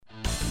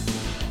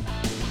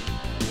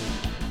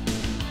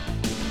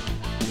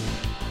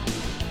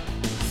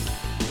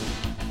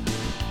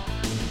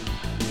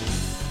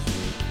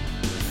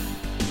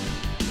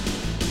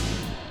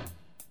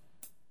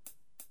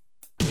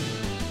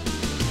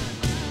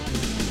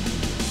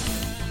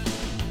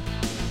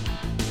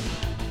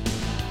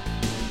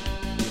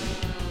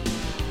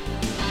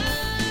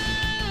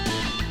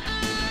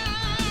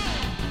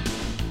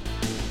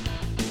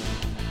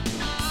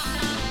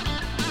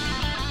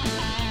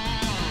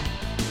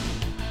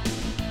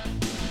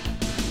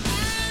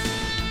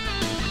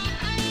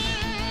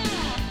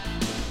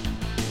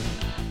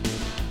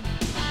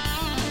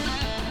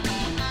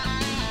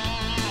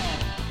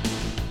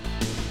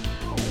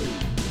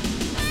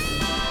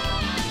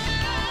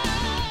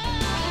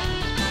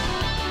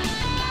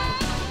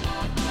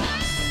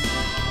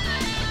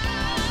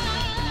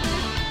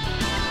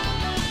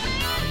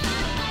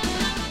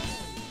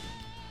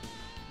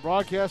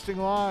Broadcasting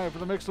live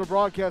from the Mixler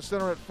Broadcast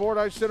Center at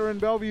Fordyce Center in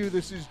Bellevue,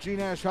 this is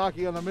G-Nash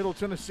Hockey on the Middle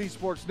Tennessee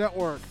Sports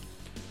Network.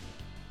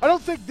 I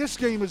don't think this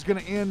game is going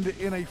to end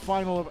in a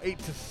final of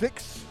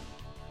 8-6,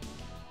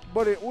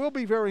 but it will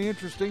be very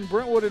interesting.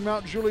 Brentwood and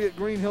Mount Juliet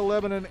Green Hill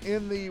Lebanon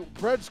in the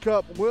Preds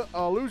Cup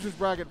Losers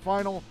Bracket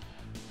Final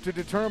to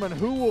determine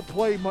who will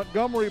play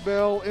Montgomery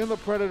Bell in the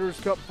Predators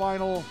Cup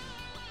Final,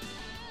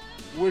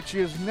 which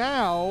is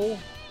now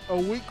a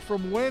week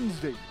from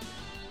Wednesday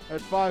at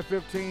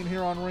 5:15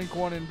 here on Rink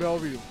 1 in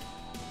Bellevue.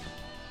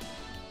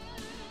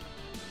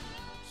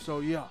 So,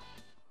 yeah.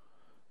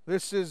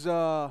 This is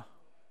a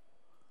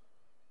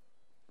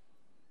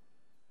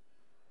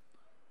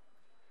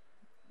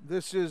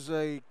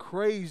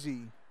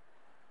crazy,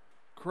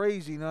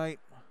 crazy night.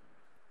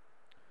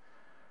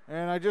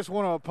 And I just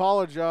want to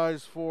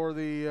apologize for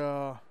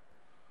the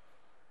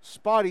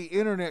spotty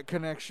internet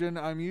connection.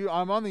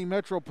 I'm on the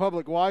Metro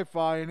Public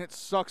Wi-Fi, and it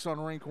sucks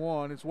on Rink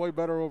 1. It's way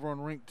better over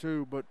on Rink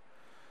 2, but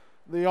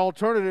the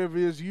alternative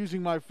is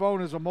using my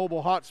phone as a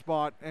mobile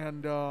hotspot,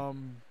 and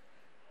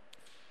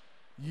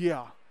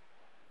yeah,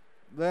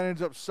 that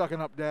ends up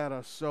sucking up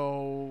data.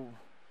 So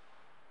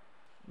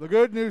the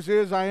good news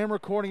is I am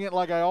recording it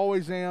like I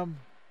always am,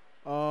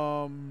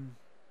 but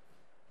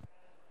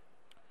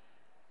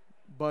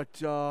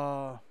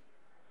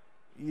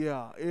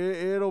yeah,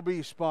 it'll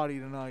be spotty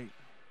tonight.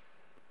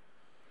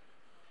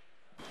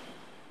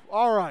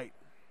 All right,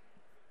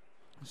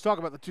 let's talk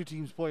about the two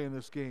teams playing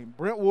this game.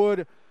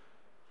 Brentwood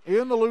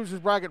in the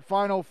Losers Bracket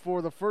Final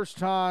for the first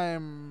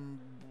time.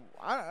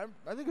 I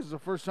think this is the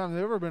first time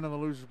they've ever been in the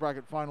Losers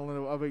Bracket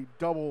Final of a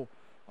double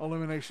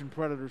elimination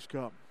Predators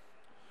Cup.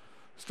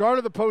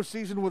 Started the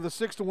postseason with a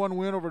 6-1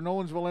 win over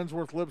Nolensville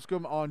Ensworth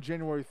Lipscomb on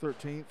January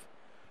 13th.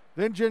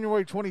 Then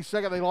January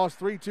 22nd, they lost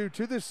 3-2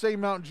 to this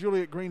same Mount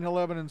Juliet Green Hill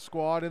Lebanon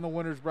squad in the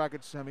Winners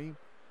Bracket Semi.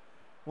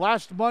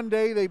 Last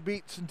Monday, they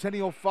beat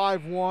Centennial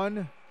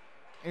 5-1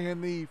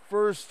 in the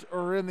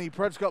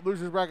Preds Cup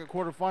Losers Bracket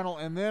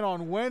quarterfinal, and then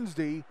on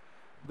Wednesday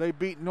they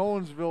beat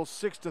Nolensville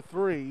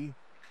 6-3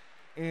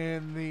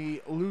 in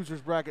the Losers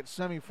Bracket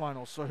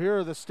semifinals. So here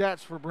are the stats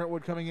for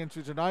Brentwood coming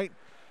into tonight.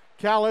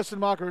 Cal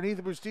Essenmacher and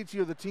Ethan Pustici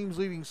are the team's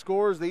leading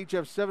scorers. They each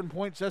have 7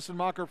 points.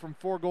 Essenmacher from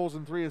 4 goals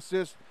and 3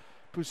 assists.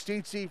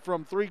 Pustici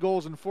from 3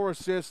 goals and 4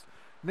 assists.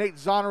 Nate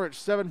Zonerich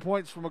 7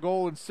 points from a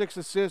goal and 6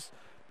 assists.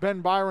 Ben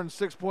Byron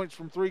 6 points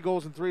from 3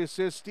 goals and 3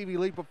 assists. Stevie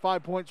Leapa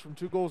 5 points from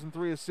 2 goals and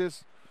 3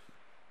 assists.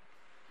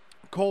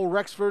 Cole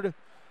Rexford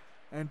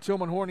and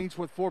Tillman Horn each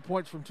with 4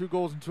 points from 2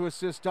 goals and 2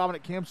 assists.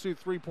 Dominic Kamsu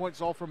 3 points,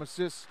 all from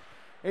assists.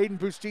 Aiden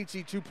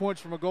Pustici 2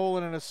 points from a goal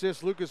and an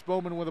assist. Lucas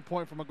Bowman with a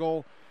point from a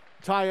goal.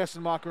 Ty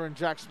Essenmacher and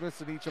Jack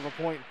Smithson each have a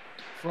point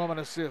from an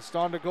assist.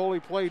 On to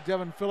goalie play,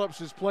 Devin Phillips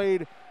has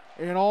played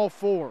in all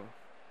 4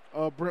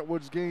 of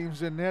Brentwood's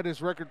games in net.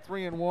 His record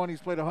 3-1.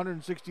 He's played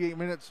 168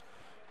 minutes.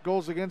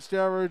 Goals against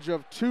average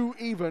of 2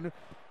 even.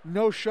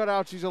 No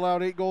shutouts. He's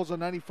allowed 8 goals on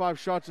 95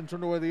 shots and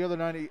turned away the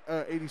other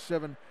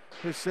 87.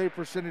 His save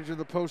percentage in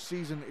the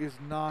postseason is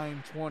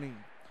 .920.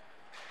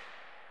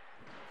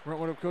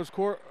 Brentwood,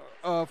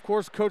 of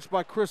course, coached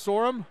by Chris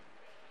Oram.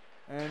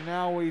 And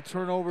now we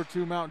turn over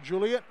to Mount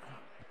Juliet,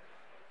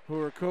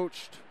 who are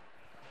coached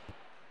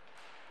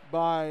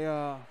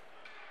by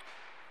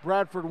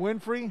Bradford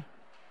Winfrey.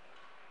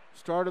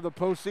 Started the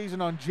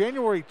postseason on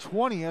January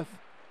 20th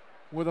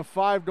with a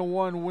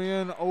 5-1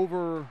 win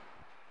over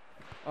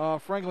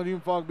Franklin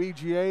Unfog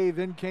BGA.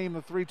 Then came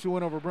the 3-2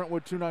 win over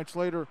Brentwood 2 nights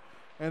later.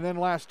 And then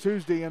last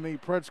Tuesday in the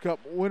Preds Cup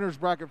Winners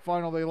Bracket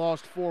Final, they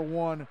lost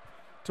 4-1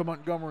 to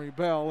Montgomery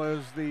Bell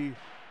as the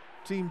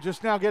team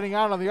just now getting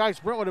out on the ice.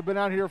 Brentwood have been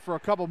out here for a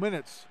couple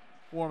minutes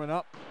warming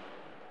up.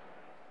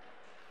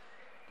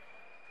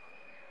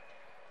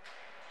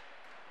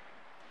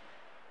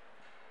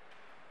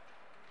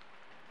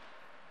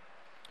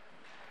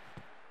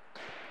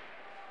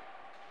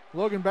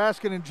 Logan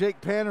Baskin and Jake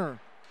Panner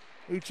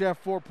each have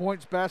 4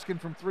 points. Baskin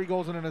from 3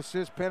 goals and an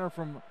assist. Panner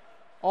from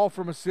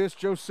assists.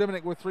 Joe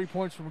Simonik with 3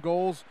 points from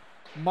goals.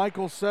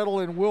 Michael Settle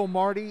and Will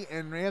Marty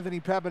and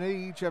Anthony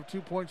Papanetti each have 2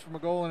 points from a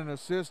goal and an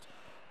assist.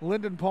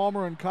 Lyndon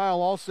Palmer and Kyle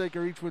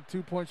Alsaker each with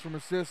 2 points from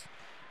assists.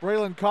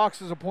 Braylon Cox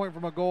has a point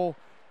from a goal.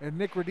 And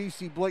Nick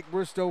Radici, Blake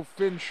Bristow,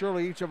 Finn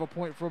Shirley each have a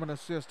point from an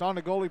assist. On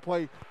to goalie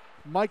play,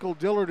 Michael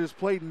Dillard has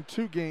played in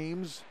 2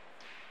 games.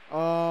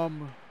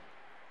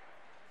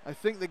 I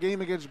think the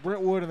game against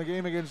Brentwood and the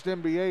game against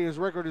MBA, his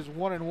record is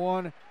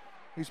 1-1.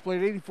 He's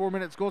played 84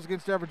 minutes, goals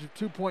against average of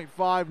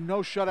 2.5, no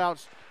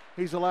shutouts.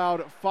 He's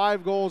allowed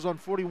 5 goals on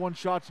 41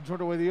 shots and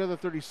turned away the other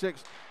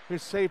 36.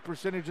 His save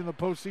percentage in the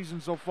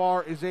postseason so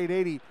far is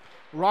 .880.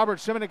 Robert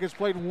Simonik has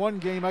played in 1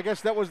 game. I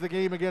guess that was the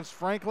game against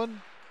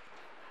Franklin,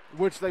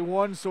 which they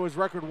won, so his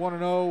record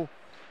 1-0.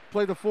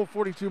 Played the full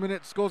 42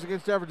 minutes, goals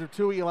against average of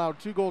 2. He allowed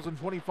 2 goals and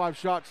 25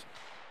 shots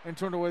and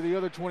turned away the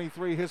other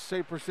 23. His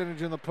save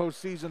percentage in the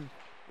postseason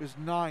is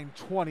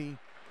 .920.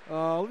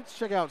 Let's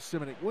check out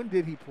Simonik. When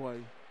did he play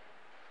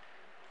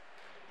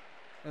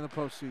in the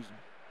postseason?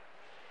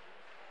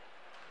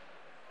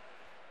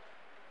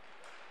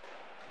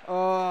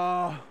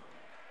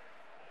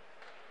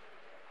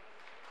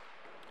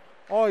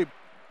 Oh,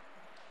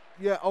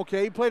 yeah,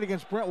 okay. He played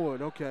against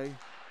Brentwood. Okay.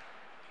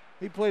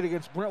 He played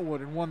against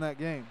Brentwood and won that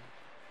game.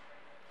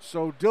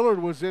 So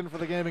Dillard was in for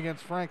the game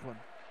against Franklin.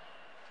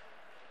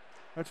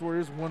 That's where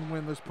his one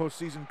win this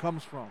postseason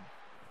comes from.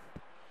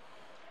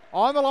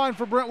 On the line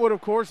for Brentwood,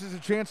 of course, is a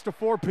chance to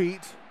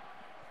four-peat.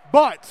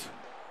 But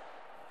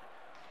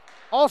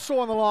also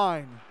on the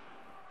line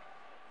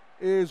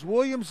is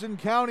Williamson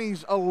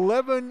County's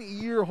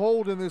 11-year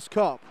hold in this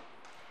cup.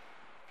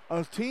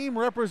 A team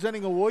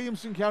representing a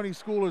Williamson County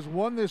school has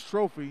won this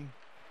trophy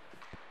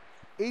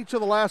each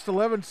of the last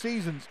 11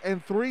 seasons,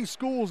 and 3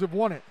 schools have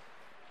won it.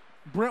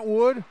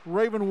 Brentwood,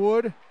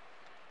 Ravenwood,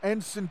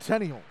 and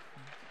Centennial.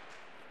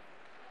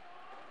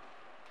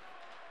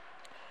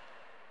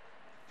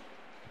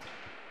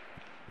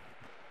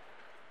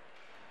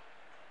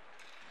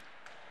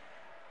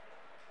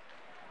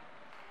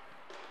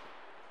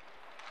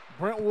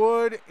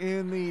 Brentwood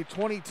in the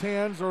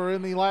 2010s, or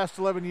in the last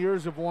 11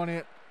 years, have won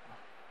it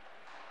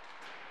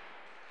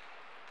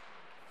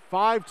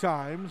 5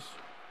 times.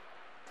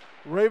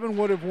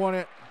 Ravenwood have won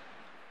it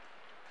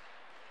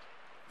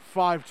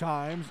 5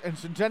 times, and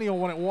Centennial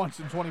won it once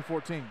in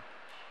 2014.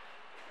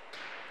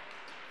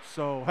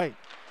 So, hey,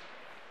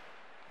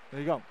 there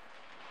you go.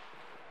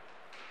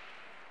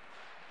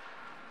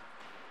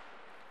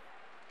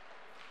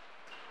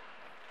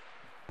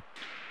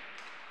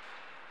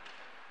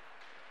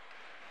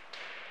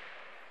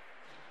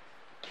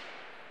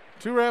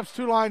 Two refs,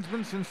 2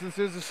 linesmen, since this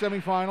is a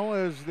semifinal,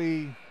 as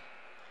the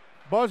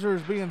buzzer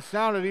is being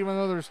sounded, even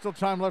though there's still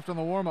time left on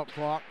the warm-up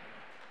clock.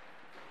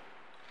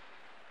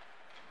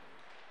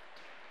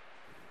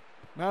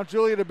 Mount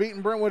Juliet have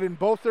beaten Brentwood in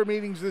both their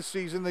meetings this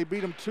season. They beat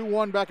them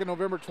 2-1 back in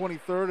November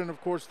 23rd, and of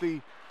course the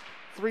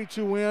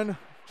 3-2 win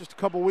just a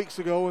couple weeks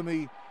ago in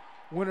the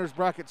winners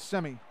bracket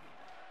semi.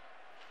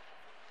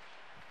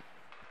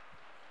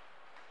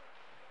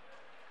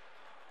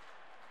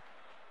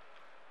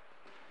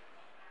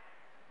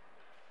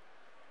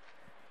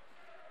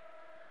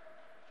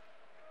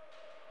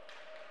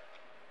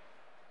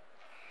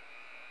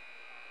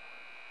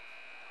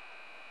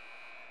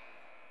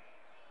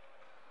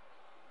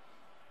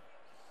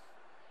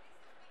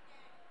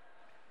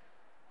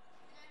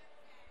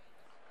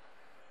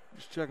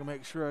 Just check and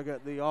make sure I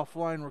got the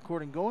offline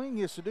recording going.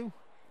 Yes, I do.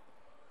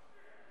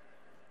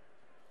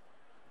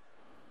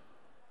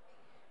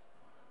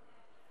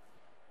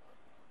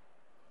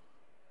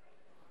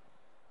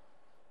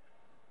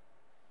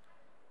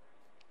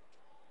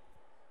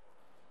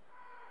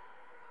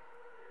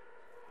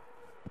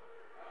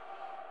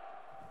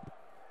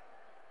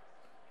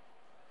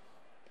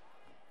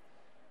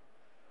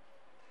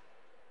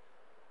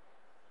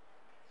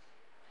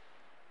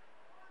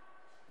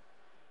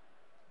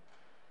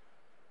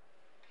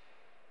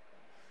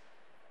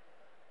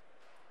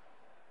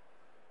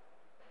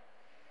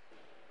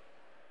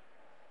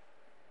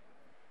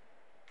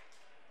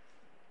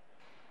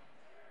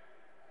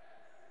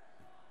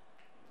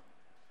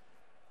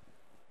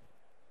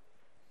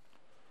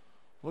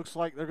 Looks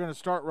like they're going to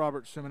start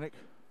Robert Simonik.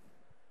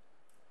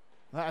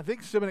 I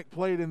think Simonik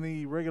played in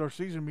the regular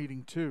season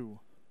meeting too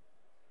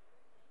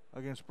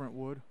against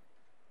Brentwood.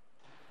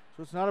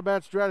 So it's not a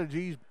bad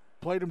strategy. He's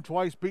played him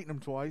twice, beaten him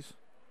twice.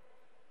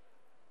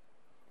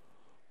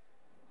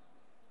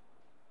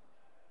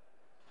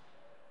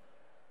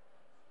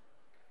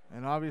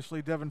 And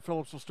obviously Devin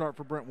Phillips will start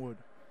for Brentwood.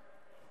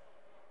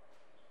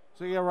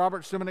 So yeah,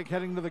 Robert Simonik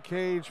heading to the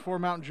cage for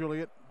Mount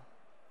Juliet.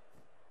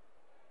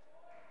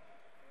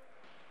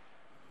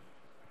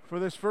 For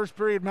this first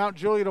period, Mount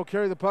Juliet will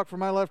carry the puck from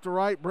my left to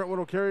right. Brentwood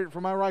will carry it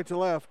from my right to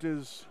left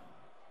as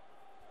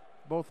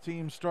both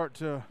teams start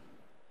to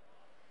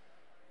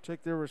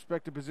take their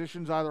respective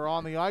positions either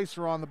on the ice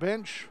or on the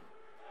bench.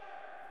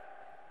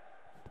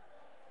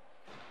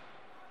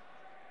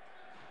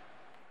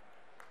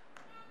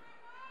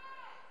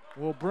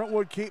 Will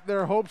Brentwood keep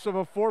their hopes of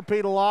a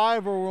 4-peat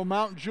alive, or will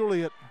Mount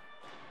Juliet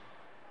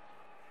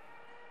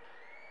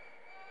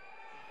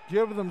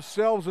give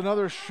themselves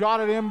another shot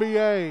at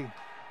NBA?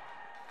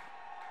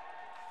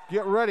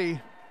 Get ready.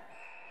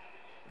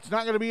 It's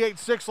not going to be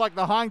 8-6 like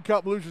the Hein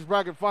Cup losers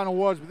bracket final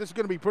was, but this is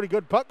going to be pretty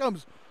good. Puck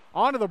comes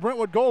onto the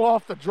Brentwood goal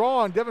off the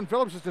draw, and Devin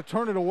Phillips has to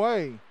turn it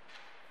away.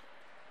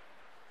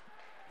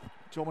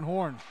 Tillman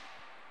Horn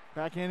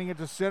backhanding it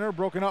to center,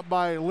 broken up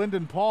by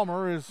Lyndon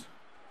Palmer as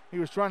he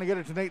was trying to get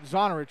it to Nate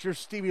Zonerich. Here's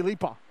Stevie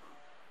Lipa.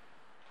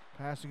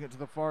 Passing it to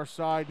the far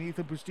side.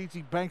 Ethan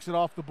Bustizzi banks it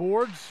off the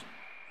boards,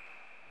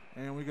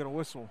 and we get a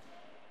whistle.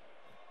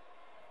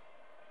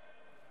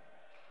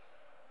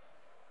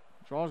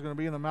 Draw is going to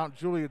be in the Mount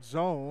Juliet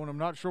zone. I'm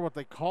not sure what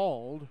they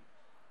called.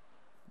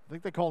 I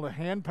think they called a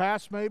hand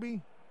pass,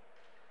 maybe.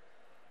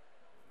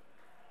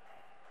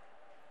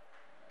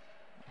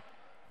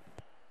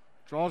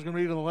 Draw is going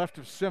to be to the left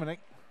of Simonik.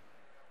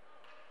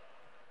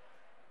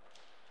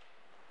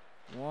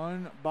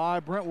 One by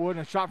Brentwood,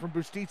 and a shot from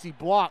Bustizzi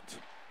blocked.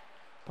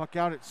 Puck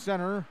out at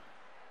center.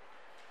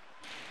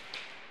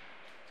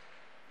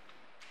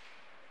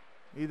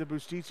 Either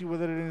Bustizzi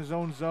with it in his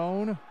own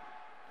zone.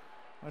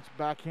 That's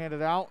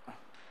backhanded out.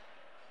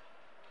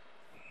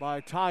 by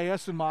Ty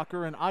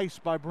Essenmacher and ice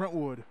by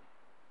Brentwood.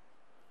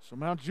 So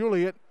Mount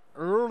Juliet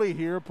early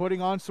here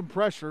putting on some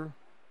pressure.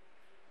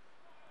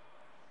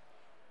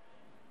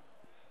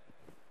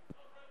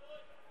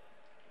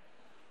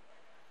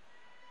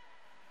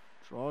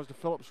 Draws to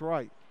Phillips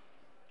right.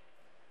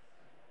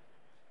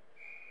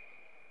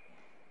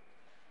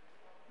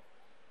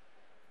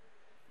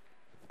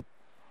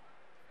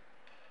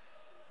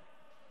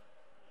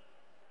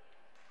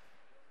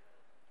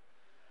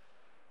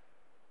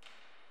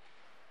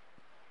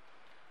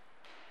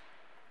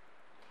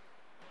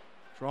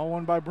 Draw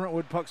one by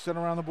Brentwood. Puck sent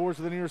around the boards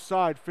to the near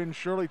side. Finn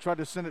Shirley tried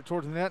to send it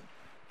towards the net.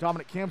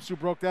 Dominic Kamsu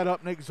broke that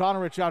up. Nate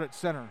Zonarich out at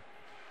center.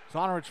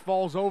 Zonarich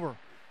falls over,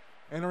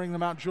 entering the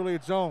Mount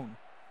Juliet zone.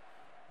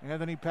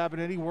 Anthony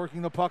Papanetti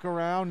working the puck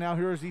around. Now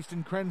here is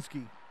Easton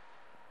Krensky.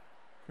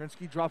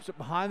 Krensky drops it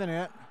behind the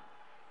net,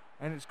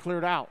 and it's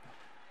cleared out.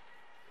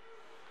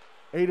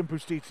 Aiden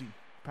Pustitsi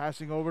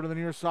passing over to the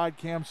near side.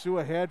 Kamsu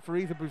ahead for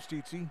Ethan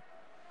Pustitsi.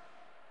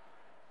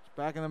 It's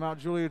back in the Mount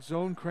Juliet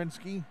zone.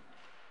 Krensky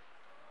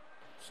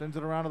sends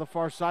it around to the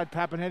far side.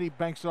 Papanetti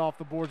banks it off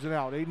the boards and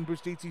out. Aiden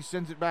Bustitsi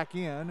sends it back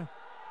in.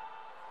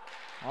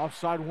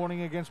 Offside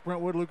warning against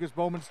Brentwood. Lucas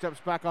Bowman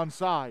steps back on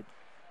side.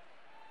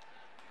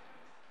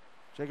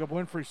 Jacob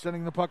Winfrey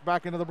sending the puck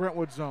back into the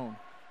Brentwood zone.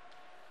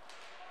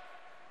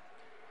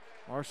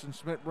 Arson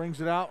Smith brings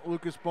it out.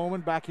 Lucas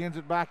Bowman backhands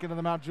it back into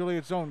the Mount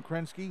Juliet zone.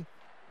 Krensky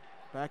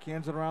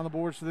backhands it around the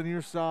boards to the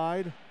near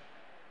side.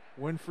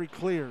 Winfrey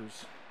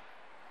clears.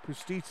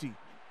 Pustitsi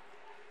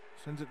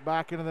sends it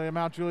back into the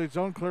Mount Juliet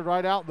zone. Cleared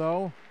right out,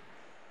 though.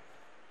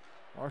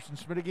 Arson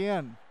Smith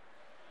again.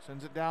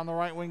 Sends it down the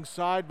right wing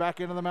side.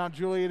 Back into the Mount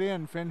Juliet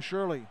end. Finn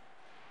Shirley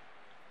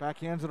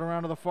backhands it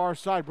around to the far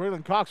side.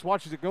 Braylon Cox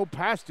watches it go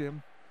past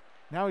him.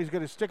 Now he's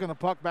got his stick on the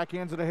puck.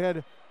 Backhands it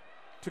ahead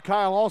to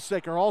Kyle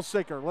Alsaker.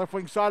 Alsaker, left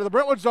wing side of the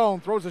Brentwood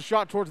zone. Throws a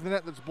shot towards the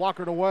net that's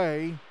blockered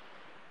away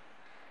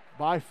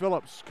by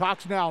Phillips.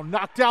 Cox now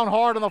knocked down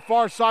hard on the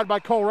far side by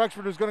Cole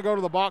Rexford, who's going to go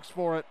to the box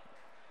for it.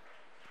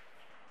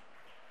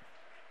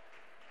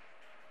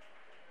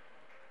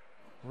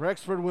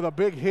 Rexford with a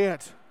big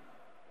hit.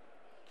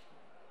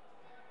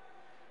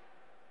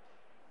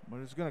 But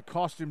it's going to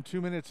cost him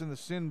 2 minutes in the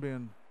sin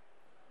bin.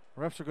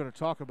 Refs are going to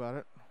talk about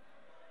it.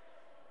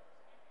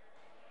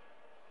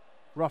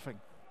 Roughing.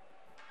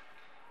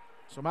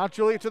 So Mount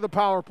Juliet to the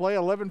power play.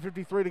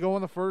 11:53 to go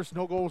in the first.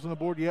 No goals on the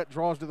board yet.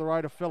 Draws to the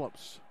right of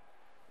Phillips.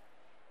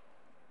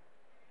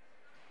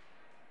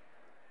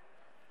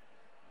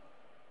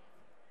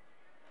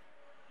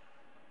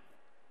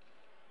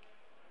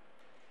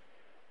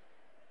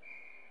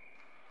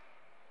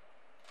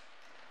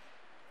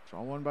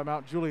 Draw one by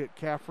Mount Juliet.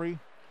 Caffrey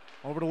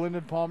over to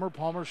Lyndon Palmer.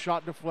 Palmer's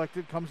shot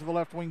deflected. Comes to the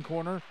left wing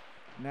corner.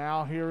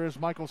 Now here is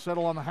Michael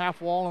Settle on the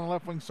half wall on the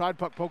left wing side.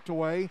 Puck poked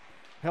away.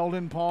 Held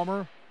in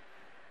Palmer.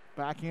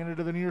 Backhanded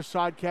to the near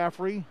side.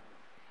 Caffrey.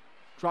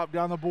 Dropped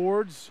down the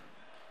boards.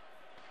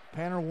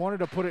 Panner wanted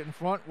to put it in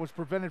front. Was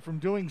prevented from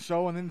doing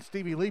so. And then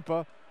Stevie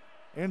Lipa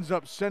ends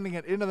up sending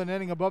it into the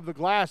netting above the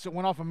glass. It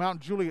went off a Mount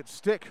Juliet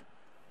stick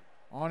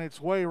on its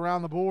way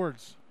around the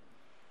boards.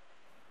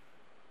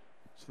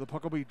 So the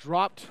puck will be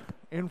dropped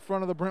in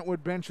front of the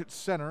Brentwood bench at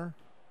center.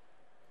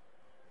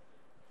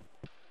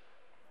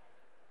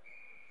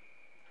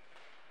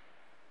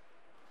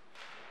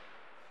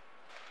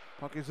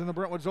 Puck is in the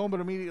Brentwood zone, but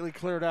immediately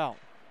cleared out.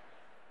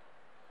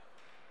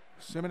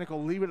 Simonik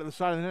will leave it at the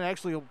side of the net.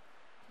 Actually, he'll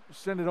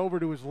send it over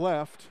to his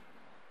left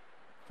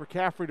for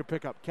Caffrey to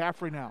pick up.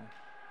 Caffrey now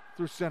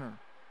through center.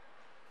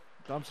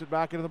 Dumps it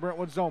back into the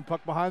Brentwood zone.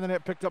 Puck behind the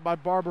net, picked up by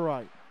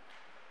Barbarite.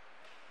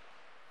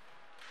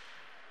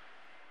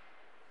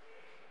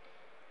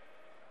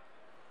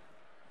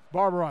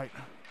 Barbarite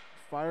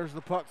fires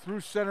the puck through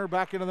center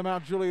back into the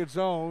Mount Juliet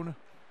zone.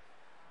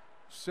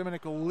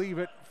 Simonik will leave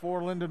it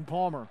for Lyndon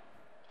Palmer.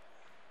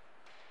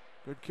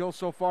 Good kill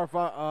so far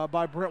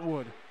by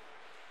Brentwood.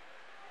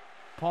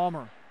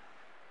 Palmer.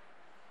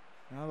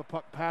 Now the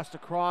puck passed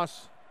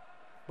across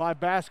by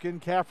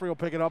Baskin. Caffrey will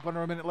pick it up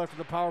under a minute left of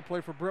the power play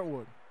for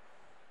Brentwood.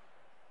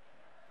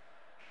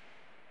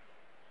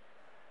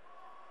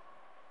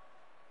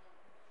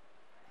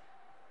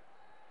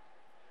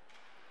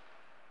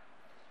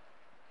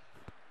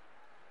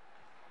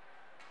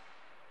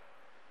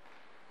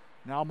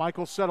 Now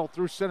Michael Settle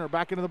through center,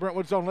 back into the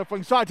Brentwood zone, left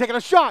wing side, taking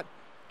a shot.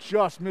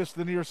 Just missed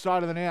the near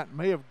side of the net.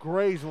 May have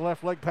grazed the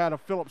left leg pad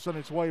of Phillips on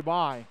its way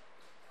by.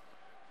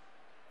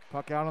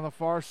 Puck out on the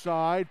far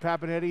side.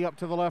 Papanetti up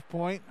to the left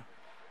point.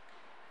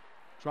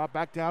 Drop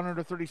back down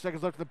under 30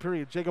 seconds left of the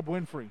period. Jacob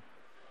Winfrey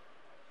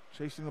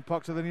chasing the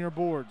puck to the near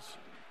boards.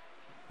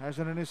 Has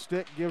it in his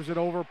stick, gives it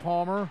over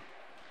Palmer.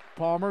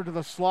 Palmer to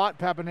the slot.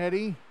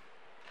 Papanetti.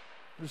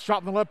 The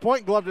shot from the left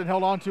point, gloved and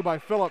held onto by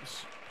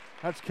Phillips.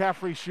 That's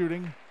Caffrey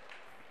shooting.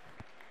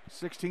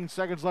 16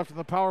 seconds left in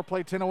the power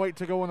play. 10:08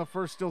 to go in the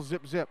first. Still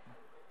zip.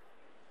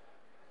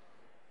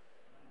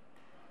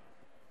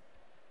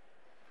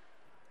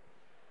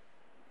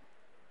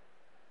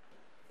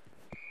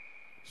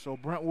 So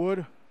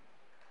Brentwood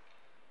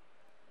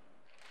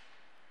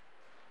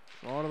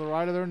draw to the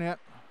right of their net.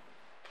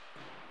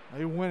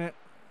 They win it,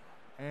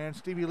 and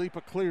Stevie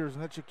Lipa clears,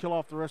 and that should kill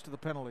off the rest of the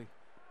penalty.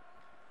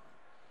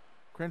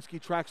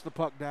 Krensky tracks the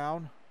puck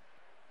down.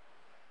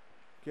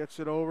 Gets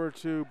it over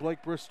to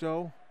Blake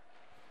Bristow.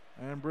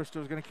 And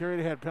Bristow's going to carry it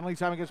ahead. Penalty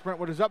time against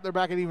Brentwood is up. They're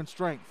back at even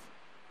strength.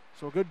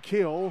 So a good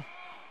kill.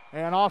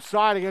 And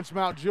offside against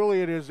Mount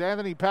Juliet is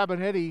Anthony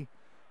Pabinetti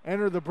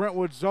entered the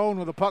Brentwood zone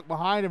with the puck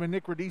behind him, and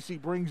Nick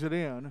Radici brings it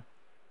in.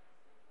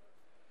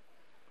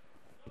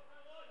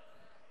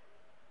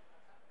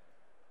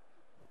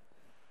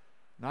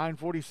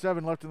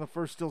 .9:47 left in the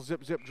first. Still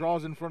zip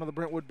draws in front of the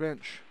Brentwood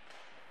bench.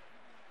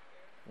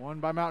 Won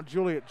by Mount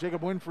Juliet.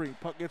 Jacob Winfrey.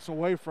 Puck gets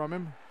away from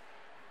him.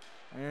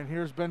 And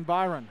here's Ben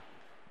Byron.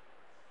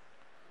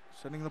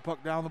 Sending the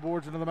puck down the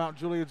boards into the Mount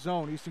Juliet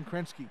zone. Easton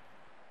Krensky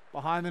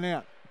behind the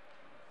net.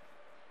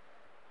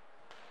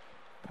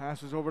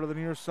 Passes over to the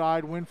near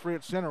side. Winfrey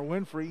at center.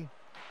 Winfrey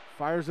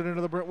fires it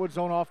into the Brentwood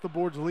zone off the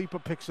boards. Lipa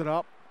picks it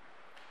up.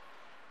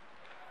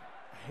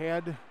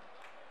 Head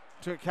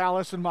to Cal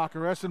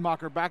Essenmacher.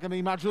 Essenmacher back in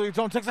the Mount Juliet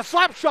zone. Takes a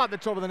slap shot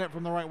that's over the net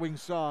from the right wing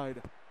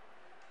side.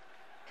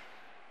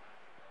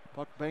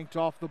 Puck banked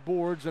off the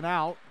boards and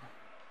out.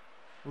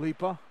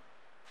 Lipa.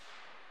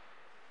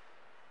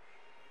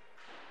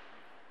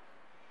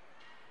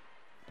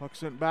 Puck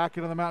sent back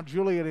into the Mount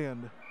Juliet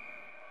end.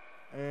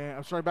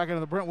 And back into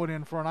the Brentwood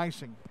end for an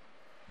icing.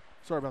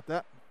 Sorry about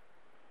that.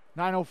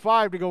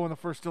 9:05 to go in the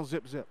first. Still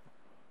zip.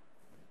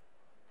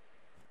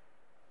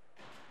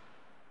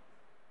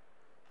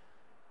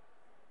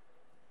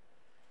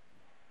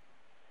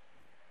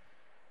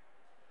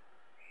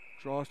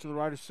 Draws to the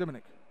right of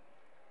Simonik.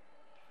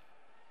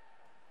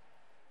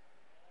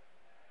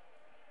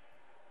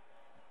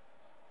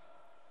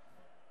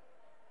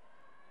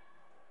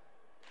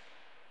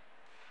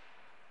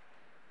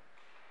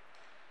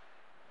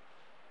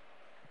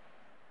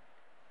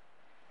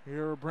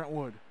 Here,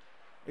 Brentwood.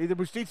 Either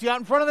Bustizzi out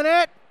in front of the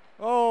net.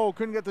 Oh,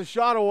 couldn't get the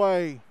shot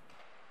away.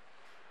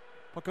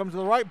 Puck comes to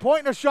the right point,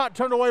 and a shot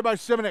turned away by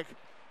Simonik.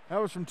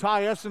 That was from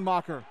Ty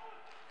Essenmacher.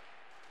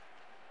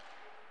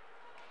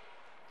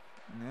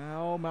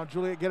 Now Mount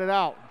Juliet get it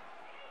out.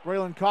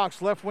 Braylon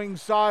Cox, left wing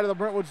side of the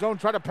Brentwood zone,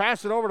 tried to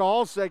pass it over to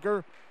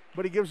Allsaker,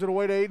 but he gives it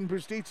away to Aiden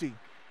Bustizzi.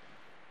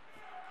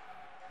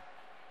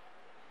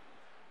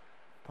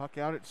 Puck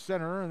out at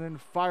center and then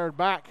fired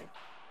back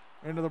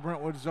into the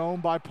Brentwood zone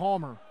by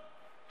Palmer.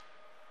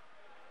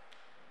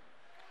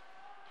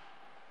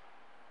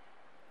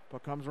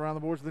 Puck comes around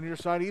the boards to the near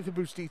side. Ethan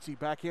Bustizzi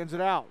backhands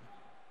it out.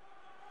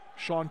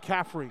 Sean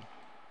Caffrey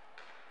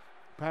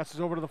passes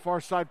over to the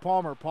far side.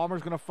 Palmer's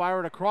going to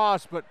fire it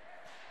across, but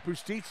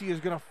Bustizzi is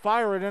going to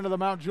fire it into the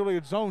Mount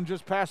Juliet zone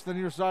just past the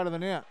near side of the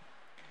net.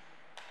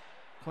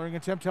 Clearing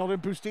attempt held in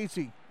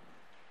Bustizzi.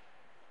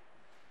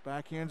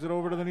 Backhands it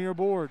over to the near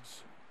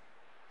boards.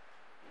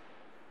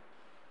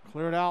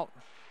 Cleared out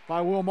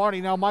by Will Marty.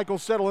 Now Michael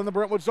Settle in the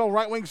Brentwood zone.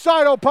 Right wing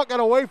side. Oh, puck got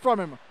away from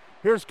him.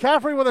 Here's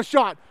Caffrey with a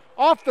shot.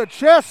 Off the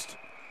chest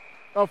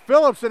of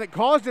Phillips, and it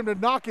caused him to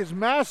knock his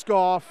mask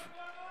off.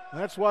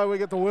 That's why we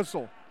get the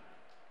whistle.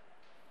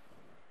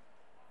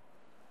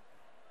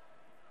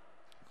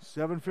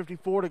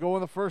 7:54 to go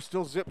in the first.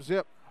 Still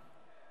zip.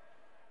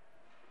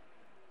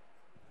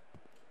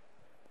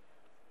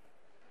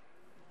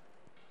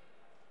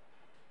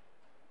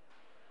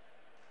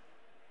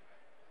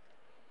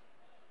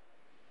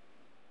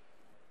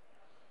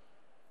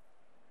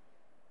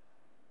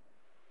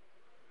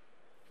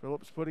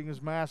 Phillips putting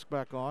his mask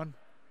back on.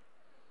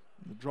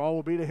 The draw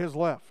will be to his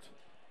left.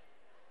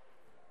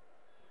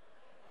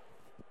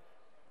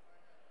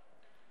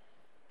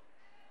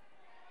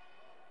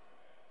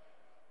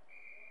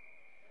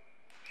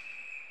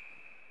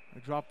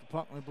 They drop the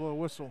puck and they blow a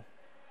whistle.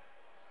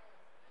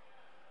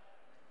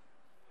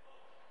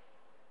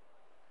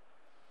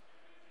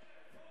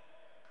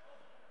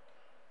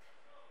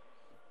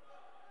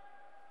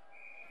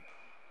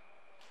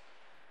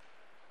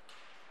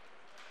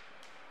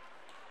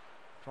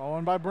 Draw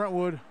in by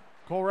Brentwood.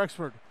 Cole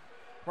Rexford.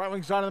 Right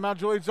wing side of the Mount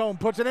Juliet zone.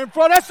 Puts it in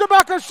front.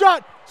 Essenmacher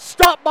shot.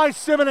 Stopped by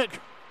Simonik.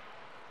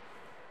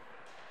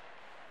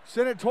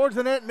 Sent it towards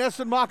the net, and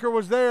Essenmacher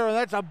was there, and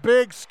that's a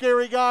big,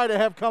 scary guy to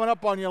have coming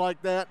up on you like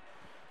that.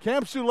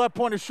 Kamsu left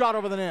point, a shot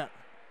over the net.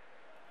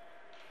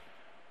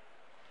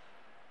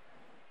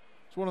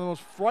 It's one of the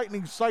most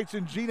frightening sights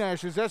in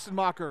GNASH is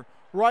Essenmacher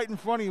right in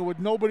front of you with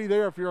nobody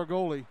there if you're a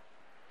goalie.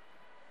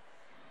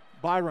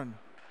 Byron.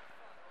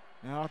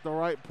 Now at the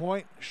right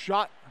point,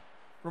 shot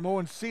from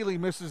Owen Seeley,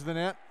 misses the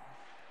net.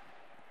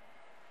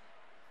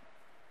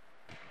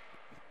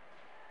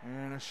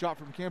 And a shot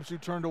from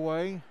Kamsu turned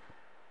away.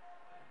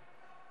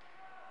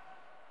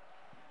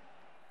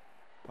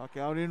 Puck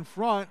out in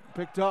front,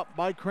 picked up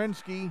by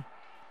Krensky,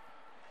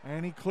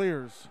 and he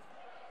clears.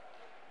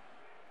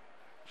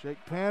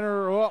 Jake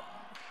Panner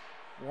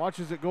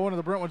watches it go into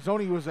the Brentwood zone.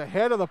 He was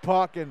ahead of the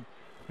puck, and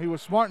he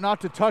was smart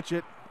not to touch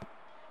it.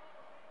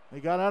 He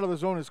got out of the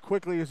zone as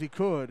quickly as he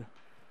could.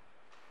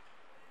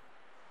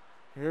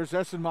 Here's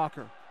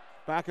Essenmacher.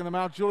 Back in the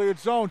Mount Juliet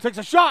zone. Takes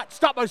a shot.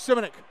 Stopped by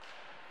Simonik.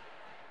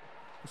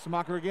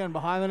 Essenmacher again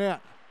behind the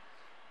net.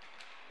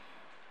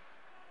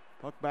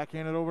 Puck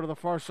backhanded over to the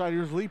far side.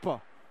 Here's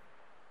Lipa.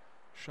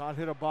 Shot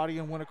hit a body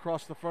and went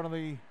across the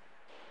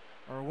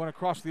went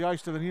across the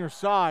ice to the near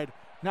side.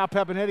 Now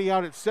Papanetti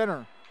out at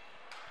center.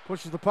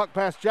 Pushes the puck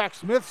past Jack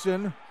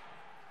Smithson.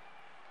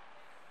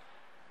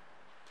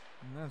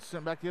 And then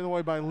sent back the other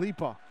way by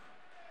Lipa.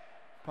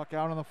 Puck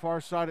out on the far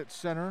side at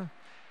center.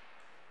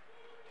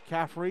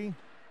 Caffrey.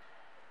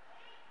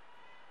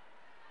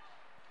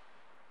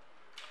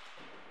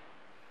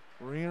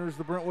 Re-enters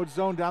the Brentwood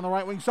zone down the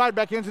right wing side.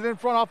 Back ends it in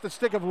front off the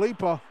stick of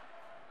Lipa.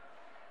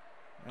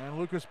 And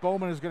Lucas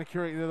Bowman is going to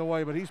carry it the other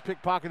way, but he's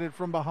pickpocketed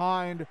from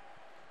behind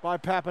by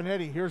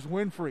Papanetti. Here's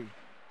Winfrey.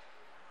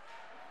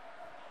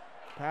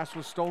 Pass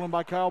was stolen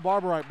by Kyle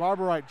Barberite.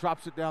 Barberite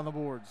drops it down the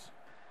boards.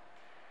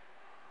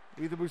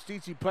 Ethan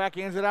Bustizzi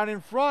backhands it out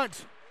in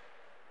front.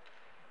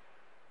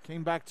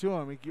 Came back to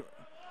him. He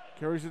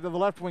carries it to the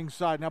left wing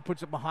side. Now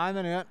puts it behind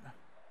the net.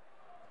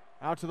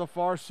 Out to the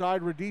far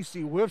side.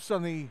 Radisi whiffs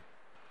on the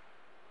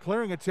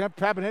clearing attempt.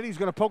 Papanetti's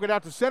going to poke it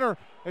out to center.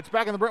 It's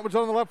back in the Brentwood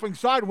zone on the left wing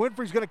side.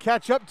 Winfrey's going to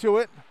catch up to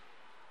it.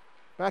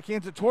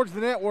 Backhands it towards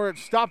the net where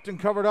it's stopped and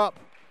covered up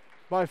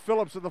by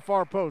Phillips at the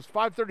far post.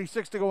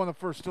 5:36 to go in the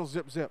first. Still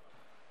zip.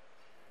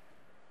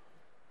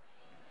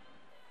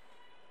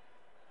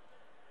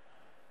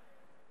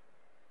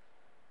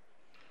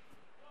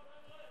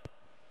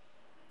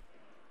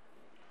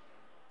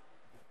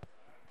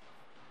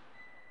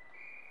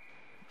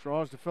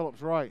 Draws to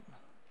Phillips right.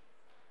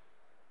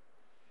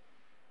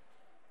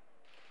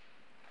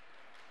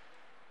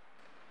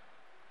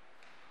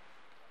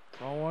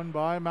 Draw one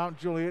by Mount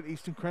Juliet.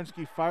 Easton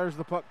Krensky fires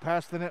the puck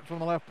past the net from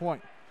the left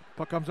point.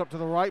 Puck comes up to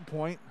the right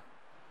point.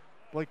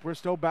 Blake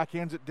Bristow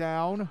backhands it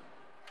down.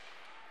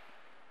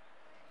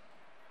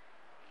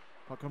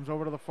 Puck comes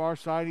over to the far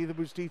side. Ethan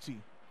Bustizzi.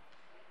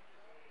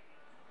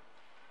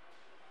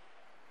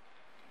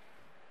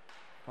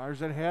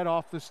 Fires it ahead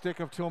off the stick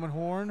of Tillman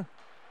Horn.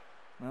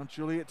 Mount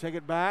Juliet take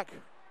it back.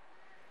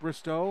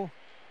 Bristow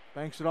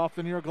banks it off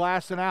the near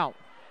glass and out.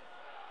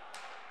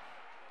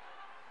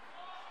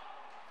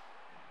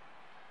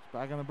 It's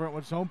back in the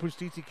Brentwood zone.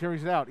 Pustizzi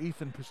carries it out.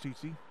 Ethan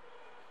Pustizzi.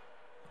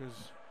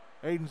 Because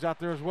Aiden's out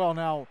there as well.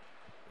 Now,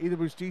 either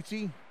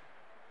Bustizzi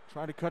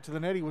tried to cut to the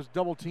net. He was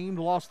double teamed,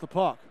 lost the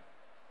puck.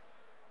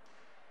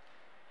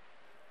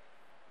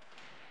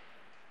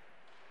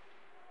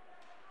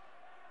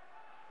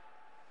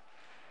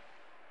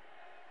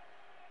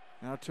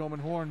 Now Tillman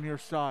Horn near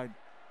side.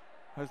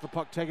 Has the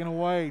puck taken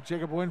away.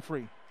 Jacob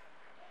Winfrey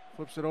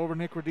flips it over.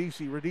 Nick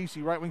Radisi.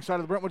 Radisi, right wing side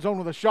of the Brentwood zone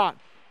with a shot.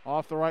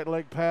 Off the right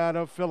leg pad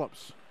of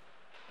Phillips.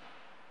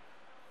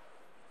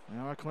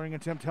 Now a clearing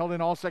attempt held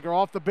in. Allsecker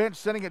off the bench,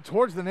 sending it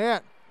towards the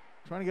net.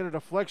 Trying to get a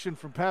deflection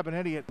from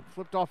Papanetti. It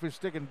flipped off his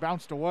stick and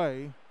bounced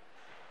away.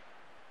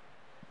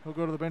 He'll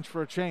go to the bench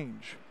for a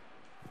change.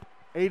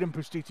 Aiden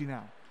Pustizzi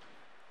now.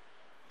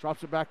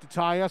 Drops it back to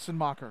Ty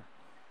Essenmacher.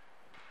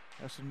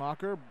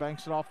 Essenmacher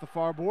banks it off the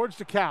far boards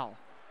to Cal.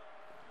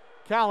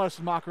 Cal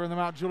Essenmacher in the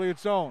Mount Juliet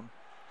zone.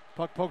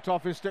 Puck poked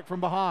off his stick from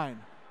behind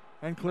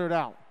and cleared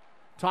out.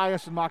 Ty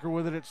Essenmacher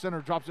with it at center,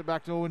 drops it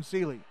back to Owen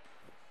Seeley.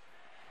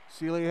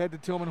 Seeley ahead to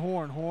Tillman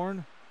Horn.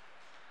 Horn.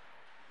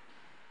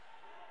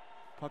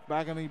 Puck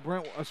back in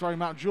the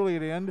Mount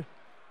Juliet end.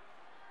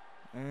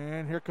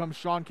 And here comes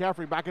Sean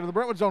Caffrey back into the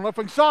Brentwood zone. Left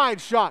wing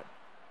side shot.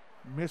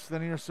 Missed the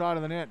near side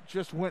of the net.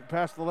 Just went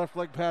past the left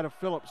leg pad of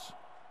Phillips.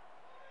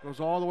 Goes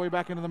all the way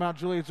back into the Mount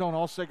Juliet zone.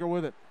 Allsecker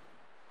with it.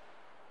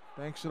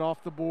 Banks it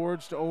off the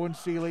boards to Owen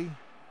Seeley.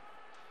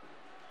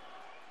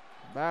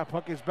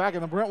 Puck is back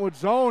in the Brentwood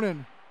zone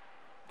and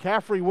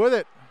Caffrey with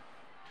it.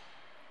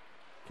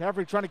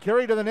 Caffrey trying to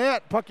carry to the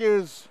net. Puck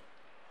is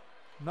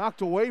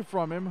knocked away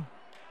from him.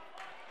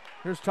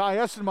 Here's Ty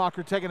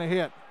Essenmacher taking a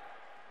hit.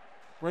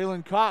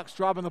 Braylon Cox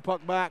dropping the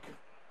puck back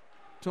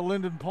to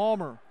Lyndon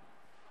Palmer.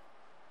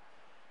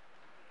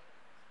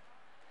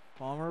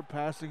 Palmer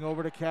passing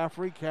over to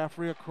Caffrey.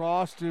 Caffrey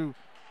across to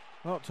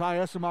Ty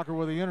Essenmacher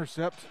with the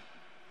intercept.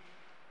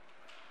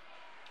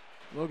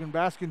 Logan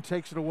Baskin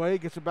takes it away,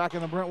 gets it back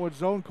in the Brentwood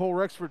zone. Cole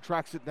Rexford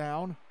tracks it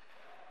down.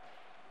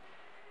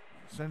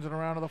 Sends it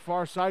around to the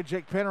far side.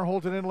 Jake Penner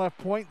holds it in left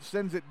point,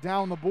 sends it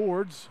down the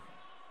boards.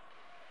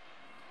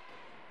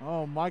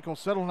 Michael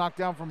Settle knocked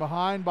down from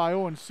behind by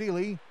Owen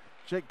Seeley.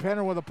 Jake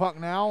Penner with the puck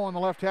now on the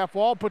left half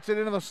wall. Puts it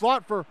into the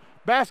slot for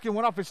Baskin.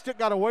 Went off his stick,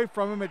 got away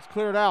from him. It's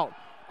cleared out.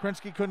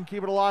 Krensky couldn't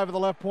keep it alive at the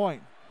left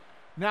point.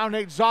 Now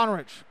Nate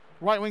Zonrich,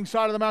 right wing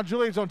side of the Mount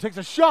Juliet zone, takes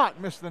a shot,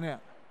 missed the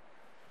net.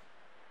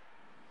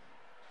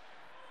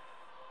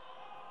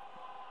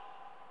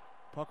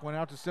 Puck went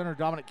out to center.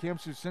 Dominic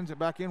Kempsu sends it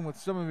back in with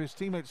some of his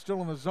teammates still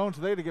in the zone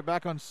today to get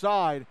back on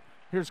side.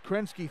 Here's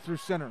Krensky through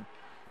center.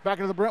 Back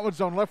into the Brentwood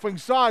zone, left wing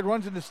side,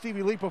 runs into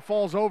Stevie Lipa,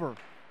 falls over.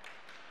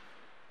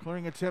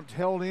 Clearing attempt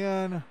held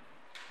in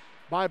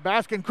by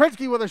Baskin.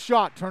 Krensky with a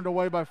shot, turned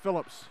away by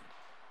Phillips.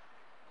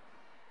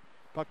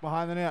 Puck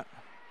behind the net.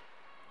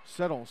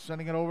 Settle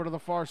sending it over to the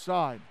far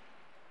side.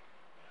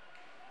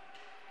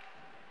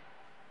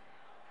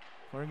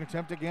 Clearing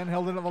attempt again,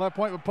 held into the left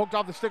point, but poked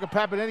off the stick of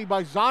Papanetti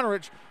by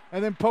Zonrich,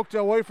 and then poked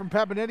away from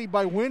Papanetti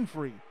by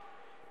Winfrey.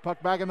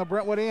 Puck back in the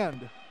Brentwood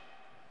end.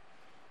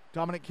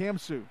 Dominic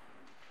Kamsu.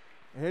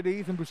 Ahead to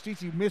Ethan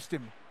Bustiti, missed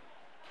him.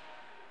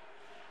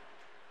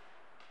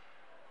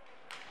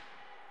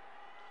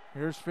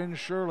 Here's Finn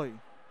Shirley.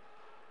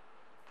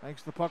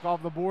 Takes the puck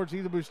off the boards,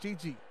 Ethan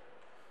Bustiti.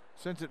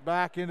 Sends it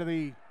back into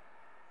the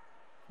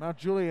Mount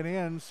Juliet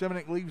end.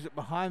 Semenuk leaves it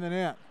behind the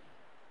net.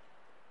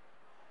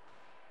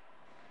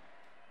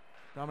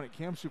 Dominic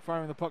Kamsu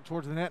firing the puck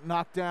towards the net,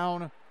 knocked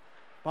down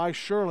by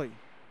Shirley.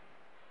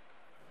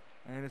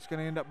 And it's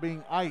going to end up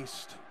being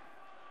iced.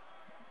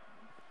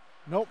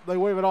 Nope, they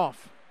wave it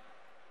off.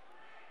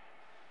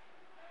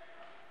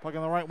 Puck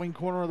in the right wing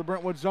corner of the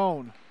Brentwood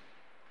zone.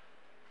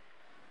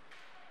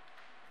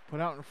 Put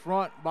out in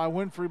front by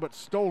Winfrey, but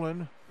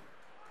stolen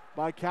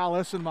by Cal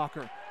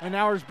Essenmacher. And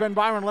now here's Ben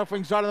Byron, left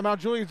wing side of the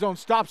Mount Juliet zone.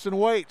 Stops and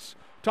waits.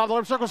 Top of the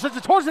left circle, sends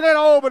it towards the net.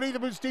 Oh, but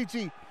Ethan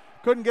Bustiti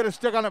couldn't get a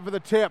stick on it for the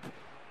tip.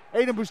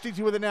 Aiden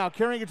Bustiti with it now,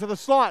 carrying it to the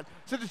slot.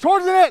 Sends it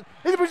towards the net.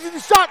 Ethan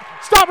Bustiti shot.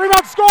 Stop,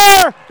 rebound,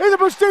 score! Ethan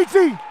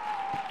Bustiti!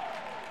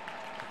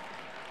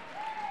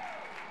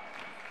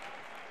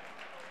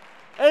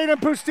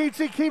 Aiden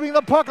Bustiti keeping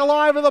the puck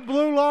alive in the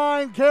blue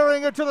line,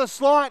 carrying it to the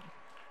slot,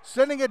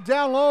 sending it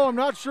down low. I'm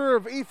not sure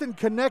if Ethan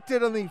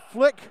connected on the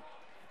flick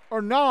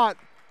or not,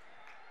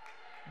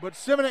 but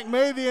Semenuk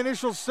made the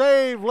initial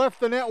save, left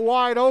the net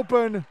wide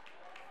open,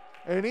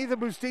 and Ethan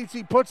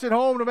Bustiti puts it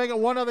home to make it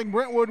 1-0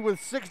 Brentwood with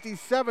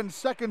 67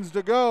 seconds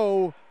to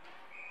go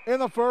in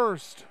the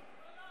first.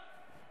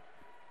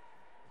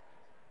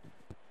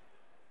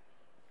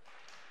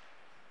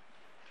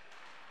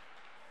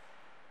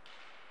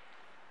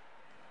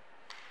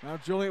 Now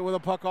Juliet with a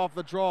puck off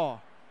the draw.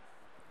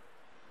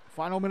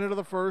 Final minute of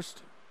the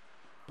first.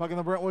 Puck in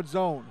the Brentwood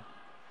zone.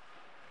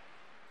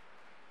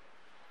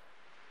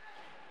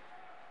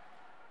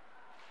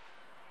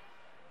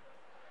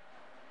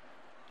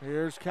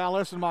 Here's Cal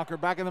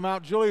Essenmacher back in the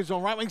Mount Juliet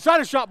zone. Right wing side,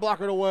 a shot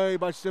blockered away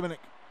by Semenuk.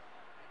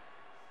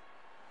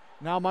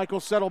 Now Michael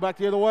Settle back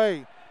the other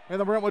way in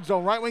the Brentwood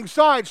zone. Right wing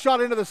side,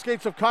 shot into the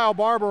skates of Kyle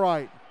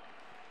Barbarite.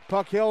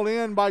 Puck held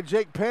in by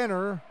Jake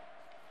Panner.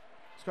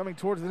 It's coming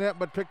towards the net,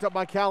 but picked up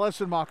by Cal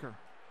Essenmacher.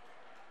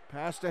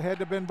 Passed ahead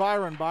to Ben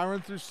Byron.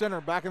 Byron through center,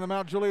 back in the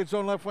Mount Juliet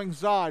zone, left wing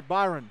side.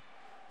 Byron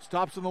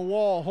stops in the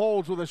wall,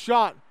 holds with a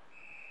shot.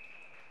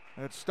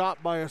 It's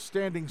stopped by a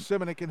standing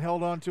Semenuk and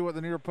held on to at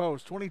the near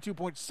post.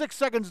 22.6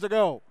 seconds to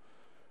go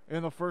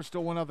in the first,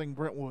 still 1-0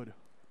 Brentwood.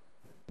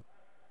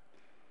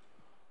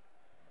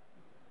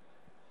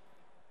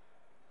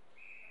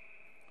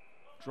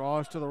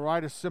 Draws to the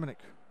right of Semenuk.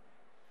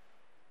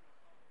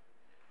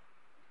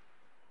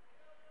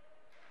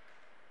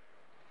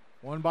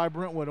 One by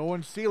Brentwood.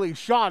 Owen Seeley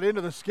shot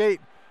into the skate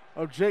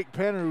of Jake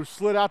Penner, who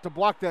slid out to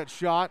block that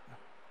shot.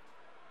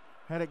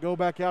 Had it go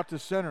back out to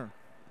center.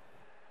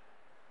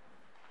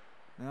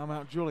 Now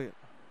Mount Juliet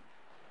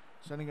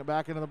sending it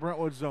back into the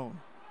Brentwood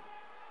zone.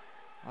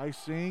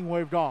 Icing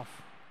waved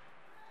off.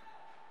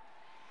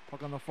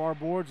 Puck on the far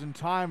boards, and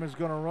time is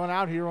going to run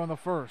out here on the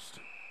first.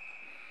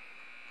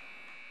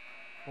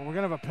 Well, we're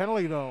going to have a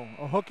penalty, though.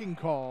 A hooking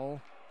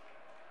call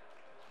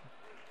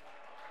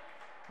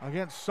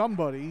against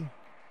somebody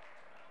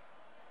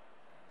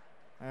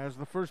as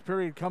the first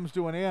period comes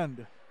to an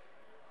end.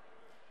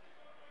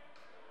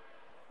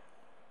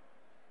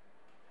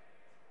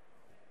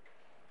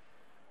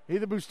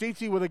 Ethan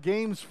Bustiti with a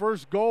game's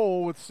first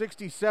goal with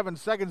 67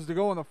 seconds to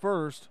go in the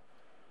first.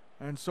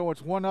 And so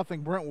it's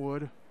 1-0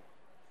 Brentwood.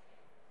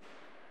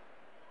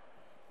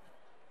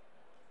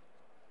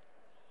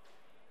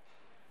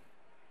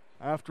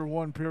 After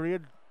one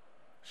period,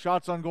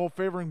 shots on goal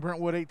favoring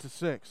Brentwood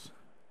 8-6.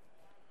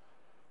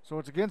 So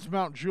it's against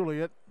Mount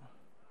Juliet.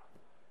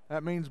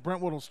 That means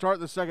Brentwood will start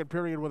the second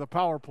period with a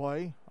power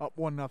play, up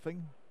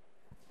 1-0.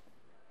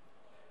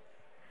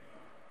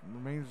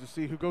 Remains to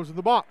see who goes in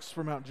the box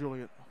for Mount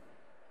Juliet.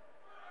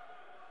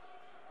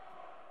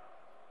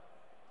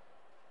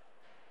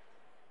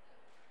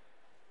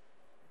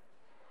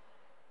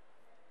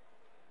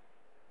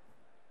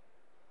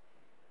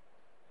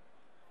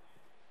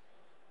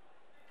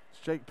 It's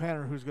Jake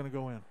Panner who's going to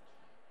go in.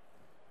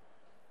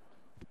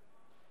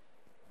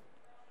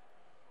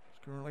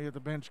 Currently at the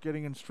bench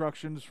getting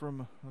instructions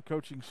from the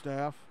coaching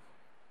staff.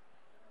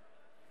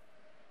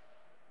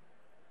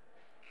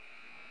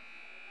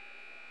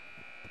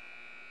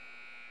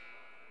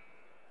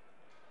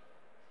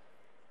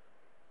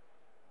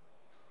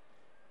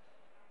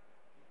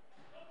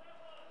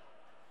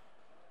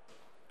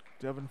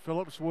 Devin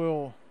Phillips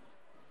will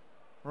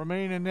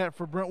remain in net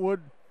for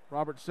Brentwood.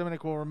 Robert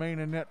Semenuk will remain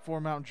in net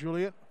for Mount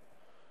Juliet.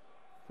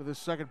 For this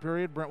second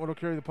period, Brentwood will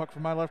carry the puck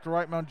from my left to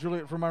right, Mount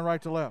Juliet from my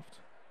right to left.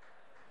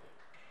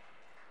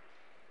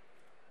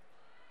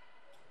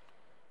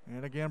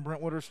 And again,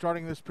 Brentwood are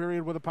starting this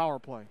period with a power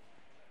play.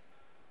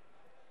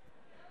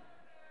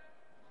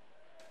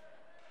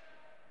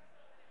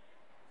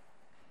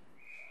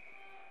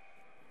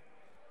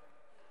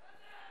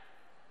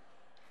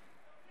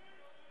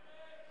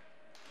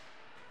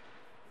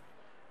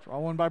 Draw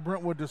one by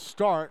Brentwood to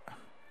start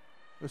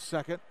the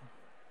second.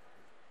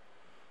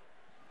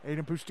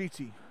 Aiden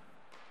Bustiti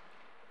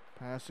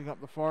Passing up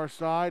the far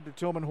side to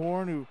Tillman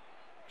Horn, who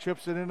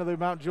chips it into the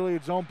Mount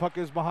Juliet zone. Puck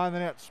is behind the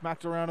net.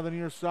 Smacked around to the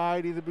near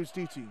side. Ethan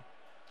Bustiti.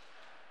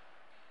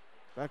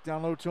 Back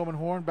down low, Tillman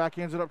Horn.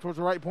 Backhands it up towards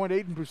the right point.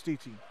 Aiden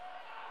Bustiti.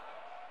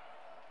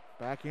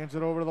 Backhands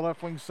it over to the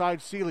left wing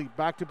side. Seeley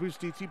back to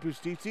Bustiti.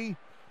 Bustiti.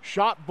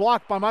 Shot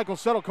blocked by Michael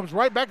Settle. Comes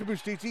right back to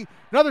Bustiti.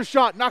 Another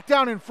shot knocked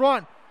down in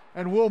front.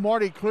 And Will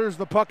Marty clears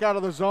the puck out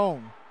of the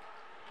zone.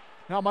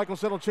 Now Michael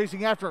Settle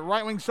chasing after it.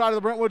 Right wing side of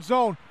the Brentwood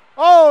zone.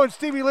 Oh, and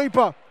Stevie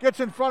Lipa gets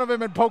in front of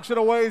him and pokes it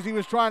away as he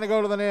was trying to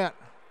go to the net.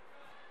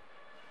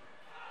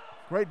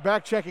 Great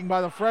back checking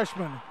by the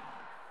freshman.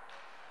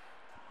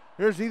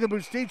 Here's Ethan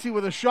Bustiti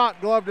with a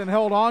shot gloved and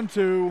held on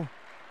to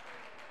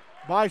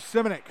by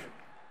Simonik.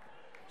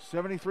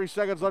 73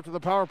 seconds left of the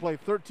power play.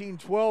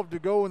 13-12 to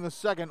go in the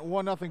second.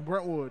 1-0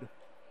 Brentwood.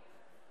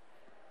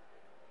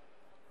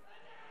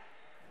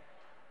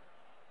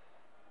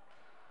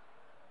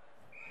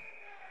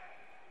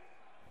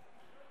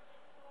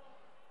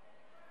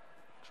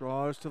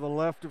 Draws to the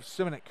left of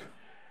Simonik.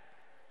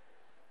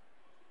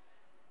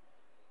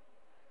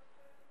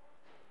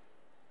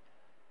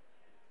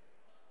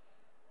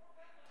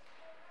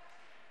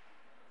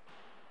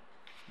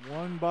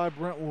 Won by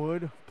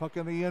Brentwood. Puck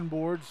in the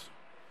inboards.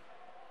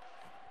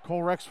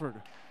 Cole Rexford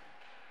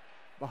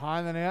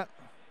behind the net.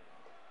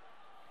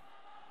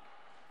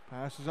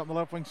 Passes up the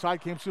left wing side.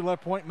 Came through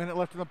left point. Minute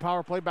left in the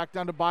power play. Back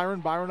down to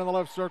Byron. Byron in the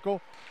left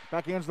circle.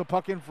 Backhands the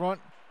puck in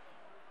front.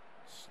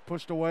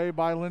 Pushed away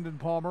by Lyndon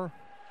Palmer.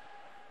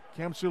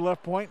 Kamsu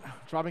left point,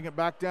 dropping it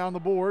back down the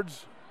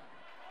boards.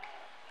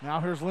 Now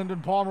here's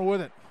Lyndon Palmer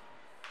with it.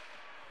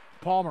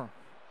 Palmer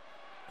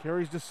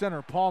carries to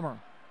center. Palmer,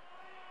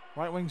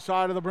 right wing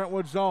side of the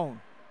Brentwood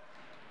zone.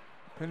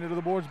 Pinned into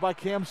the boards by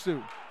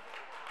Kamsu.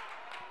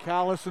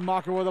 Cal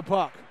Essenmacher with a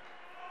puck.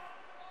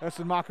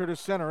 Essenmacher to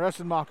center.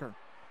 Essenmacher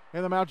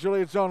in the Mount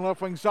Juliet zone,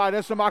 left wing side.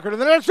 Essenmacher to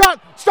the net shot.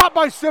 Stopped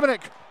by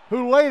Simonik,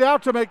 who laid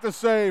out to make the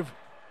save.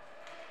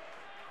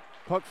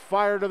 Puck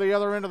fired to the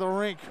other end of the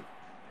rink.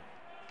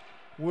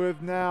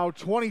 With now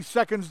 20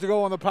 seconds to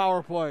go on the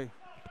power play.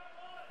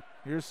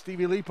 Here's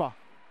Stevie Lipa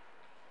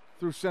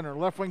through center.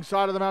 Left wing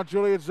side of the Mount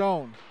Juliet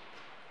zone.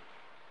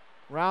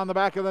 Round the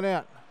back of the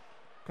net.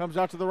 Comes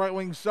out to the right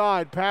wing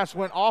side. Pass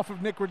went off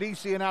of Nick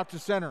Radici and out to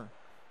center.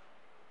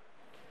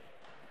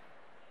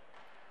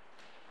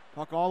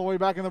 Puck all the way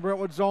back in the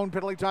Brentwood zone.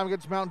 Penalty time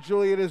against Mount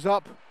Juliet is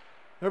up.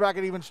 They're back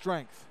at even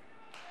strength.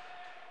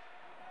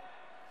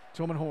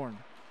 Tillman Horn.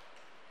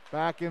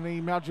 Back in the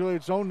Mount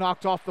Juliet zone.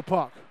 Knocked off the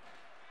puck.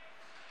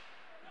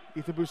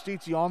 Ethan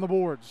Bustiti on the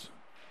boards.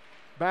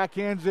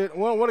 Backhands it.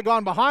 Well, would have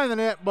gone behind the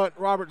net, but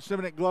Robert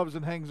Simonik gloves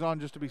and hangs on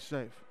just to be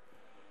safe.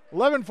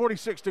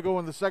 11:46 to go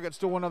in the second.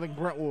 Still 1-0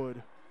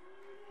 Brentwood.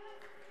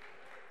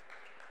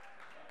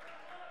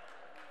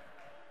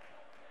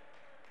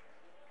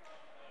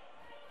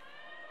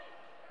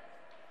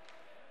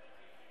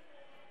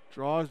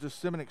 Draws to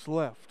Simonik's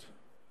left.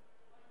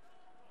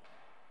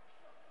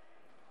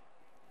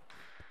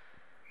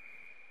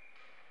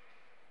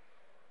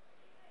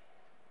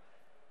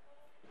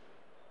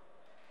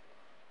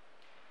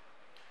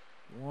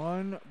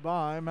 Won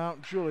by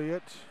Mount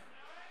Juliet.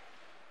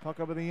 Puck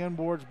up in the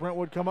inboards.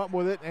 Brentwood come up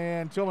with it,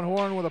 and Tillman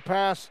Horn with a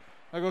pass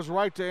that goes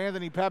right to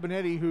Anthony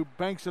Pabinetti, who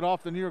banks it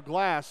off the near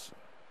glass.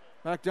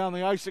 Back down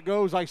the ice it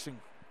goes, icing.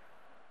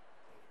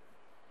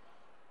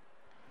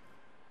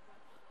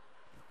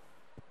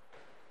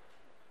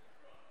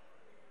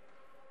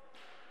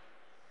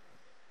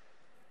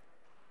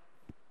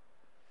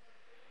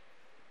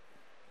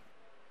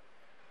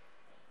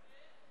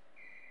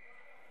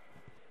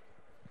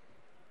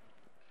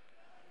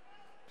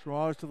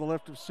 Draws to the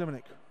left of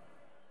Simonik.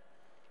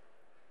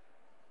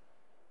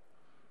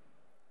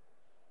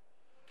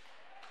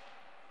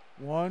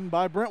 Won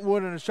by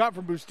Brentwood, and a shot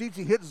from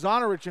Bustiti hits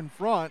Zonarich in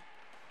front.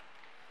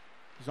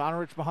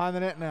 Zonarich behind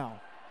the net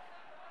now.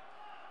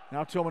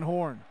 Now Tillman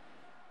Horn.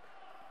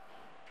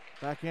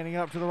 Backhanding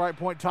up to the right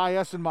point, Ty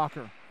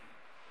Essenmacher.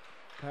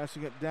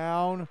 Passing it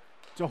down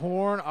to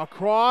Horn,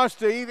 across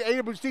to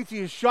Ada Bustiti.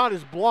 His shot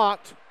is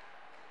blocked.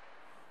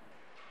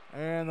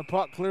 And the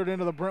puck cleared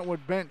into the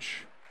Brentwood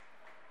bench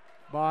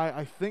by,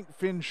 I think,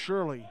 Finn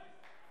Shirley.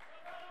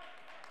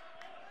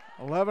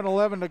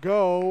 11:11 to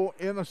go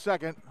in the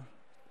second.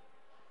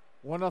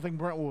 1-0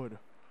 Brentwood.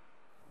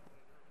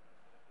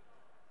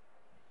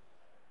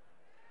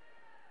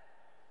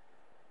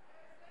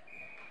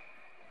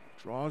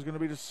 Draw is going to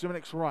be to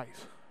Simonik's right.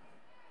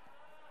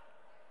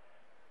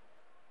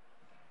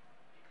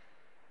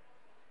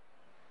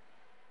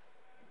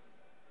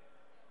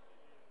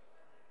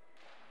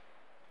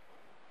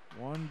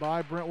 Won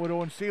by Brentwood.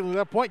 Owen Seeley.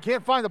 That point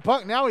can't find the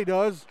puck. Now he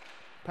does.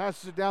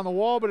 Passes it down the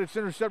wall, but it's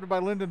intercepted by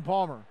Lyndon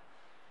Palmer.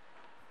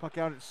 Puck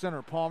out at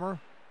center. Palmer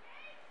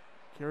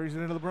carries it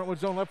into the Brentwood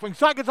zone. Left wing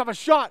side, gets off a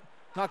shot.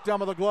 Knocked down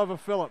by the glove of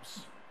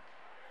Phillips.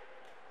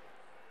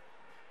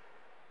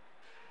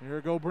 Here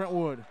we go,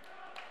 Brentwood.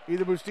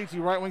 Either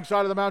Bustiti, right wing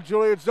side of the Mount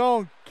Juliet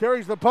zone.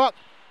 Carries the puck,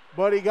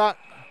 but he got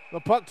the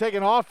puck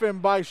taken off him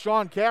by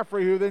Sean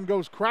Caffrey, who then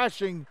goes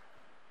crashing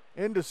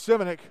into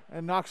Simonik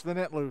and knocks the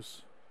net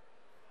loose.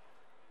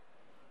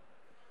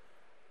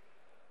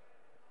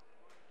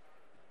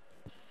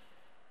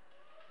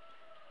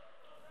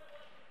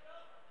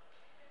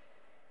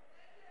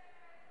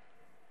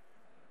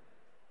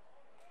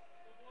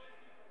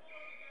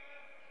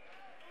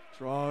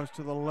 Draws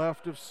to the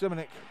left of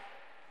Simonik.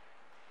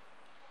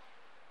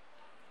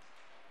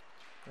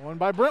 One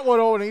by Brentwood.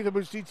 And Ethan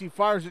Bustiti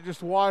fires it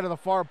just wide of the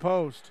far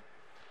post.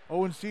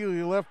 Owen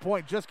Seeley, left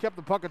point, just kept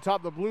the puck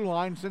atop the blue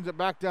line, sends it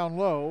back down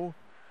low.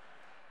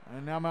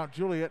 And now Mount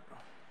Juliet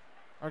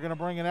are going to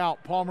bring it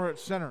out. Palmer at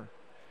center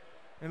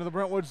into the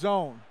Brentwood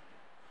zone.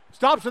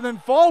 Stops and then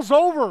falls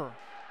over.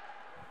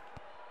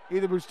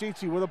 Ethan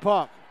Bustiti with a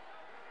puck.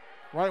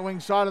 Right wing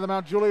side of the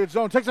Mount Juliet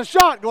zone. Takes a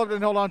shot. Gloved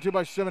and held on to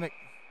by Simonik.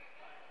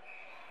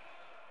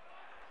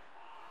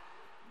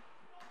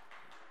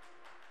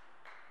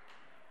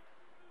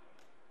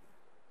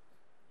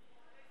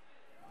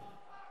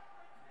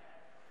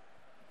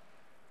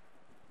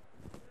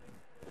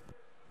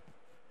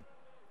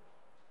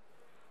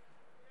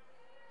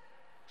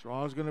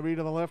 Draw is going to be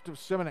to the left of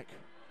Simonik.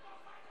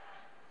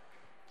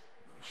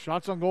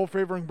 Shots on goal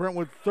favoring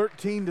Brentwood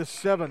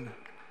 13-7.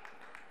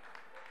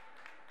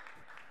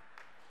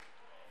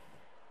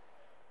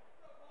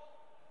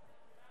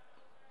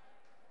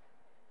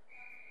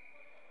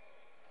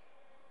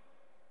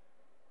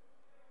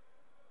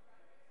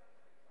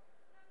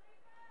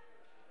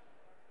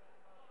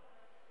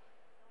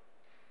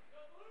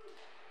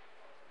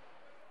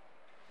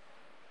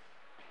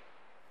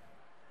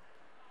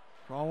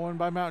 Draw one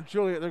by Mount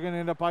Juliet. They're going to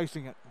end up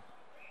icing it.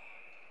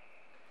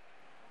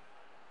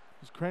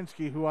 It's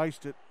Krensky who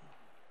iced it.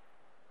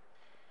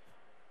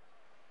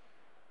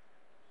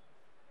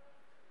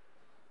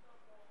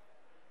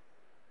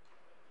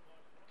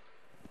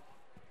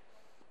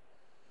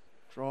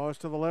 Draws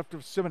to the left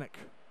of Simonik.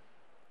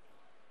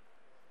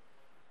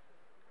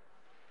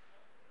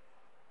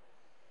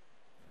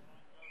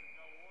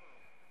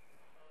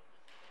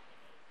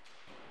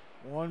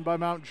 One by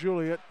Mount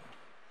Juliet.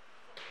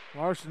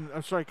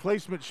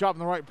 Claesmith shot in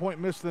the right point,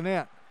 missed the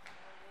net.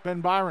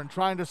 Ben Byron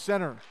trying to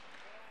center.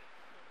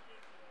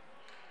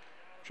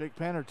 Jake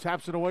Panner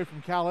taps it away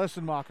from Cal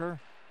Essenmacher.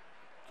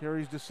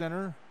 Carries to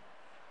center.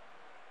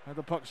 Had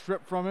the puck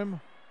stripped from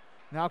him.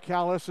 Now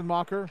Cal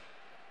Essenmacher.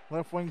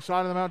 Left wing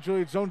side of the Mount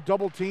Juliet zone,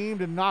 double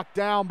teamed and knocked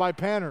down by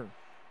Panner.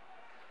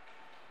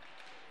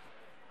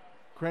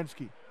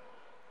 Krensky.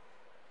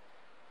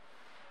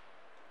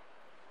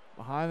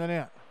 Behind the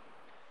net.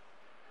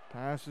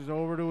 Passes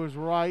over to his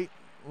right.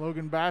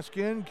 Logan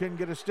Baskin can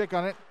get a stick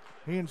on it.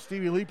 He and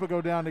Stevie Lipa go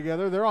down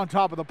together. They're on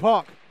top of the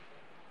puck.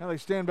 Now they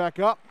stand back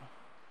up.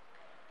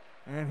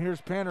 And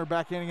here's Panner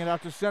backhanding it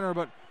out to center,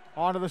 but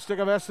onto the stick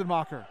of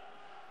Essenmacher.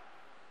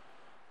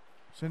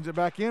 Sends it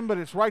back in, but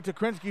it's right to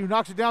Krensky, who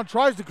knocks it down,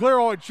 tries to clear.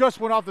 Oh, it just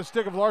went off the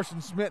stick of Larson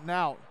Smith and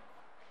out.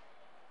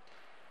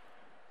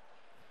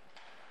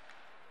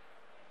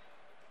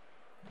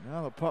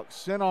 Now the puck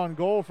sent on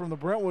goal from the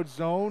Brentwood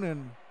zone,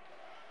 and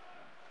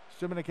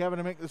Simonik having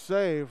to make the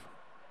save.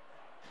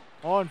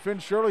 Oh, and Finn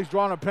Shirley's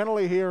drawn a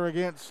penalty here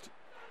against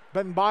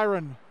Ben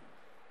Byron.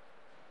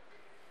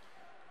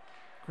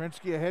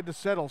 Krensky ahead to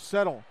Settle.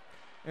 Settle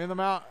in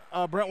the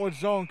Brentwood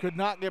zone. Could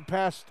not get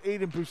past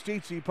Aiden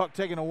Pustiti. Puck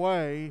taken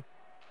away.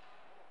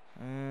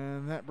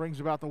 And that brings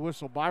about the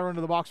whistle. Byron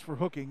to the box for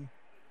hooking.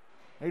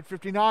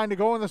 8:59 to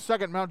go in the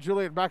second. Mount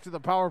Juliet back to the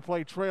power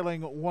play,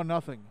 trailing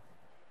 1-0.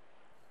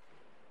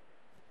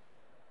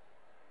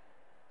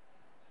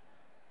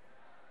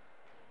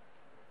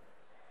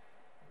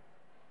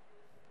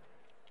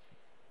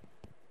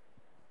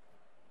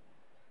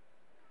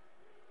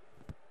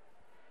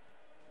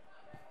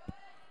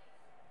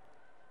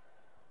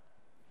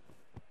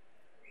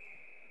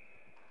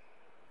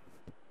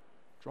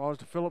 Draws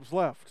to Phillips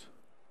left.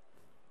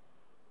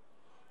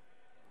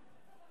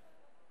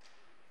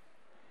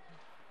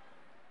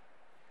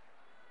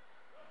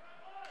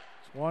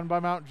 It's won by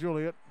Mount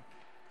Juliet.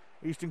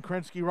 Easton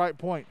Krensky right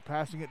point.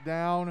 Passing it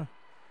down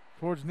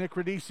towards Nick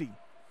Radici.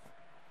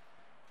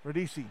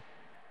 Radici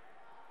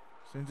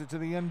sends it to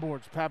the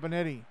inboards.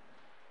 Papanetti.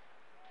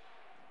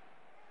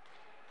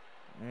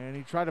 And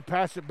he tried to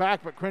pass it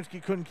back, but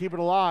Krensky couldn't keep it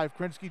alive.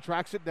 Krensky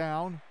tracks it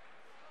down.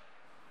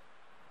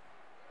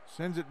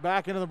 Sends it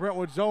back into the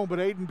Brentwood zone, but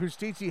Aiden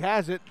Pustiti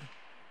has it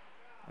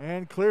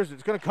and clears it.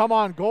 It's going to come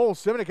on goal.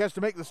 Simonik has to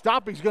make the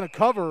stop. He's going to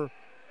cover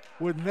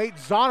with Nate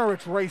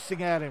Zonerich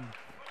racing at him.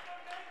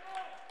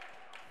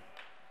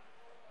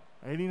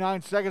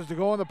 89 seconds to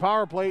go in the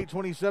power play.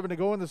 8:27 to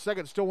go in the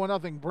second. Still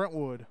 1-0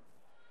 Brentwood.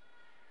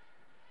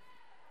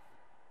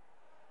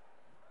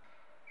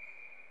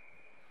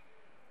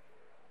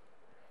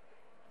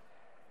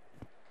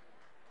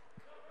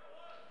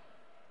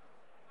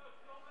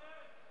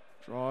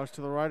 Draws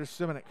to the right of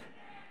Simonik.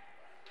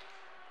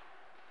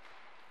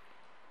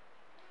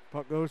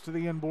 Puck goes to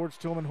the inboards.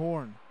 Tillman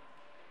Horn.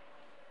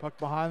 Puck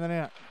behind the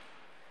net.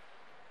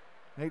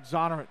 Nate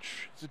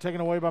Zonerich. It's taken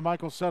away by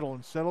Michael Settle,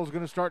 and Settle's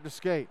going to start to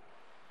skate.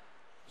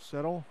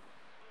 Settle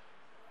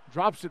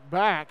drops it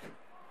back.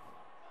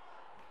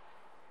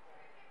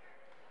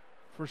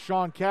 for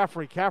Sean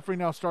Caffrey. Caffrey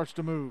now starts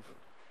to move.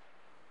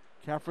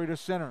 Caffrey to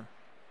center.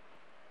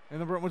 And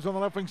the Brentwood's on the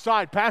left wing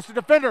side. Pass to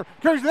defender.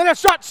 Carries the net.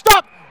 Shot.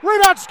 Stop.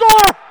 Rebound.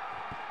 Score.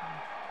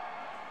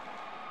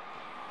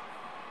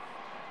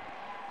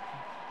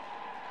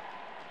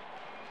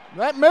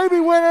 That may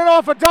be winning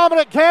off of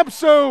Dominic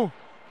Kempsu.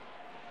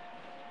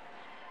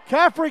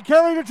 Caffrey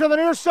carried it to the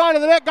near side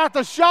of the net. Got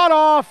the shot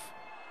off.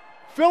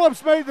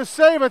 Phillips made the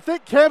save. I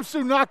think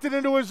Kempsu knocked it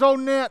into his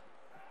own net.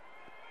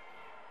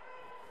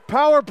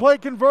 Power play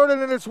converted,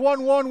 and it's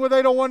 1-1 with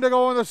 8:01 to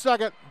go in the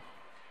second.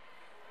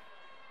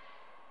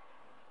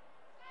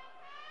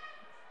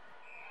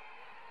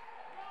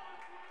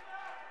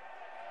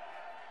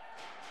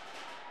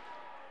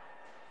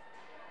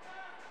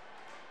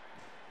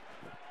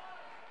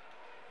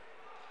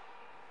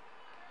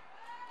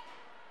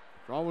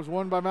 Draw was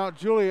won by Mount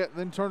Juliet,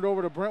 then turned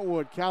over to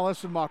Brentwood. Cal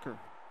Essenmacher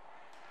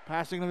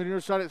passing on the near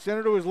side at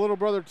center to his little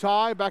brother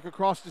Ty. Back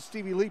across to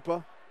Stevie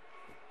Lipa.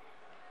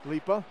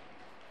 Lipa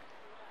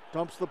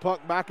dumps the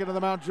puck back into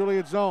the Mount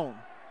Juliet zone.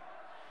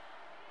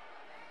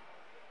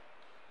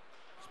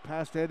 It's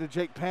passed ahead to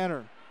Jake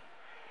Panter.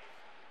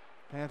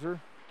 Panter.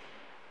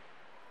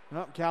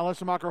 Nope, Cal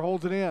Essenmacher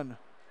holds it in.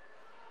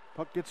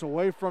 Puck gets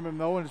away from him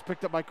though and is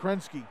picked up by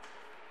Krensky.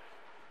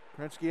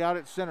 Krensky out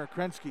at center.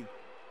 Krensky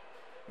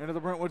into the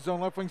Brentwood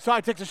zone left wing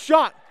side. Takes a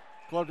shot.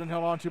 Gloved and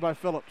held onto by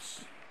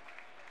Phillips.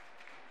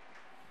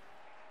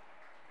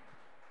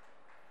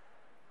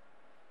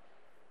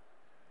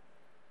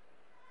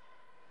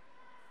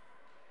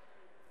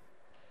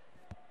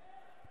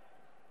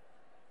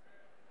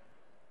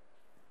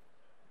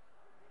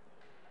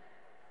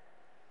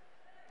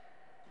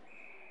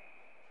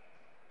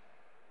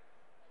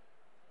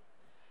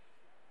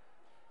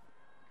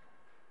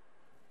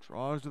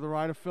 Draws to the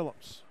right of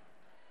Phillips.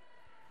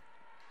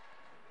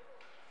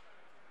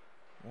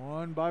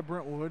 Won by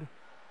Brentwood.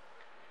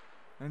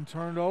 And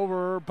turned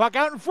over. Puck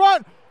out in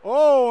front.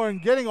 Oh,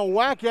 and getting a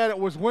whack at it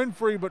was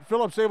Winfrey, but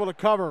Phillips able to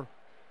cover.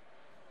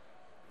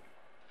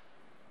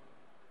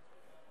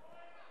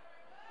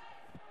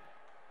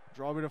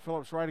 Draw me to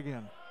Phillips right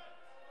again.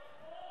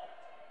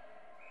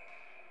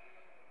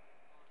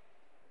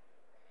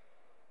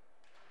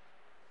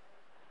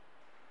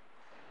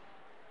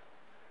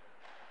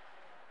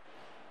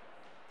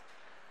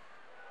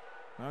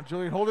 Now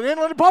Julian holding in.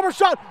 Lennon Palmer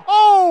shot.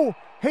 Oh!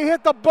 He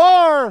hit the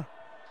bar.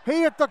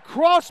 He hit the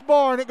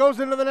crossbar, and it goes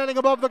into the netting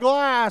above the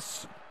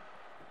glass.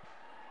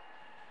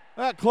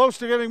 That close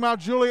to giving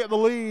Mount Juliet the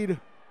lead.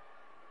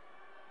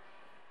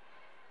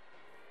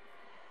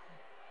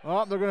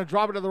 Oh, they're going to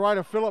drop it to the right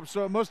of Phillips,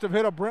 so it must have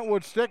hit a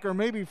Brentwood stick or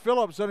maybe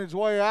Phillips on his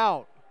way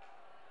out.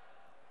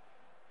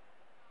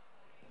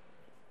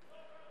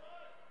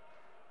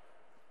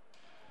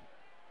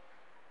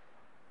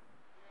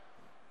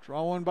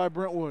 Draw one by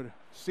Brentwood.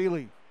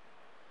 Seeley.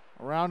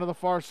 Around to the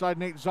far side,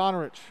 Nate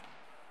Zonarich.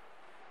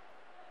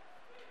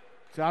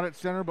 It's out at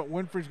center, but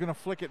Winfrey's going to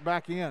flick it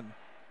back in.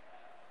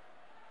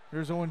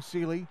 Here's Owen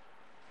Seeley.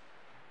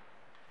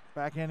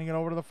 Backhanding it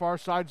over to the far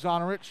side,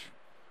 Zonarich.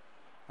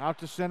 Out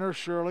to center,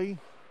 Shirley.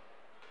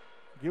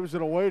 Gives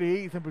it away to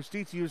Ethan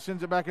Bustizzi, who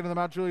sends it back into the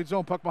Mount Juliet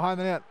zone. Puck behind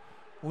the net.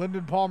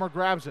 Lyndon Palmer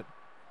grabs it.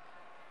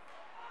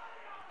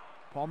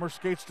 Palmer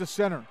skates to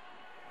center.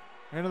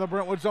 Into the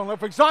Brentwood zone,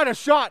 left wing side, a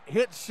shot.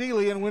 Hit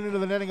Seeley and went into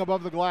the netting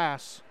above the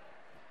glass.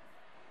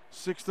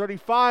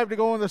 6:35 to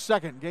go in the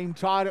second. Game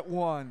tied at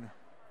 1.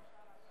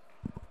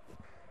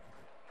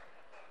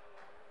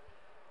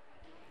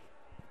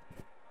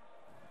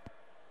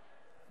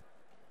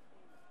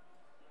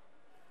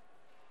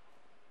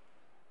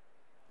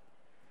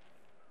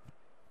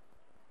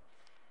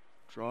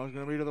 Draw is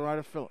going to be to the right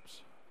of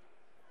Phillips.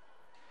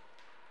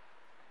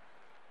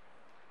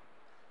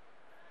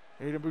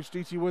 Aiden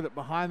Bustizzi with it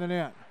behind the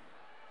net.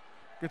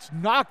 Gets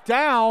knocked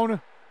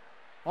down.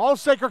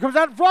 Allsaker comes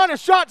out in front. A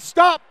shot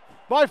stopped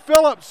by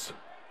Phillips.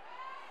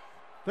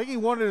 I think he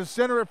wanted to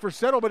center it for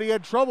Settle, but he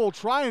had trouble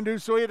trying to,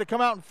 so he had to come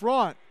out in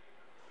front.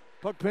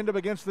 Puck pinned up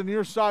against the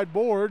near side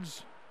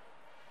boards.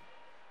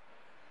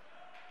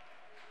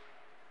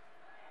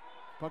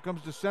 Puck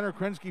comes to center.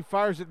 Krensky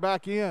fires it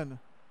back in.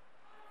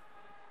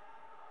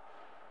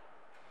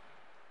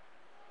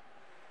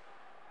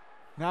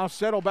 Now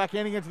Settle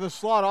backhanding into the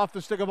slot off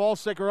the stick of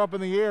Allsaker up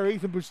in the air.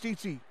 Ethan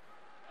Bustizzi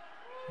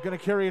going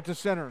to carry it to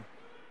center.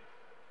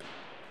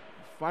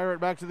 Fire it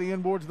back to the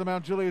inboards of the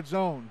Mount Juliet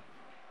zone.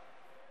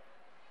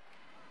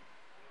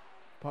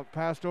 Puck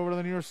passed over to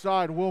the near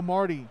side. Will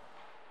Marty.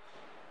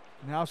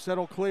 Now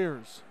Settle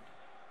clears.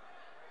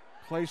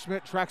 Clay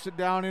Schmidt tracks it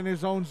down in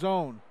his own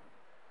zone.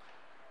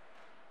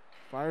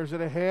 Fires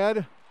it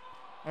ahead.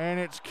 And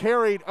it's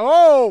carried.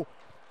 Oh,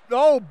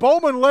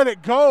 Bowman let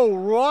it go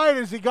right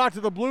as he got to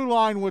the blue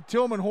line with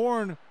Tillman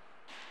Horn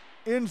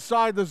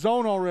inside the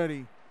zone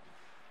already.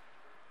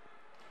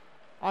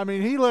 I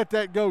mean, he let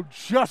that go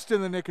just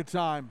in the nick of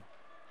time.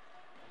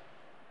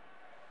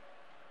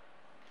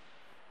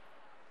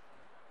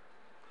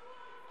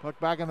 Puck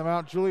back in the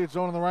Mount Juliet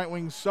zone on the right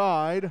wing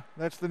side.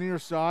 That's the near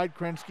side.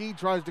 Krensky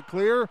tries to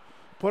clear,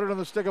 put it on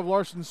the stick of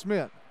Larson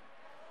Smith.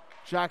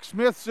 Jack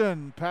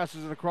Smithson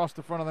passes it across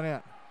the front of the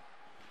net.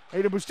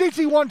 Aiden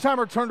Bustici,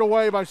 one-timer turned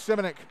away by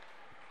Simonik.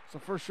 It's the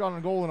first shot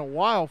on goal in a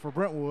while for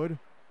Brentwood.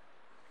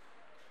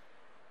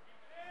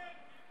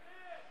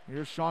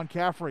 Here's Sean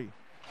Caffrey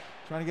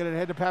trying to get it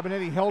ahead to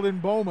Papinetti, held in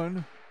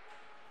Bowman.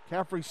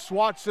 Caffrey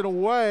swats it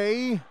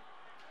away.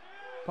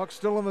 Puck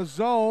still in the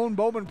zone.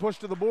 Bowman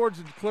pushed to the boards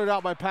and cleared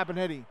out by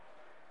Papinetti.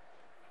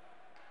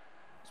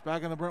 It's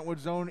back in the Brentwood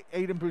zone.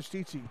 Aiden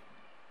Bustici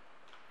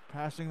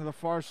passing to the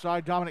far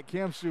side. Dominic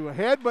Kamsu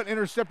ahead, but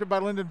intercepted by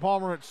Lyndon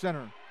Palmer at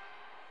center.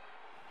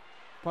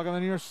 Puck on the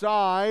near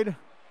side.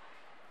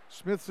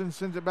 Smithson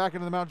sends it back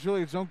into the Mount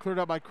Juliet zone, cleared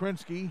out by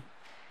Krinsky.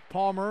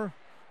 Palmer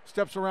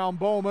steps around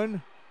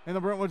Bowman in the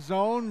Brentwood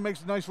zone,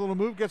 makes a nice little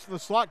move, gets to the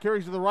slot,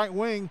 carries to the right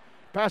wing,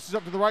 passes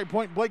up to the right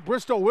point. Blake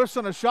Bristow whiffs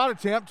on a shot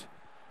attempt,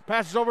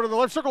 passes over to the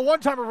left circle.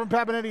 One-timer from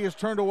Papinetti is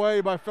turned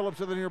away by Phillips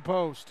at the near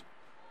post.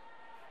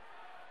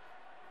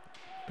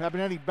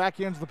 Papinetti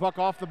backhands the puck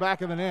off the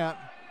back of the net.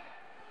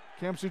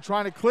 Kamsu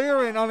trying to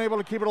clear and unable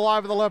to keep it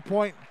alive at the left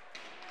point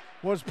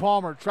was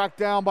Palmer, tracked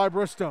down by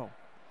Bristow.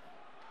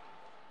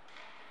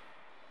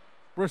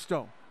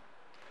 Bristow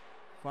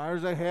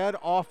fires ahead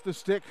off the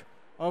stick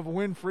of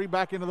Winfrey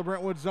back into the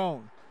Brentwood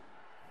zone.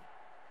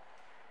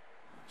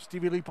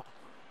 Stevie Lipa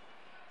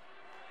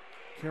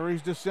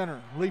carries to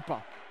center.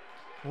 Lipa,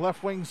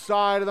 left wing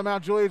side of the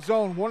Mount Juliet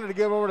zone, wanted to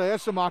give over to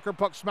Essemacher.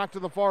 Puck smacked to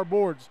the far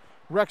boards.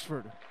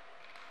 Rexford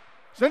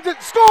sends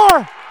it,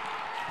 score!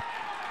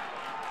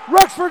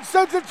 Rexford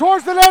sends it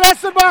towards the net.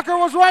 Essemacher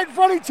was right in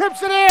front. He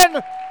tips it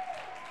in.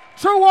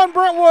 2-1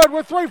 Brentwood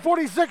with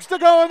 3:46 to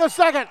go in the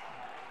second.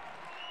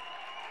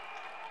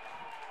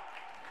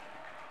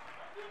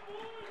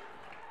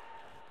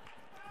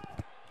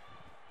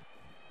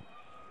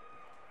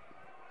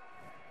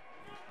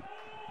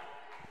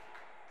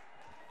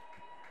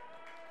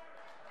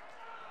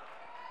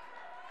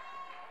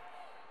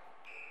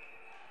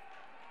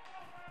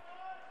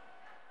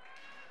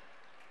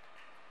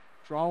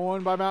 Draw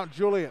one by Mount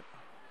Juliet.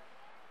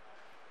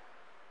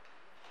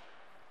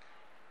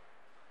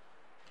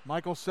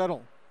 Michael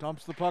Settle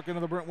dumps the puck into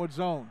the Brentwood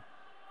zone.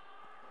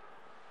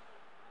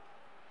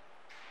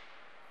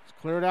 It's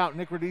cleared out.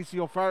 Nick Radici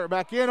will fire it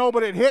back in. Oh,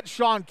 but it hit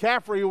Sean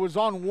Caffrey, who was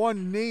on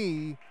one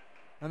knee,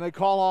 and they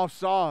call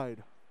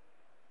offside.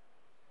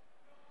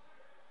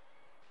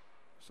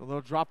 So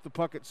they'll drop the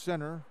puck at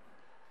center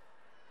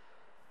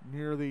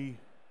near the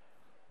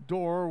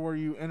door where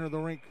you enter the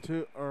rink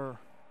to, or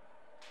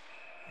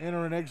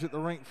enter and exit the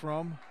rink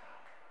from.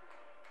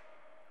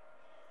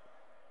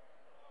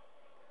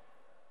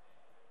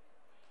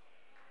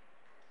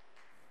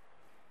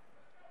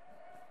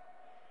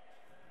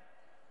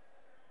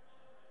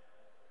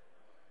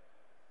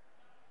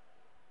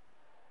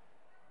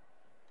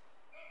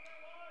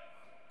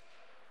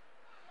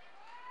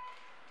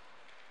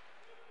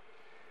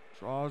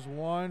 Draws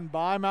one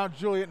by Mount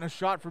Juliet, and a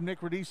shot from Nick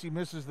Radici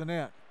misses the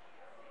net.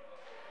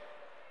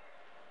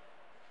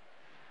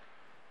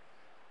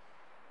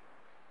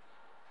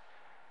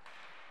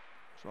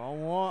 Draw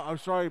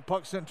one,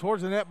 puck sent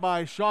towards the net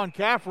by Sean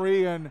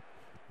Caffrey, and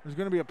there's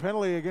going to be a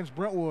penalty against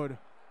Brentwood.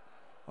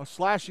 A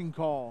slashing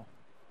call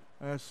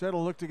as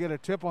Settle looked to get a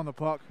tip on the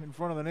puck in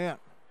front of the net.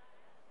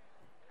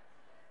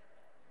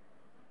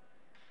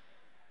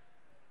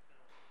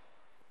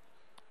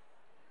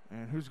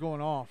 And who's going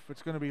off?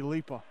 It's going to be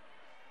Lipa.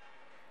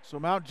 So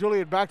Mount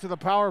Juliet back to the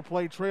power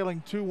play,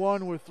 trailing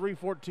 2-1 with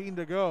 3:14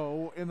 to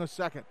go in the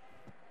second.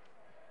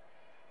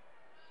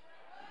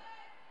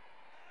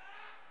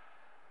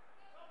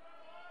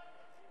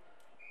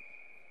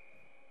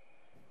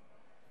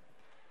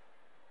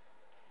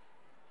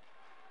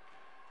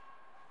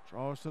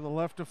 Draws to the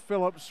left of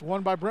Phillips.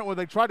 Won by Brentwood.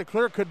 They tried to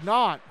clear, could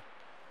not.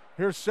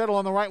 Here's Settle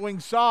on the right wing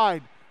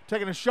side.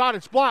 Taking a shot.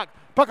 It's blocked.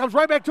 Puck comes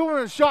right back to him,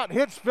 and a shot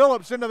hits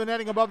Phillips into the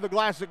netting. Above the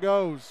glass it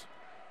goes.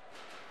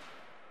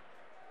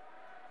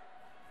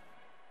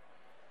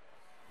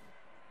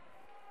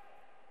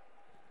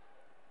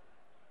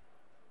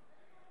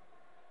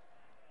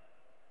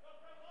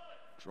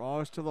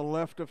 Draws to the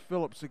left of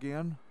Phillips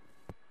again.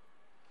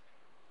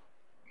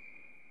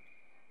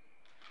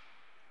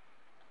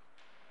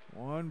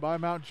 One by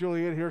Mount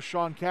Juliet. Here's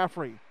Sean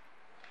Caffrey.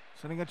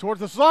 Sending it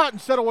towards the slot and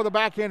Settle with a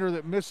backhander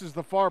that misses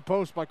the far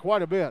post by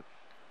quite a bit.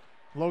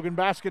 Logan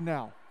Baskin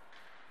now.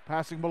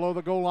 Passing below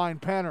the goal line,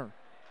 Panner.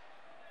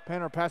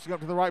 Panner passing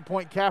up to the right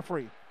point,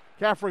 Caffrey.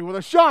 Caffrey with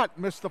a shot.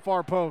 Missed the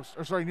far post.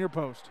 Near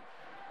post.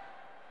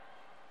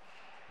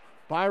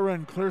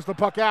 Byron clears the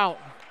puck out.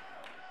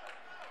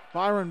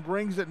 Byron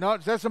brings it. No,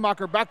 it's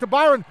Essemacher. Back to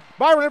Byron.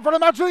 Byron in front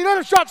of Mount Juliet.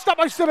 A shot stopped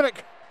by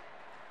Simonik.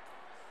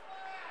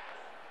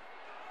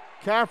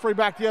 Caffrey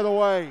back the other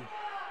way.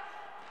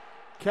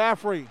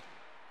 Caffrey.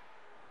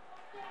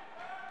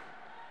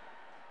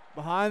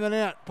 Behind the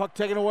net. Puck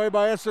taken away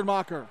by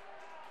Essemacher.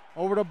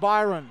 Over to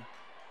Byron.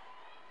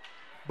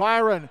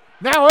 Byron.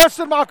 Now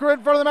Essemacher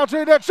in front of the Mount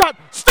Juliet net. Shot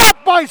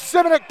stopped by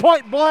Simonik,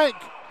 point blank.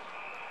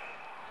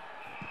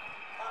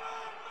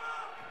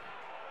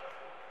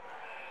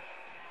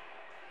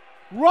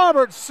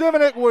 Robert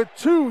Simonik with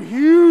two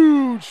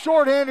huge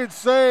shorthanded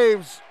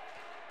saves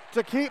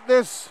to keep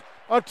this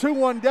a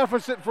 2-1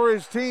 deficit for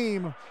his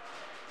team.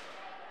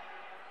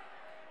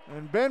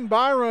 And Ben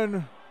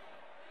Byron,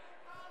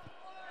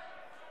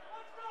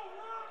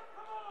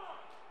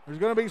 there's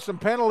going to be some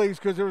penalties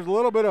because there was a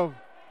little bit of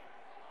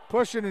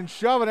pushing and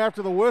shoving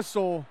after the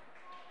whistle.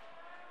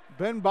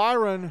 Ben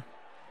Byron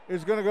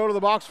is going to go to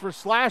the box for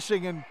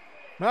slashing, and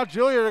Mount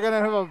Juliet are going to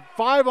have a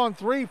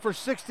 5-on-3 for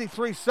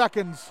 63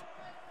 seconds.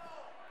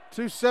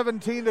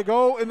 2:17 to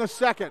go in the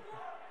second.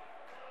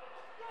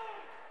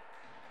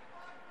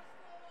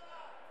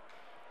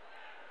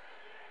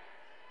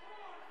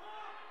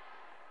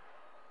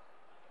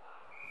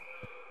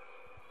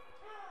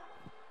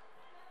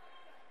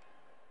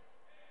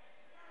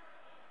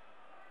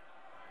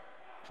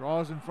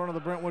 Draws in front of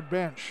the Brentwood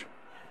bench.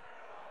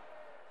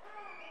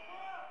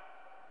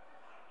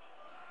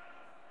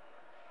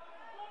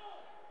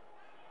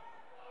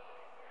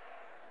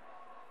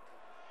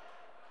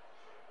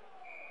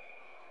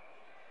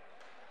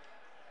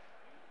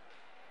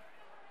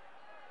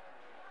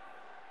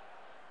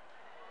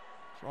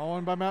 Draw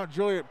in by Mount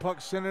Juliet. Puck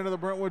sent into the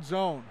Brentwood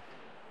zone.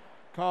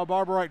 Kyle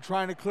Barberite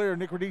trying to clear.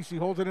 Nick Radisi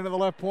holds it into the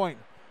left point.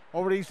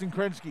 Over to Easton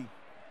Krensky.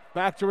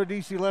 Back to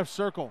Radisi, left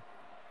circle.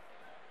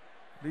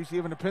 Radisi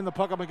having to pin the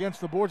puck up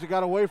against the boards. It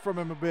got away from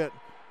him a bit.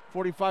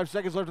 45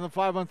 seconds left in the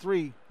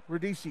 5-on-3.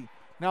 Radisi.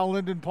 Now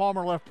Lyndon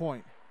Palmer, left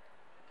point.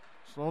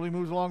 Slowly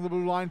moves along the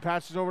blue line.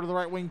 Passes over to the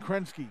right wing,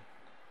 Krensky.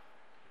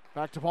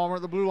 Back to Palmer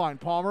at the blue line.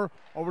 Palmer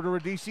over to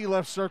Radisi,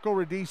 left circle.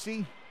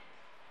 Radisi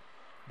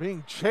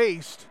being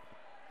chased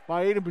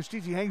by Aiden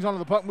Bustisi. Hangs onto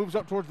the puck, moves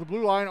up towards the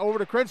blue line. Over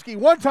to Krensky.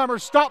 One-timer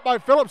stopped by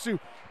Phillips, who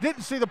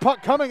didn't see the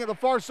puck coming at the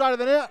far side of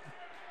the net.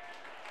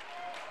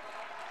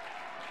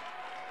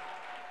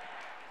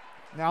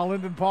 Now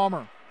Lyndon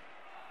Palmer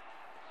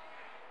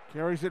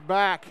carries it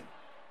back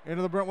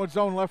into the Brentwood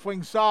zone, left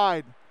wing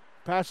side.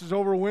 Passes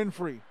over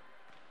Winfrey.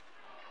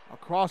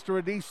 Across to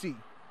Radisi.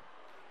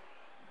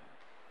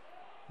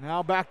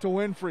 Now back to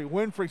Winfrey.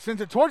 Winfrey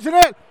sends it towards the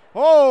net.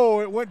 Oh,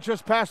 it went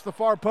just past the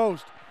far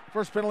post.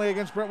 First penalty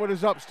against Brentwood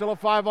is up. Still a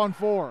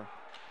 5-on-4.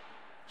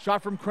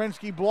 Shot from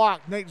Krensky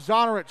blocked. Nate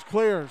Zonorich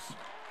clears.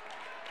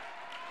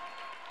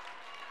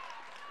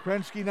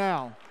 Krensky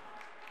now.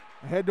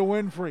 Ahead to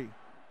Winfrey.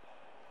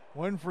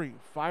 Winfrey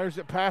fires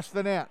it past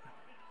the net.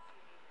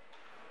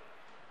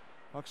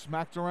 Puck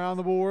smacked around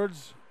the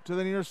boards to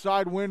the near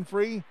side.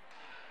 Winfrey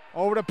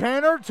over to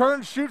Panner.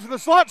 Turns, shoots in the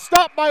slot.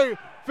 Stopped by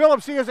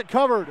Phillips. He has it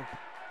covered.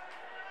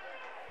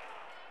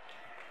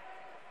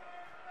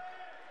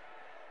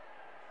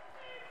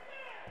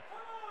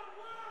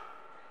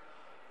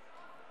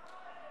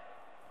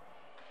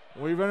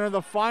 We've entered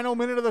the final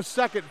minute of the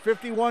second.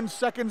 51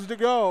 seconds to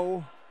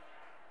go.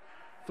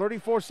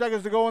 34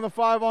 seconds to go in the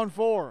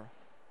 5-on-4.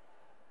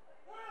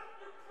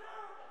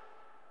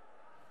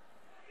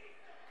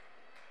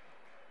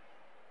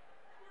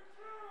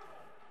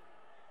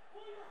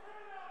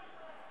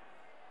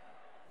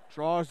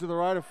 Draws to the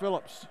right of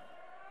Phillips.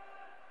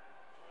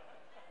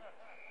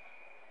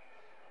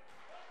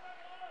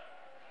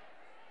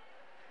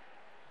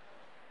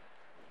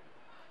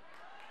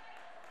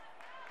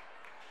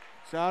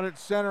 It's out at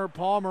center.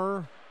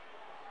 Palmer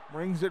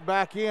brings it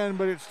back in,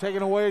 but it's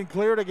taken away and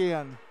cleared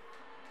again.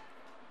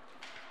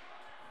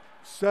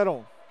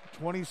 Settle.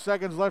 20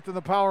 seconds left in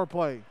the power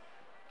play.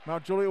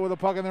 Mount Juliet with a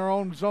puck in their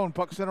own zone.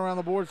 Puck sent around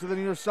the boards to the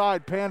near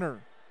side. Panner.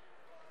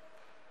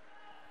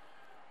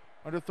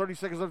 Under 30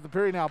 seconds left in the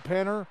period now.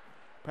 Panner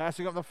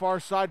passing up the far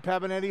side.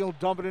 Pabinetti will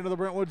dump it into the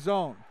Brentwood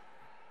zone.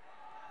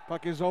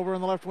 Puck is over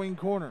in the left wing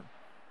corner.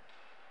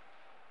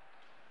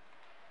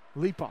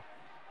 Lipa.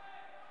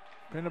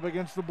 Pinned up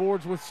against the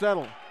boards with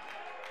Settle.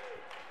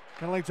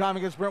 Penalty time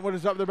against Brentwood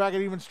is up. They're back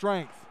at even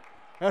strength.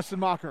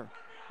 Essenmacher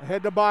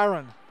ahead to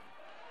Byron.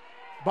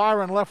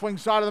 Byron, left wing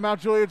side of the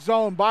Mount Juliet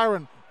zone.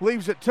 Byron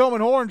leaves it.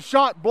 Tillman Horn,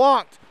 shot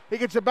blocked. He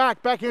gets it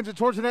back. Backhands it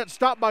towards the net.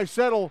 Stopped by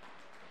Settle.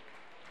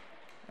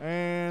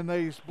 And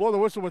they blow the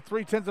whistle with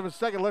 0.3 of a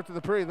second left in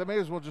the period. They may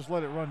as well just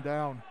let it run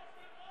down.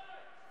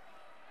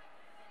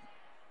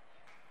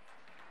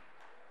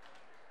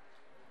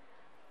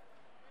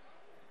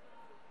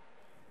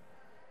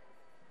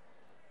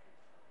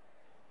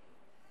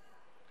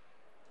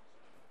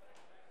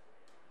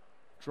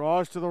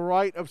 Draws to the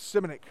right of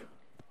Simonik.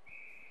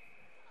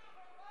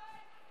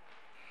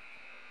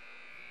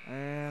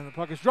 And the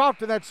puck is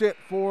dropped, and that's it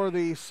for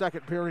the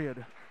second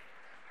period.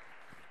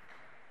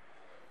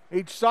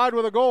 Each side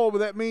with a goal, but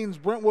that means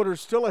Brentwood are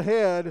still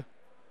ahead.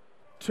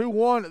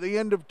 2-1 at the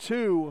end of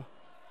 2.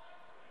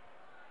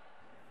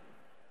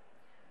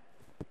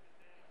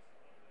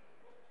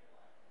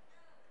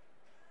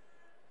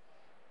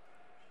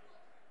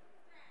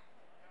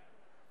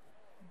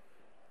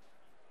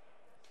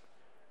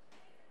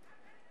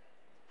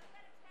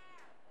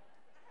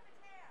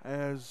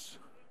 As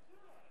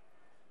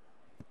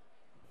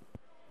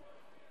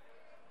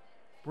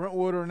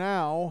Brentwood are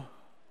now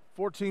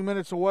 14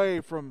 minutes away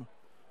from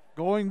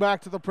going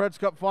back to the Preds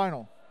Cup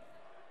final.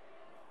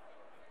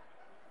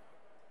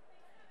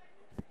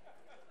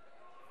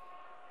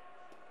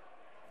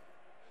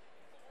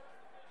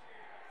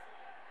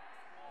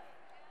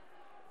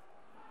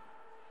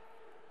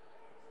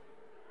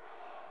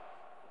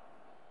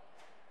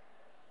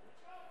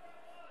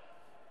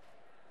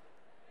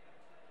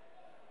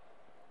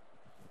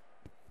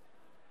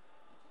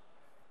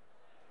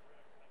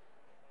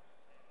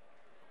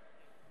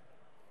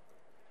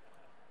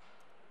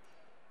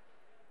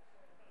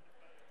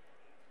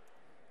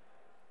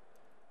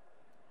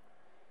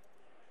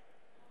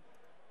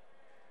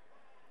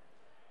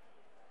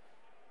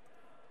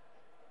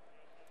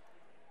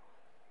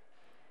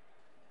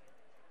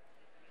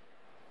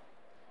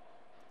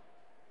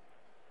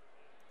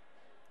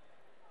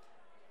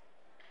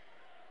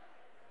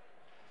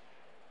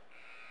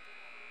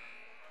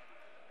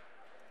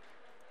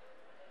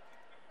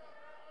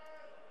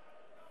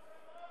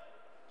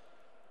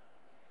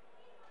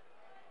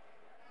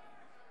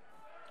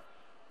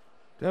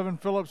 Devin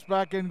Phillips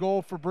back in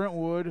goal for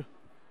Brentwood.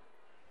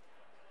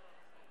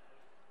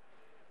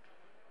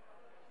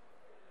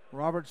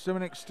 Robert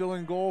Simonik still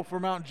in goal for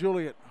Mount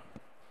Juliet.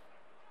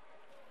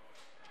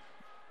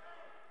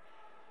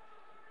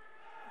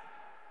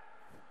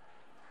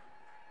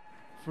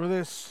 For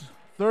this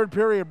third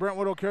period,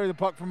 Brentwood will carry the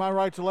puck from my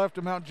right to left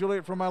and Mount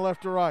Juliet from my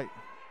left to right.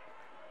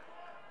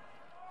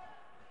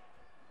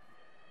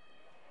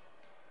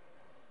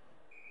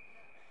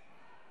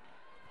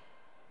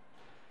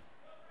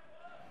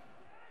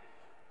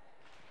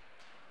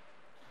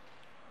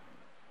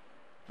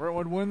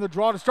 Brentwood win the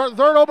draw to start the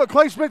third. Oh, but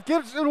Clay Smith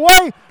gives it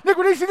away. Nick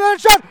Radici got a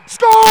shot.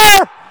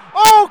 Score!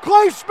 Oh,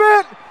 Clay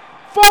Smith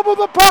fumbled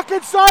the puck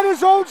inside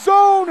his own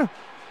zone.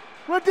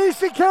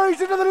 Radici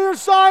carries it to the near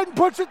side and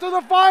puts it to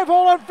the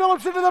 5-hole on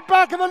Phillips into the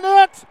back of the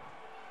net.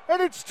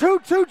 And it's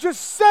 2-2 just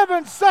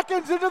 7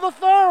 seconds into the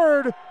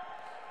third.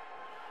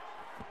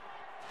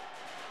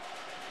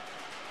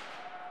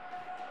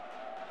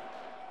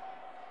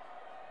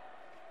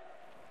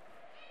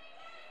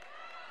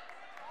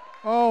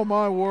 Oh,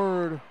 my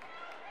word.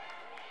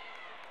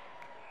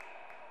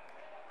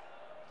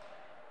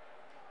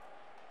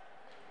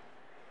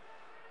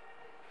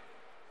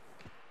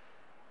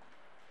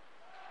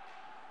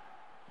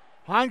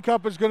 Hein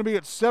Cup is going to be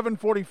at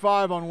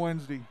 7:45 on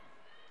Wednesday.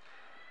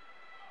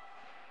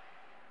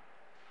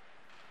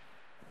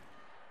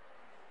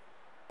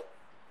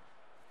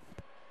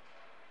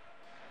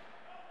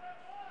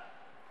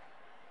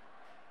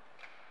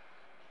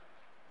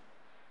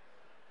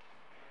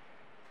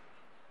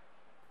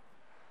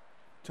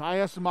 Ty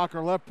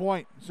Essemacher, left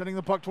point, sending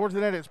the puck towards the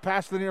net. It's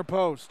past the near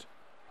post.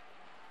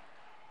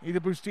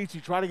 Either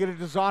Bustici try to get it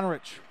to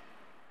Zonarich.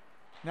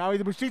 Now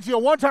either Bustici, a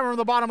one-timer in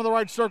the bottom of the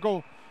right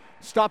circle.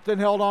 Stopped and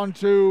held on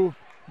to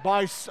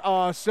by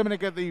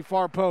Simonik at the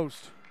far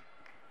post.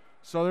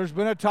 So there's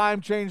been a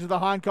time change to the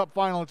Hein Cup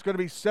final. It's going to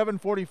be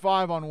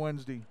 7:45 on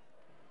Wednesday.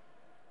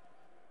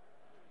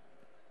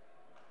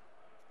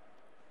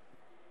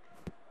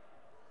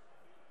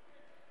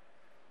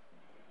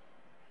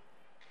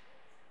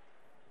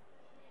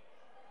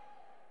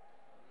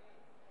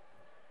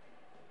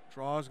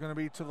 Draw is going to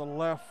be to the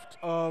left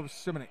of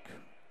Simonik.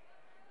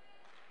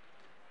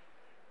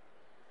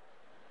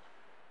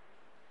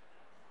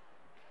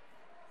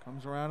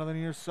 Comes around to the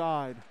near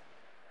side.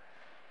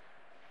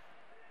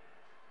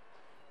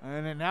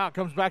 And then now it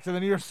comes back to the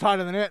near side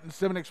of the net, and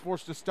Simonik's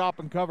forced to stop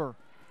and cover.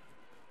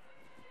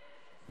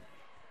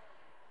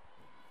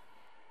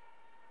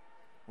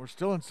 We're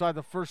still inside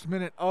the first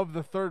minute of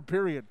the third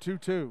period,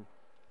 2-2.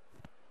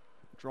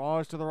 Draw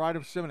is to the right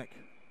of Simonik.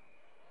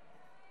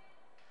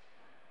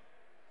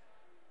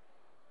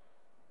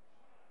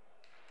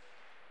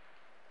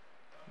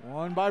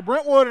 Won by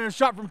Brentwood, and a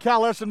shot from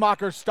Cal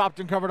Essemacher stopped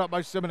and covered up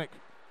by Simonik.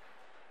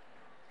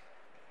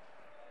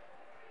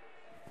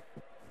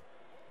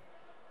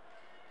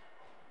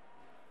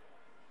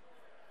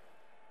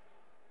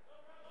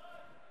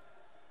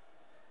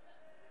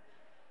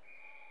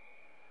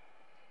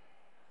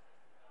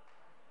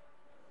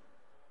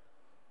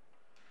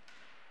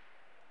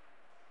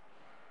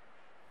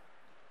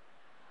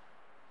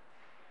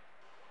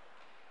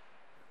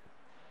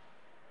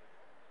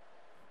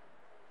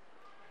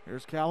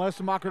 Here's Cal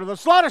Essemacher to the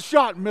slot, a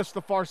shot, missed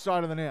the far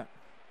side of the net.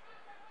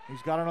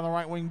 He's got it on the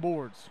right wing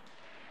boards.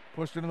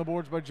 Pushed into the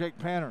boards by Jake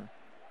Panner.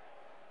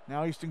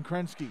 Now Easton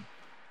Krensky.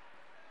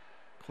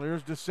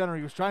 Clears to center.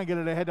 He was trying to get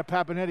it ahead to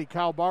Papinetti.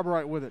 Kyle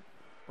Barbarite with it.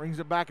 Brings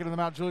it back into the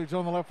Mount Juliet zone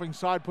on the left wing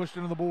side, pushed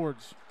into the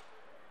boards.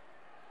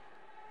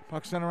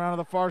 Puck sent around to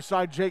the far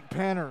side, Jake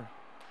Panner.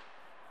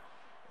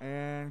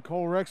 And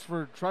Cole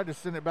Rexford tried to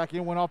send it back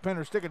in, went off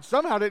Panner's stick, and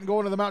somehow didn't go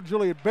into the Mount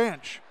Juliet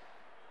bench.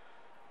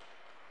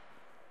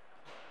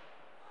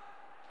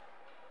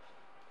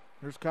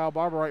 Here's Kyle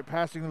Barbarite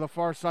passing to the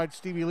far side,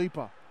 Stevie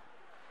Lipa.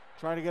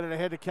 Trying to get it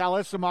ahead to Cal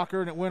Essemacher,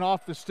 and it went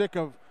off the stick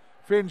of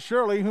Finn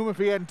Shirley, whom if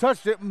he hadn't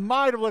touched it,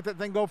 might have let that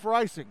thing go for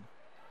icing.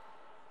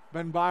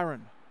 Ben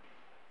Byron.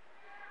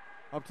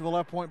 Up to the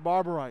left point,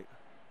 Barbarite.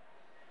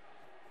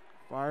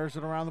 Fires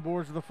it around the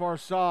boards to the far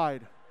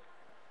side.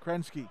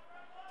 Krensky.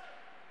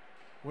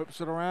 Whips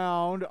it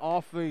around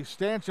off the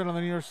stanchion on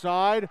the near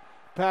side.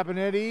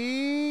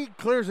 Papinetti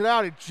clears it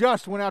out. It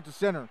just went out to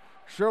center.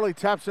 Shirley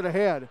taps it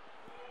ahead.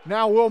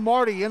 Now Will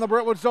Marty in the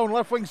Brentwood zone,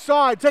 left wing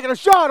side, taking a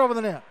shot over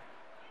the net.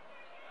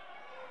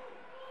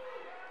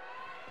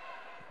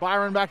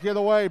 Byron back the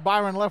other way.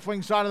 Byron left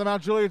wing side of the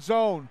Mount Juliet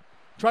zone.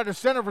 Tried to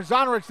center for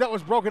Zonarich. That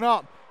was broken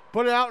up.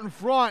 Put it out in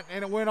front,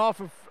 and it went off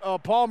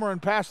of Palmer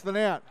and past the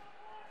net.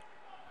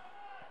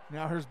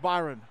 Now here's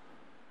Byron.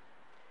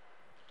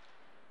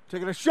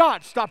 Taking a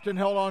shot. Stopped and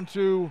held on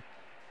to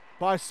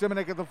by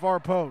Simonik at the far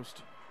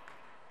post.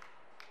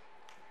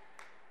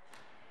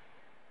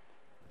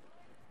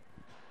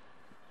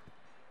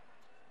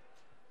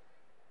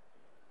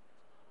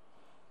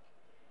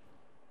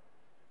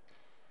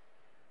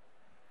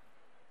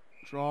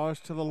 Draws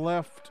to the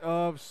left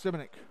of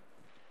Simonik.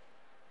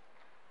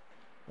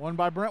 Won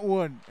by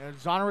Brentwood. And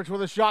Zonarich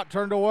with a shot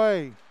turned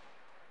away.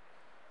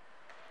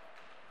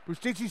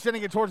 Bustici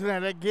sending it towards the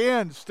net.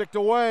 Again, sticked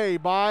away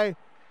by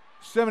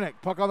Simonik,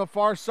 puck on the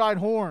far side,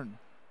 Horn.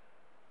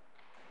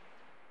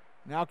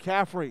 Now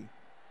Caffrey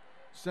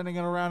sending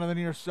it around to the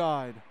near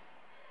side.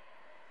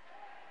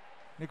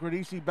 Nick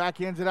Radici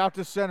backhands it out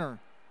to center.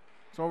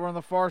 It's over on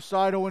the far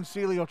side. Owen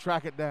Seeley will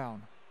track it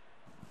down.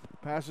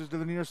 Passes to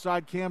the near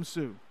side,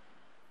 Kamsu.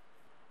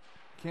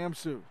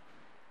 Kamsu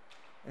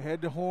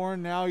ahead to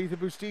Horn. Now Ethan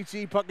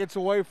Bustitsi. Puck gets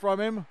away from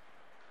him.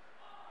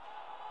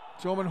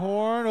 Tillman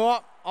Horn.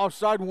 Oh,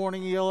 offside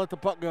warning. He'll let the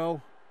puck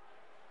go.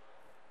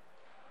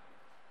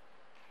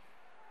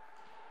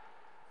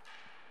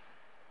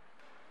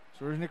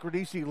 So here's Nick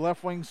Radici,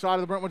 left wing side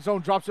of the Brentwood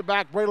zone. Drops it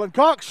back. Braylon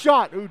Cox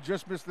shot. Ooh,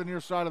 just missed the near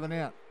side of the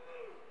net.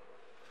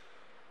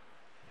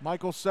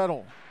 Michael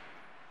Settle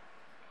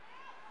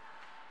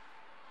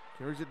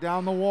carries it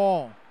down the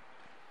wall.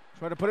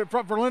 Tried to put it in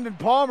front for Lyndon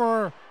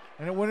Palmer,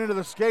 and it went into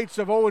the skates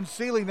of Owen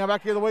Seeley. Now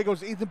back the other way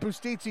goes Ethan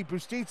Bustitsi.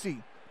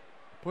 Bustitsi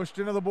pushed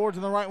into the boards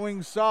on the right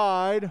wing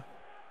side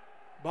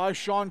by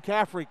Sean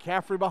Caffrey.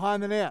 Caffrey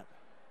behind the net.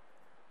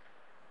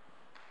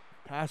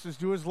 Passes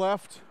to his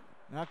left.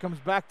 Now comes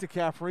back to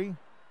Caffrey,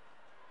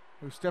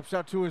 who steps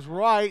out to his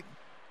right,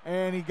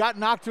 and he got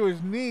knocked to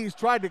his knees,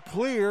 tried to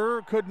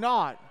clear, could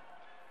not.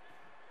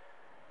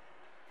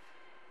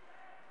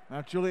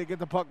 Now Juliet get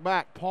the puck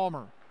back.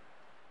 Palmer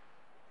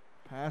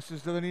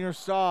passes to the near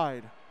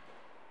side.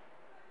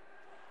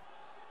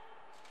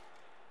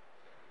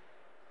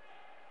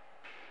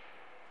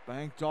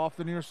 Banked off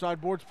the near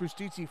side boards.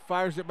 Bustitsi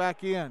fires it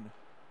back in.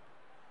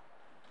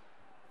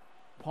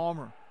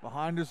 Palmer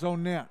behind his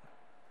own net.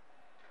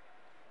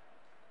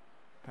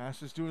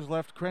 Passes to his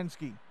left,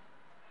 Krensky.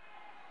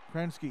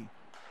 Krensky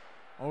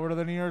over to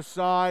the near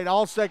side.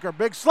 Alsaker,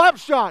 big slap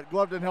shot.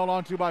 Gloved and held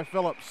onto by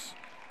Phillips.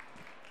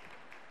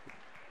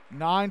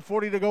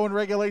 9:40 to go in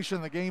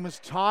regulation. The game is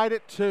tied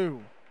at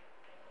 2.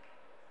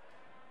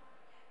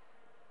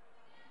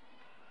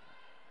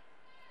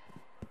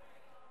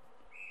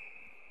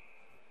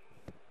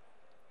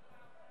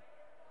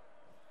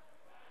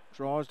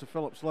 Draws to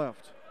Phillips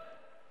left.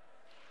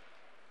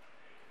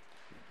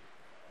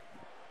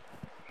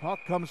 Puck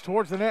comes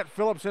towards the net.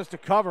 Phillips has to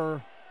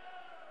cover.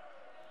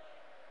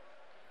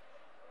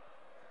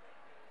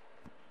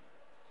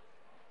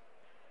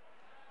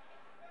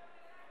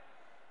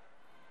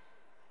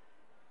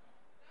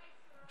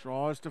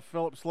 Draws to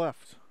Phillips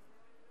left.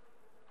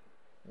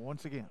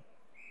 Once again.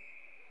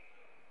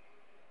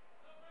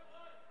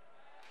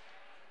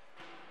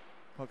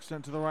 Puck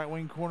sent to the right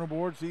wing corner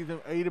boards. Either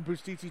Aiden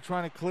Bustitsi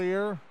trying to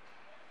clear.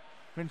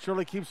 Finn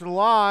Shirley keeps it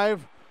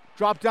alive.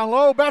 Drop down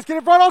low. Basket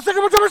in front.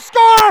 Alsaker puts up a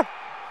score!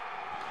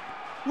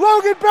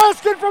 Logan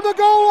Basket from the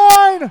goal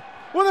line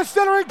with a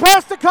centering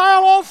pass to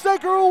Kyle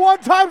Alsaker, who one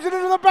times it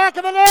into the back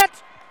of the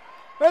net.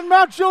 And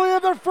Mount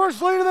Juliet, their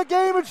first lead of the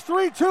game. It's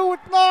 3-2 with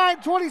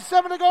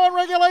 9:27 to go in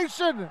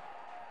regulation.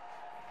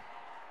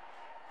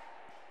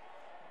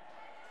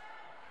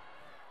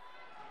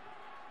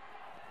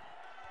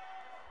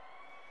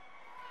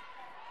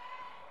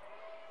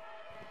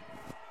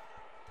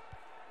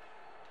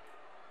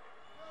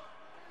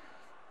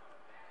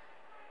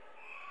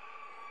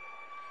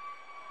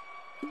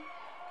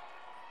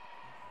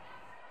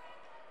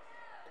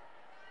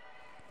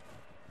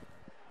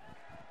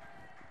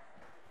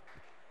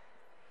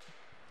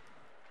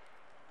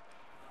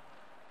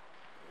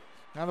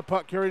 Now the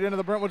puck carried into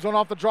the Brentwood zone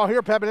off the draw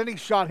here.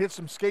 Pabanini's shot hits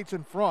some skates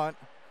in front.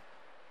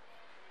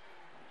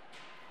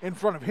 In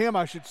front of him,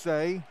 I should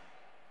say.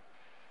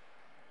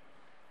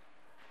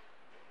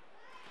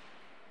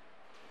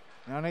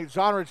 Now Nate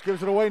Zonrich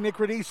gives it away. Nick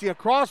Radici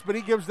across, but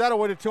he gives that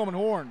away to Tillman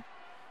Horn.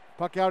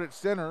 Puck out at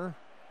center.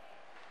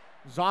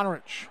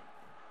 Zonrich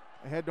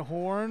ahead to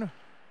Horn.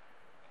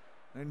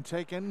 Then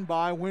taken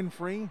by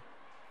Winfrey.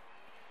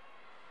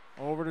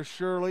 Over to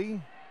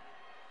Shirley.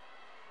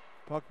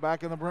 Puck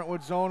back in the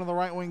Brentwood zone on the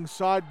right wing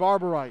side.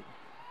 Barbarite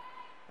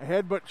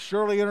ahead, but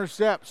Shirley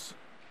intercepts.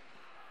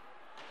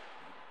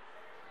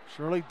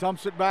 Shirley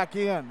dumps it back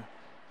in.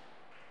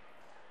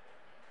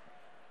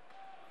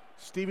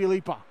 Stevie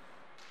Lipa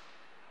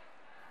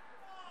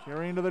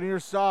carrying to the near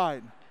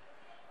side.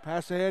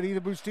 Pass ahead,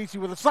 Ethan Bustitsi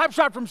with a slap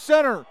shot from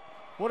center.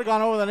 Would have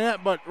gone over the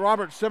net, but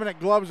Robert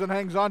Simonik gloves and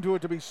hangs onto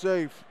it to be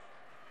safe.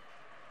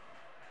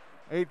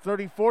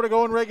 8:34 to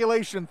go in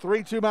regulation.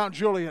 3-2 Mount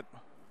Juliet.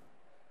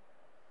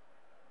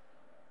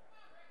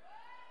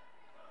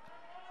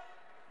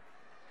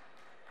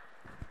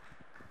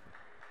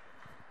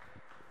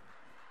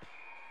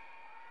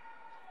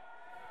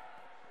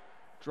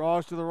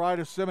 Draws to the right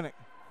of Simonik.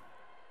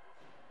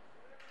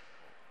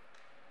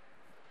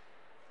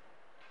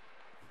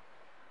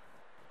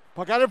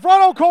 Puck out in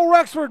front. Oh, Cole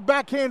Rexford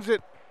backhands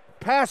it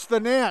past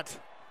the net.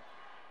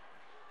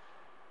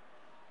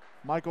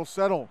 Michael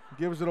Settle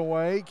gives it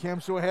away.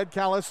 Kamsu ahead.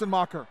 Cal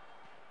Essenmacher.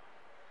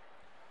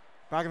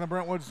 Back in the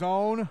Brentwood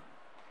zone.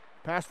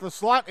 Past the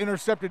slot.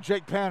 Intercepted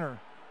Jake Panner.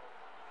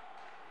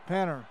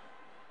 Panner.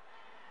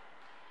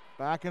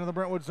 Back into the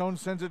Brentwood zone.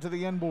 Sends it to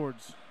the end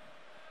boards.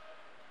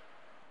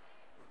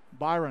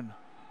 Byron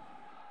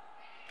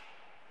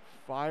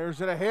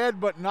fires it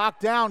ahead, but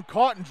knocked down,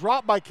 caught and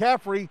dropped by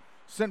Caffrey.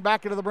 Sent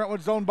back into the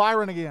Brentwood zone.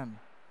 Byron again.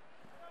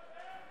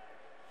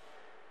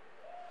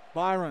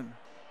 Byron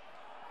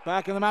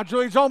back in the Mount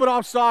Juliet zone, but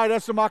offside.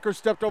 Essemacher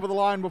stepped over the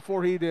line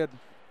before he did.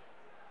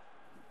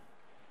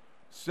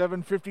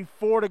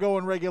 7:54 to go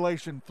in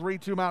regulation.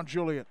 3-2 Mount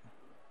Juliet.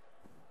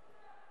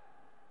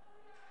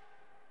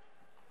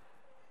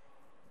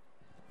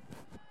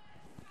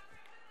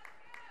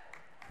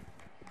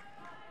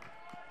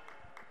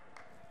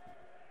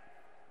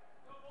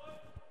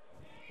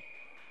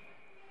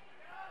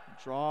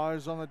 Draw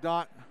is on the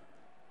dot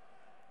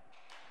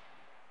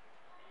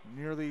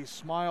near the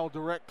Smile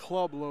Direct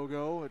Club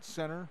logo at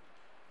center.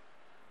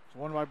 It's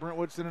won by Brent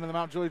Woodson into the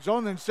Mount Juliet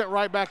zone, then set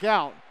right back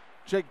out.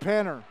 Jake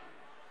Panner.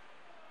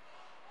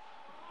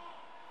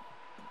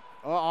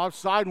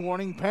 Offside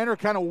warning. Panner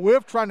kind of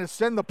whiffed trying to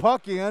send the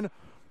puck in.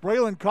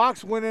 Braylon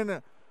Cox went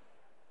in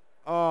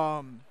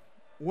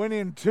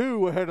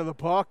two ahead of the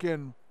puck,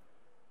 and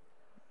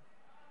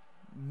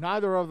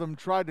neither of them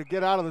tried to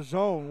get out of the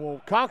zone.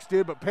 Well, Cox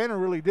did, but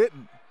Panner really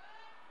didn't.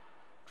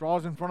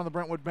 Draws in front of the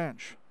Brentwood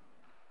bench.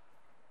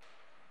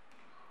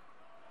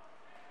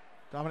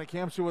 Dominic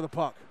Kamsu with a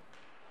puck.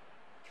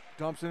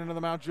 Dumps it into the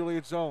Mount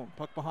Juliet zone.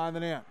 Puck behind the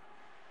net.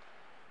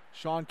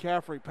 Sean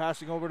Caffrey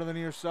passing over to the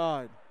near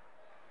side.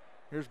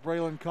 Here's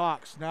Braylon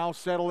Cox. Now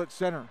Settle at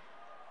center.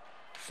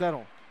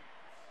 Settle.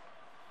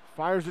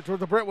 Fires it toward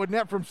the Brentwood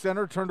net from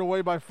center. Turned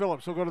away by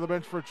Phillips. He'll go to the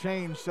bench for a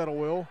change. Settle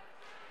will.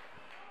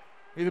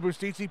 Either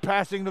Bustizzi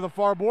passing to the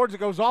far boards. It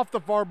goes off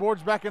the far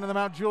boards back into the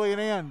Mount Juliet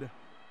end.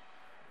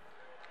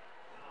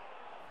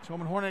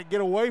 Tillman Hornet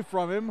get away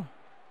from him.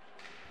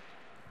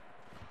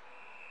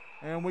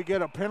 And we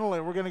get a penalty.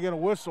 We're going to get a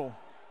whistle.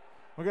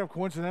 We're going to have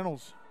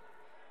coincidentals.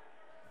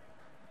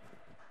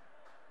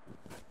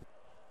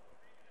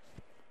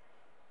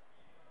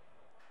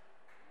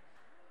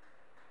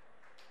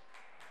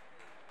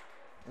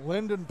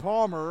 Lyndon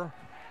Palmer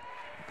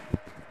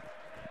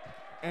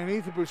and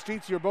Ethan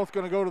Bustizzi are both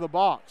going to go to the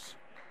box.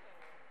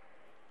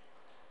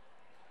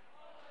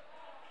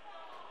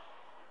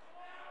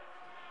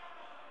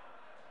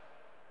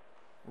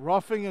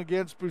 Roughing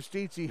against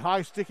Bustizzi,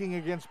 high sticking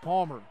against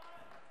Palmer.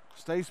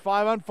 Stays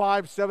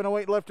 5-on-5,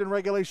 7:08 left in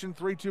regulation,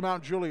 3-2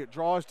 Mount Juliet.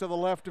 Draws to the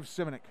left of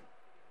Simonik.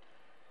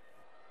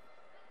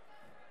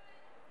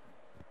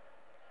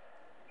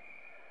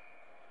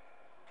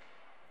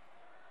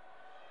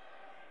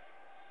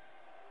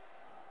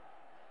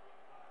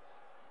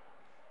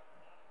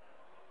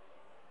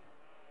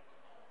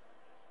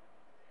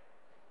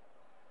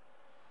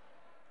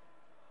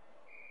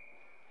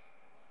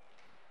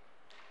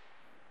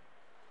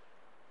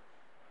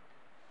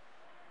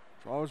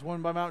 Draw was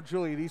won by Mount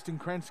Juliet. Easton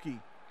Krensky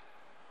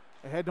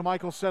ahead to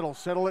Michael Settle.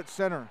 Settle at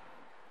center.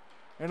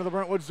 Into the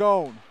Brentwood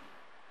zone.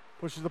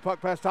 Pushes the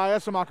puck past Ty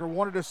Essemacher.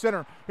 Wanted to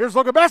center. Here's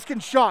Logan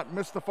Baskin's shot.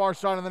 Missed the far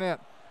side of the net.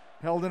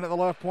 Held in at the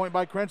left point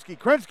by Krensky.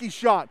 Krensky's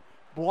shot.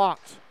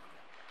 Blocked.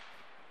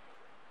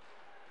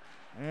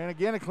 And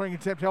again, a clearing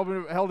attempt held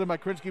in by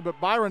Krensky, but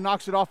Byron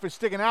knocks it off his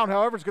stick and out.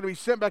 However, it's going to be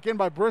sent back in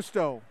by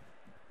Bristow.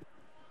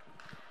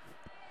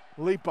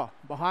 Lipa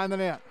behind the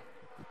net.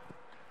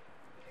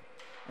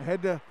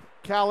 Ahead to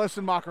Cal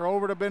Essemacher,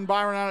 over to Ben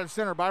Byron out at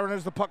center. Byron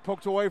has the puck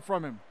poked away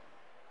from him.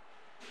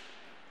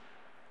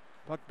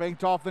 Puck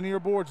banked off the near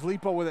boards.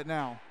 Lipa with it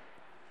now.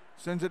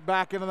 Sends it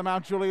back into the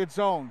Mount Juliet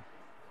zone.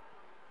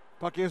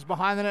 Puck is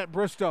behind the net,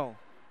 Bristow.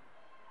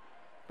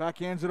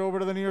 Backhands it over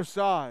to the near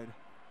side.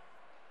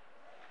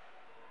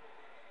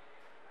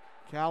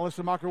 Cal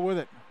Essemacher with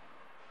it.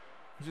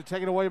 Is it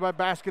taken away by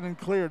Baskin and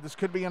cleared? This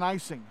could be an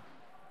icing.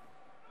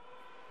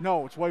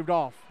 No, it's waved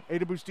off.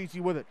 Ada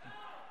Bustizzi with it.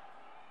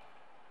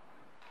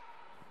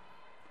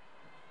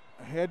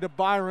 Ahead to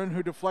Byron,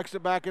 who deflects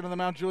it back into the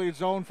Mount Juliet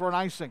zone for an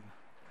icing.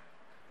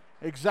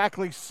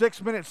 Exactly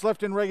 6 minutes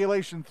left in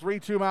regulation,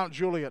 3-2 Mount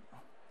Juliet.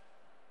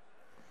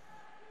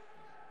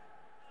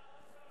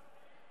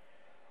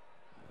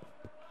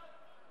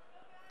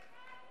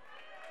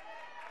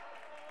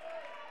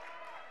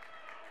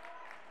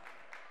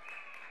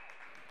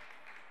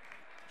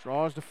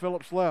 Draws to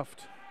Phillips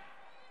left.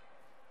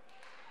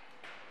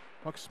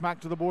 Puck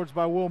smacked to the boards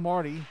by Will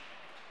Marty.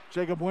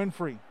 Jacob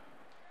Winfrey.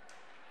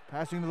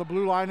 Passing to the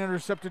blue line,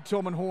 intercepted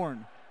Tillman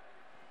Horn.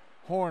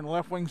 Horn,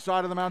 left wing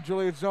side of the Mount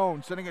Juliet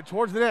zone, sending it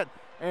towards the net,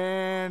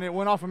 and it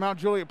went off a Mount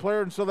Juliet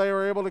player, and so they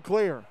were able to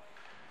clear.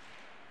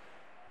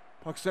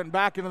 Puck sent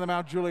back into the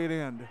Mount Juliet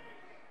end.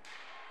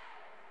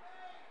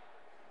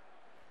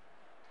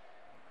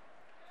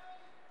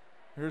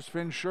 Here's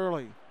Finn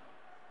Shirley.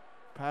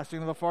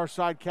 Passing to the far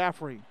side,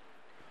 Caffrey.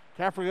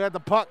 Caffrey had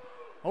the puck,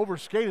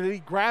 overskated it, he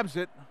grabs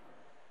it.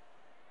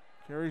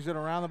 Carries it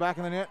around the back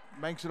of the net,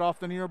 banks it off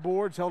the near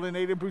boards, held in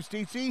Aiden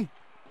Bustizzi.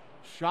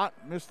 Shot,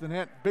 missed the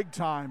net, big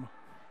time.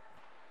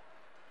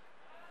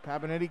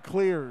 Pabinetti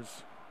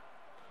clears.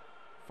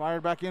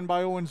 Fired back in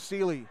by Owen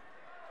Seeley.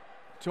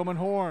 Tillman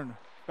Horn,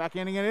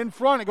 backhanding it in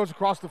front, it goes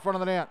across the front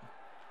of the net.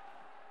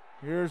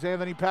 Here's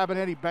Anthony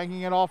Pabinetti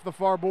banking it off the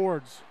far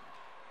boards.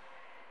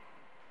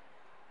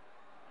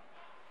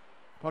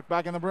 Puck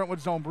back in the Brentwood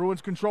zone,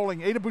 Bruins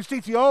controlling. Aiden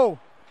Bustizzi,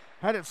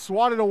 Had it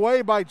swatted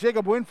away by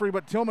Jacob Winfrey,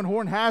 but Tillman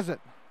Horn has it.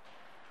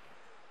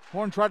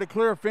 Horn tried to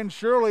clear Finn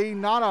Shirley.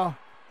 Not a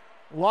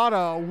lot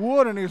of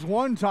wood in his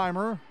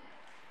one-timer.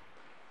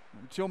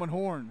 And Tillman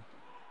Horn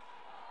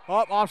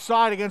up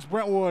offside against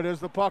Brentwood as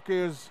the puck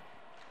is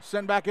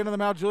sent back into the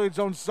Mount Juliet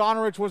zone.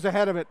 Zonarich was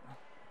ahead of it.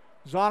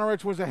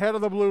 Zonarich was ahead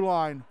of the blue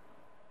line.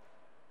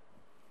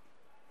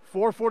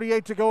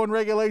 4:48 to go in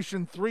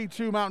regulation.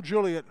 3-2 Mount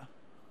Juliet.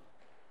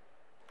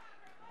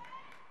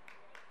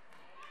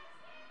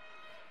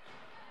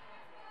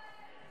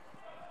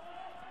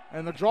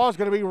 And the draw is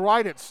going to be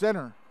right at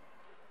center.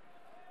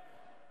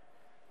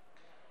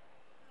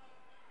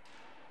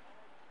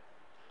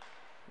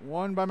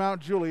 Won by Mount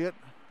Juliet.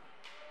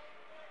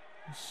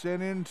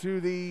 Sent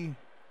into the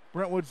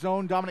Brentwood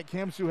zone. Dominic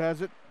Kamsu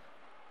has it.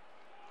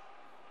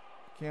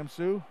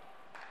 Kamsu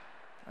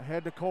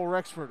ahead to Cole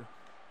Rexford.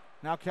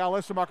 Now Cal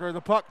Essenbacher, the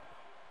puck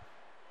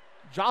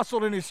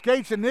jostled in his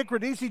skates, and Nick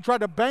Radici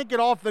tried to bank it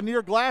off the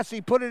near glass.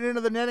 He put it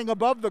into the netting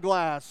above the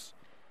glass.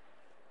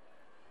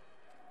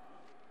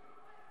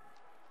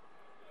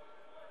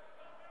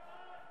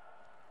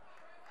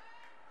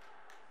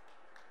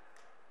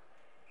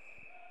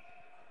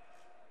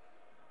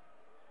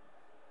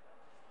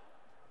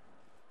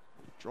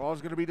 Draw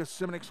is going to be to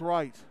Simonix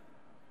right.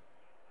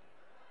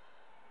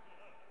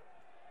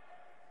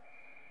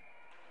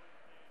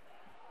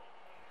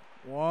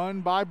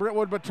 Won by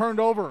Brentwood, but turned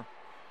over.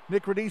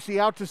 Nick Radici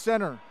out to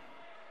center.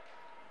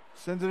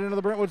 Sends it into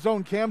the Brentwood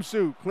zone.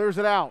 Kamsu clears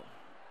it out.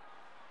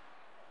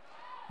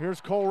 Here's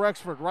Cole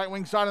Rexford, right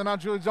wing side of the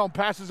Mount Juliet zone.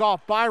 Passes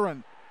off.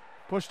 Byron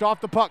pushed off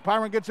the puck.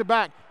 Byron gets it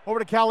back. Over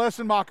to Cal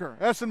Essenbacher.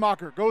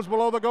 Essenbacher goes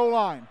below the goal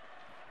line.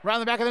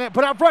 Around the back of the net.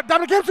 Put out front.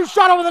 Dominic Kamsu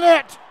shot over the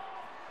net.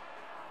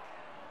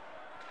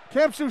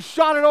 Kamsu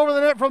shot it over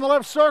the net from the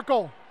left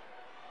circle.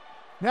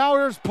 Now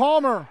here's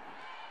Palmer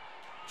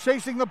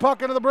chasing the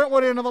puck into the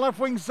Brentwood end on the left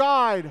wing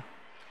side.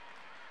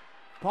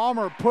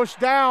 Palmer pushed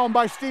down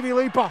by Stevie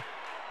Lipa.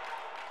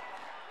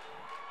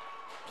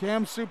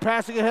 Kamsu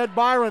passing ahead.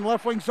 Byron,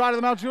 left wing side of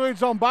the Mount Juliet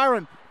zone.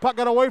 Byron, puck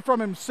got away from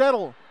him.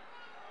 Settle.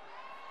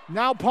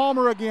 Now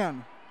Palmer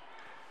again.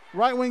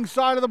 Right wing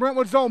side of the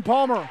Brentwood zone.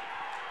 Palmer.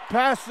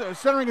 Pass,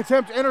 centering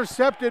attempt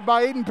intercepted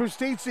by Aiden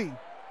Pustizzi.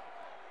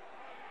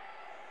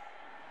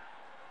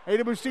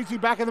 Aiden Pustizzi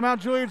back in the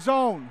Mount Juliet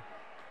zone.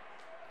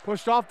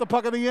 Pushed off the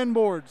puck of the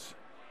inboards.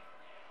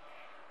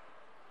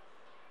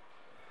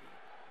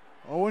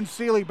 Owen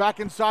Seeley back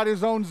inside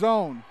his own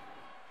zone.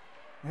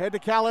 Ahead to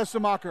Cal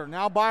Essenbacher.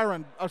 Now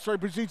Byron.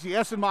 Pustizzi.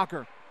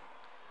 Essenbacher.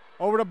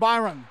 Over to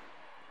Byron.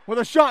 With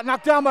a shot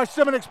knocked down by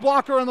Simonix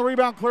blocker, and the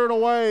rebound cleared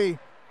away.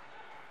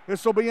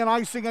 This will be an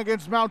icing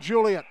against Mount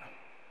Juliet.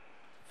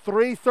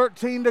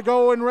 3:13 to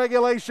go in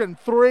regulation.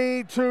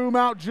 3-2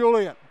 Mount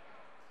Juliet.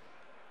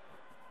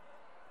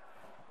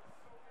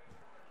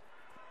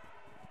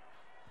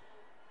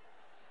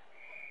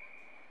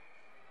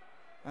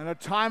 And a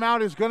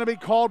timeout is going to be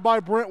called by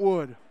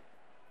Brentwood,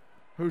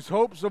 whose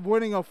hopes of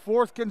winning a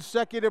fourth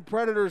consecutive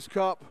Predators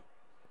Cup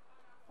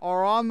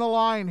are on the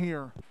line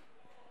here.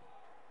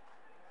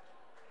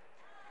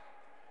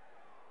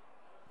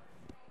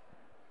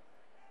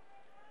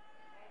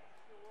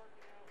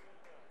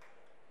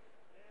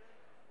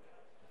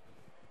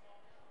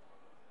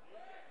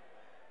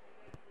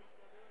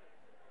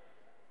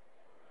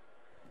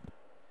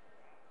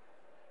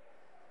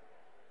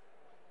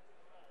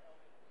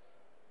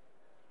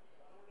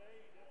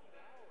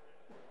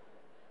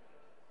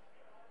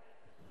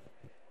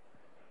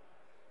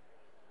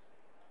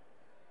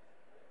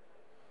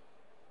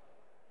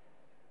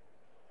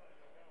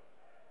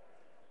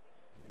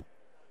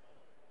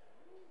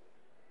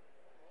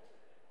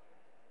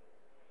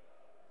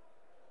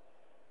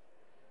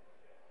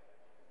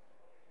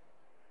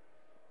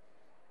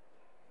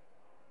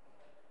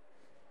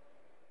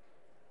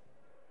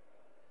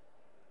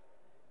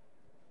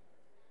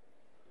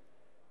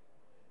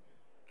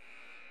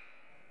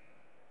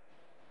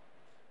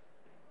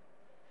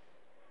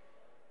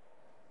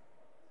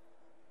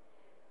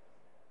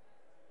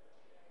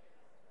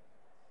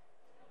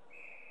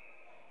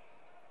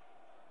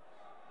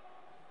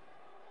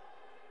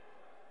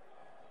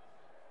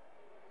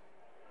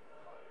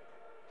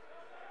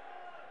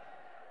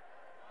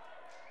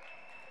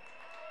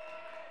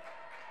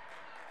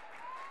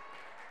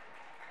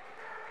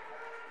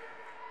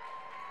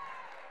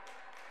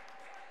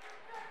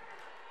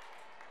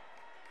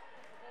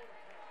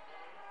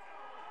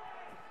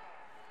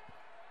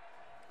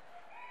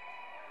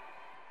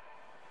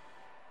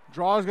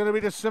 Draw is going to be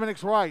to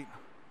Simonix right.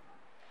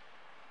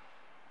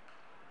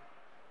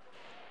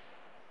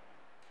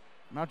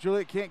 Mount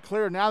Juliet can't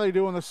clear. Now they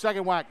do on the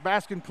second whack.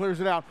 Baskin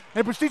clears it out.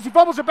 And Pustizzi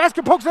fumbles it.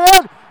 Baskin pokes it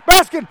in.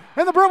 Baskin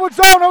in the Brentwood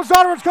zone.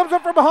 Zonarich comes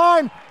up from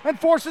behind and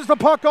forces the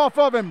puck off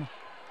of him.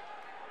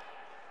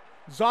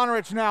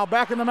 Zonarich now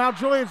back in the Mount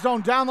Juliet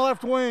zone. Down the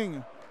left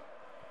wing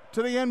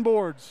to the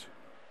inboards.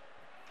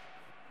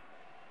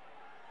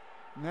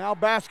 Now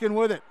Baskin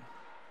with it.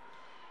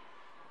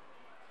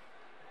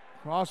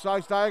 Cross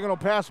ice diagonal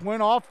pass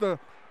went off the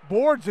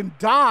boards and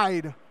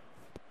died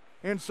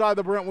inside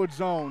the Brentwood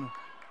zone.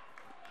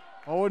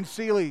 Owen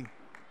Seeley.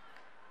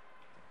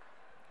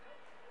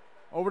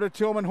 Over to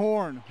Tillman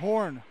Horn.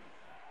 Horn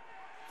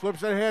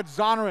flips it ahead.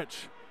 Zonrich.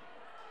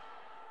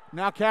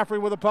 Now Caffrey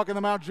with a puck in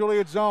the Mount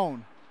Juliet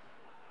zone.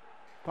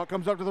 Puck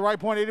comes up to the right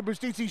point. Aiden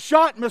Bustisi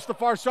shot. Missed the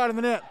far side of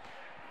the net.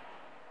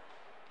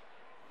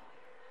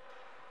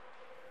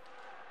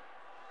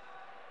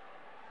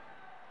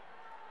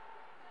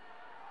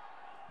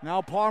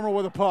 Now Palmer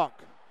with a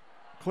puck.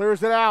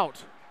 Clears it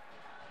out.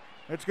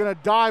 It's going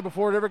to die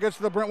before it ever gets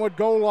to the Brentwood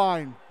goal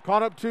line.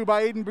 Caught up to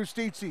by Aiden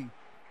Bustisi.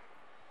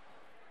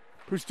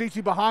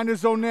 Bustisi behind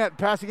his own net.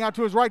 Passing out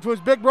to his right to his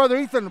big brother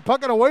Ethan.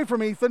 Pucking away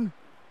from Ethan.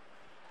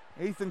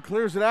 Ethan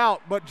clears it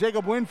out, but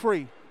Jacob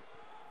Winfrey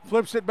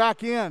flips it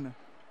back in.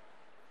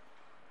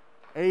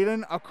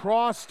 Aiden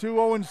across to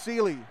Owen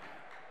Seeley.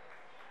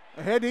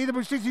 Ahead to Ethan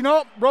Bustisi.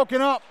 Nope,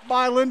 broken up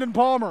by Lyndon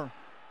Palmer.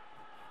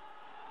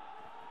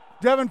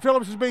 Devin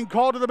Phillips is being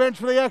called to the bench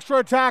for the extra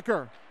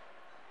attacker.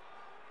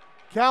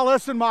 Cal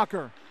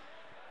Essenmacher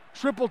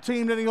triple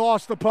teamed and he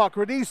lost the puck.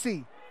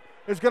 Radisi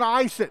is going to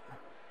ice it.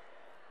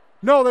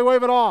 No, they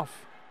wave it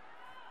off.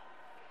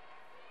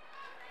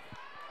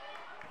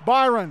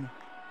 Byron.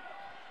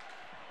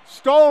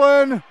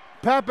 Stolen.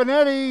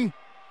 Papinetti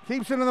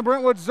keeps it in the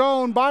Brentwood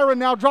zone. Byron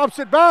now drops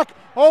it back.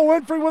 Oh,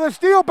 Winfrey with a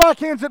steal,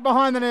 backhands it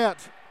behind the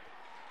net.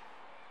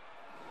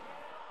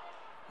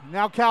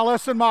 Now Cal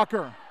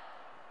Essenmacher.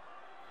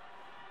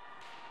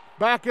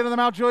 Back into the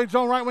Mount Juliet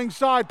zone, right wing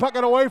side. Puck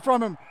it away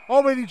from him.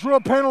 Oh, but he drew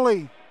a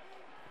penalty.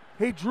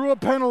 He drew a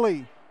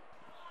penalty.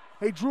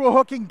 He drew a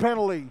hooking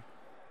penalty.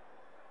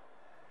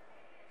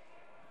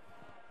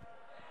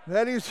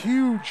 That is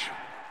huge.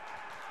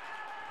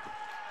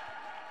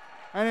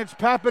 And it's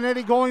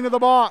Papinetti going to the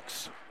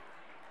box.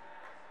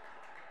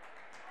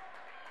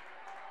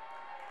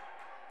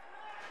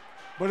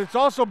 But it's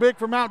also big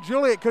for Mount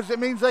Juliet because it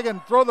means they can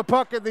throw the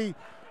puck at the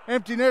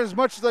empty net as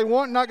much as they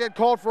want and not get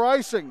called for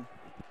icing.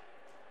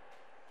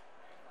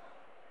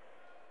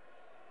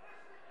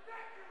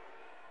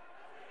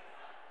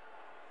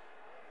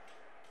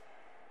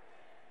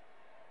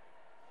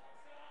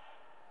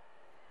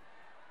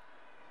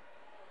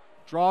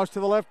 Draws to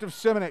the left of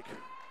Simonik.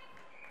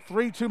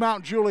 3-2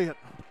 Mount Juliet.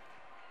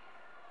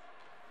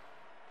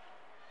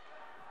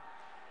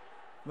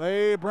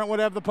 Brentwood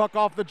have the puck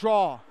off the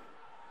draw.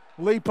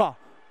 Lipa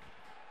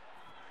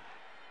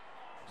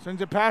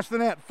sends it past the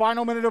net.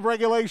 Final minute of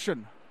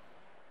regulation.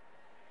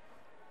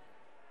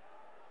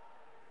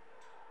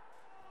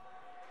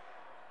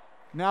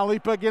 Now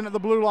Lipa again at the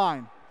blue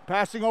line.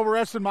 Passing over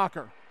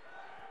Essenmacher.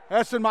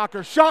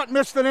 Essenmacher shot,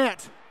 missed the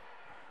net.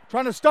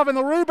 Trying to stuff in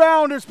the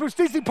rebound as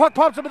Bustisi puck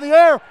pops up in the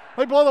air.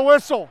 They blow the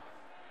whistle.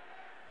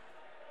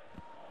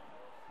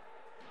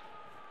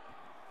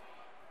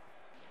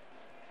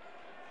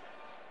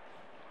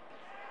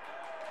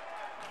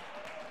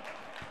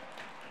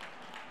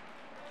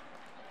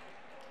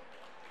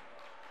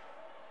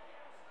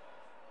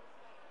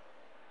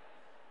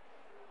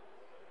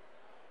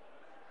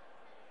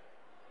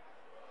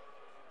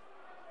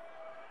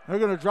 They're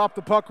going to drop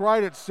the puck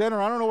right at center.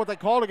 I don't know what they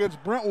called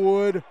against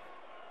Brentwood.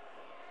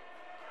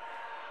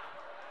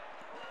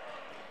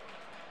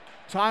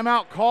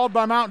 Timeout called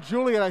by Mount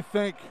Juliet, I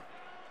think.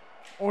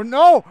 Or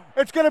no,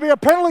 it's going to be a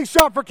penalty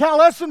shot for Cal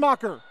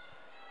Essenmacher.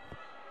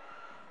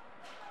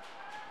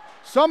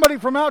 Somebody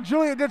from Mount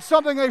Juliet did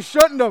something they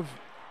shouldn't have.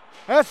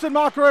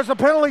 Essenmacher has a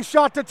penalty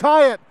shot to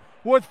tie it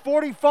with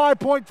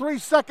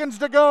 45.3 seconds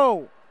to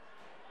go.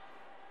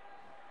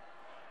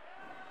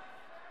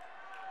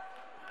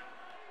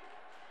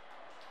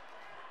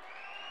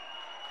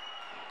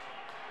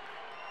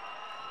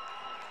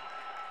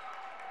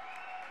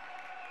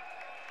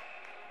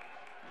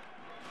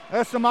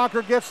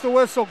 Essenmacher gets the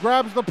whistle,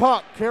 grabs the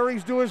puck,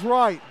 carries to his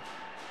right.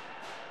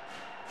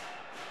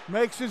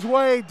 Makes his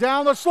way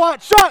down the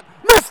slot, shot,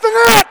 missed the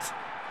net!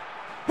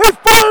 He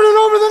fired it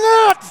over the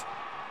net!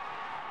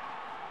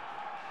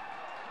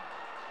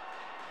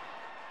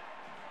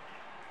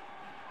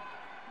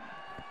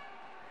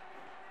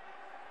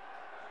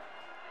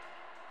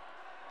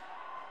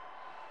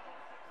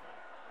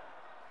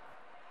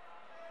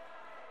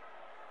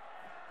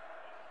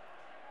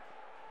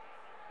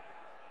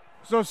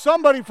 So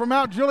somebody from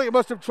Mount Juliet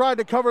must have tried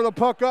to cover the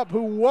puck up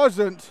who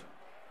wasn't.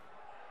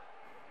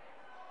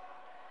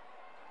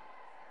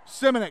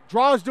 Simonik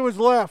draws to his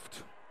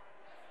left.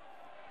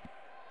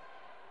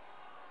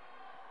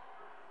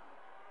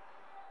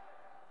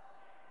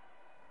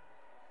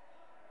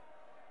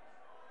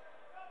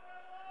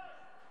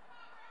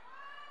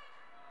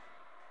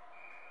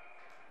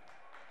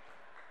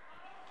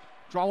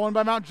 Draw one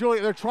by Mount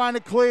Juliet. They're trying to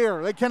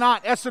clear. They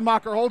cannot.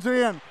 Essenmacher holds it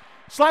in.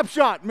 Slap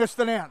shot. Missed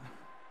the net.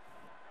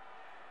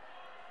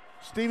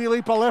 Stevie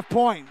Lipa left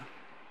point.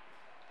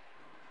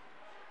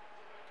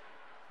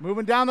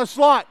 Moving down the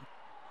slot.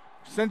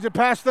 Sends it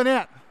past the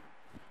net.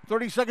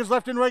 30 seconds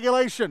left in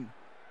regulation.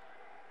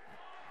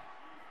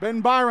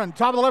 Ben Byron,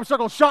 top of the left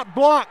circle. Shot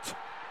blocked.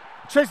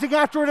 Chasing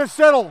after it is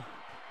Settle.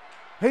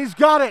 He's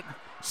got it.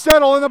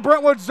 Settle in the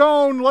Brentwood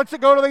zone. Lets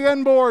it go to the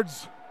end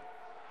boards.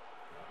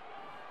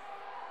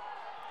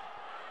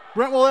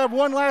 Brent will have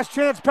one last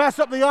chance. Pass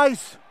up the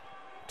ice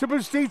to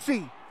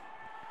Bustitzi.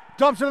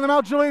 Dumps it in the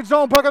Mount Juliet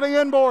zone. Puck on the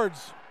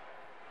inboards.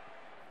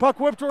 Puck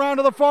whipped around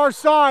to the far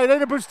side.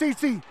 Into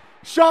Bustitzi.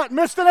 Shot,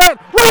 missed the net.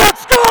 Ryan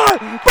score!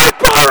 Brent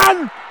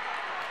Byron!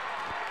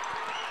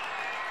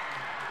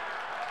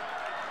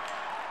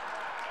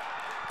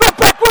 The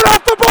puck went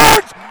off the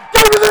boards!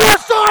 Came to the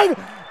north side!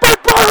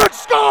 Brent Byron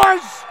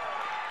scores!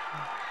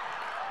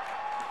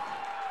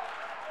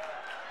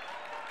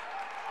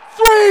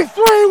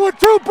 3-3 with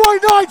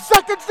 2.9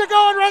 seconds to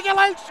go in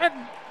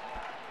regulation!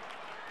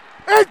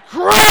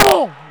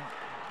 Incredible!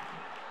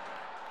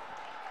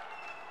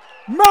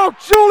 Mount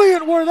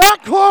Juliet were that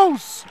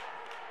close!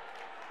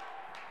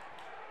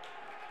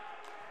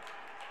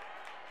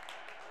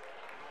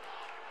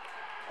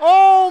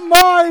 Oh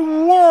my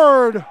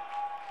word!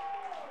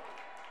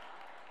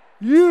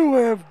 You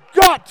have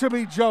got to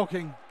be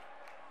joking.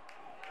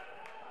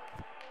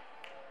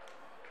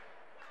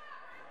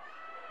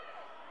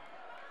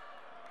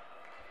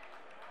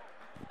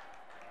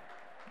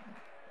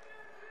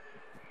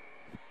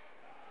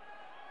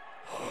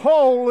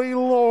 Holy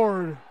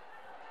Lord.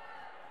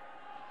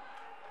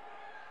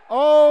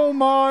 Oh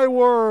my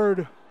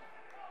word.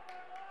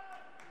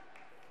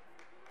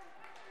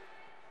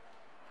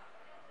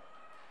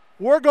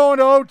 We're going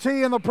to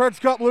OT in the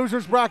Preds Cup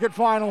Losers Bracket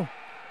Final.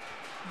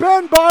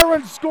 Ben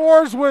Byron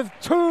scores with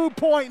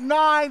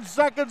 2.9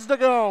 seconds to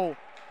go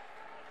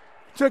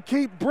to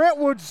keep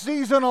Brentwood's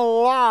season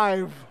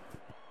alive.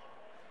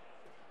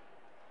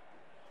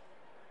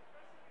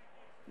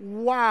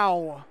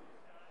 Wow.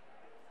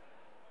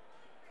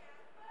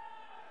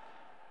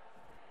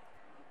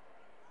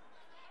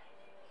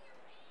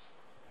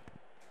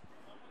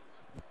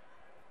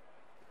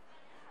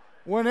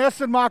 When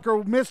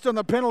Essenmacher missed on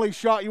the penalty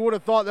shot, you would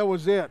have thought that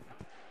was it.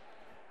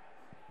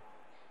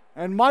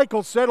 And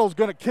Michael Settle's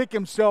going to kick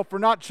himself for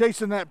not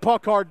chasing that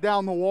puck hard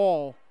down the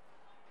wall.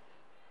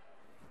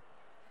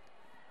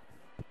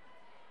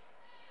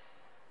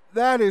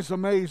 That is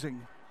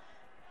amazing.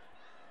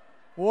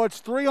 Well,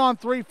 it's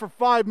 3-on-3 for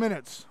 5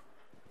 minutes.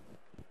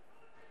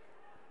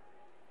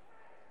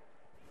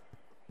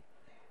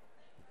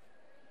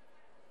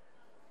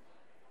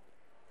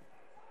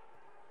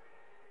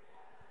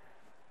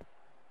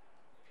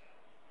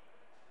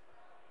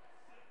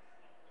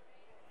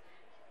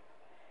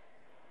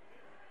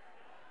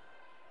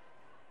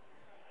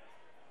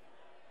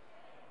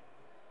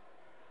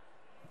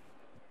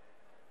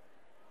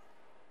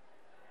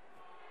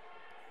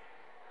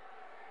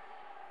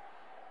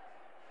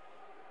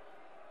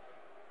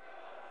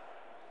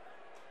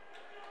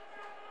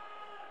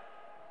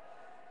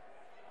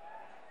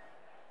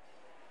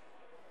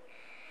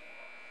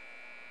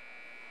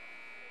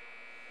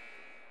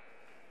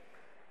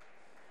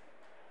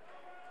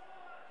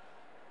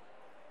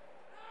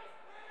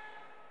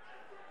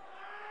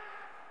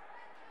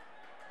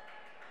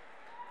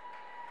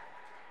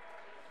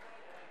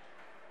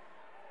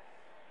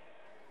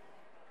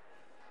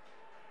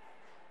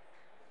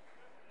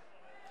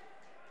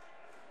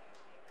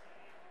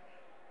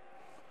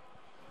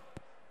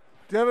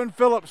 Devin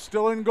Phillips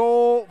still in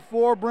goal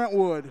for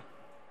Brentwood.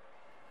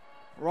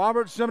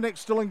 Robert Simonic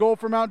still in goal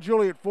for Mount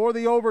Juliet for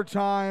the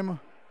overtime.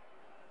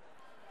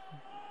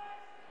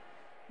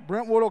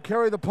 Brentwood will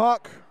carry the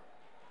puck.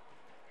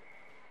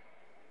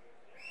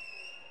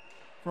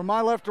 From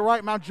my left to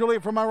right, Mount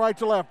Juliet from my right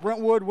to left.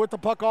 Brentwood with the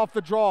puck off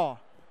the draw.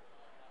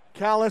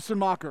 Cal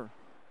Essenmacher.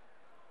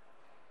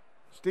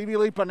 Stevie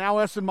Lipa, now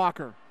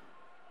Essenmacher.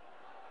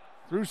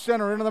 Through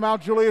center into the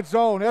Mount Juliet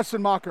zone.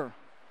 Essenmacher.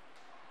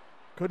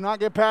 Could not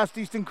get past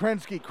Easton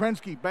Krensky.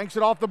 Krensky banks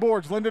it off the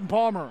boards. Lyndon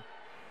Palmer.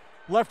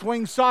 Left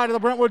wing side of the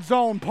Brentwood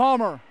zone.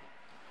 Palmer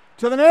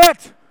to the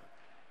net.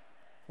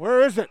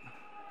 Where is it?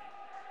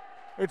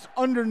 It's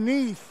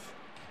underneath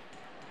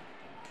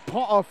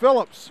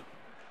Phillips.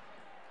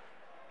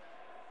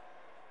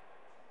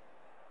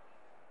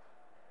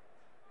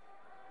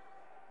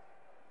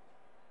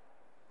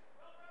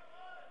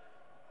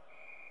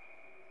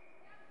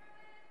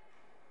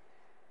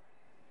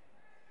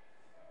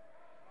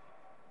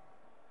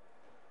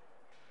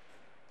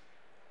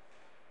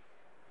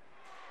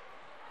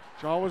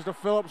 Draw was to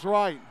Phillips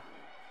right.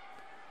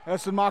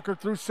 Essenmacher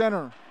through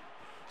center.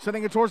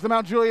 Sending it towards the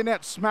Mount Juliet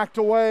net. Smacked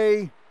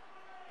away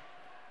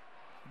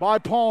by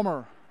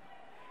Palmer.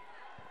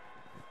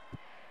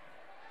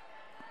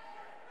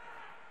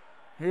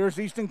 Here's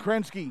Easton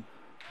Krensky.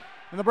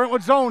 In the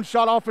Brentwood zone.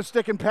 Shot off his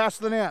stick and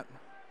past the net.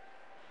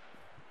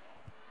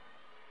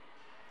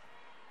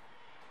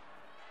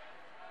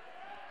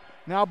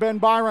 Now Ben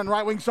Byron,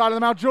 right wing side of the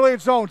Mount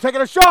Juliet zone.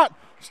 Taking a shot.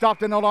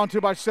 Stopped and held on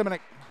to by Simonic.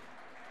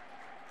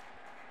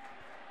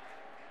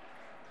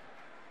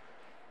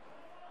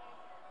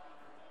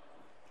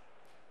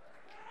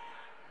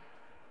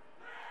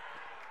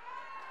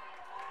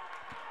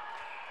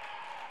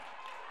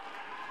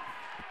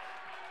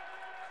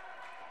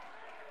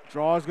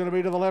 Draw is going to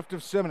be to the left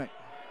of Simonic.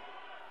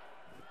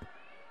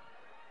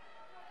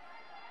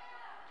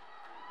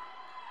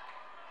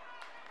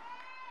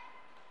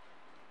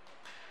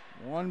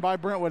 Won by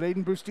Brentwood.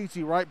 Aiden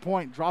Bustiti, right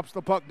point, drops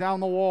the puck down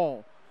the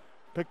wall.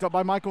 Picked up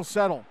by Michael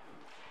Settle.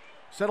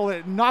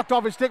 Settle knocked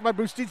off his stick by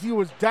Bustiti, who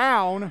was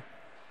down.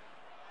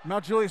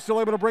 Mount Juliet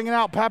still able to bring it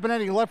out.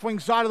 Papanetti, left wing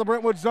side of the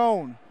Brentwood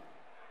zone.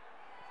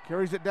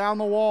 Carries it down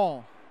the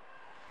wall.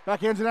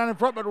 Backhands it down in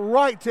front, but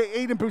right to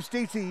Aiden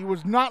Bustiti. He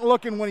was not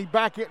looking when he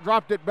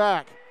dropped it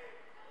back.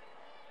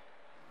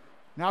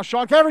 Now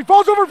Sean Caffrey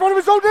falls over in front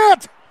of his own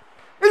net.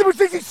 Aiden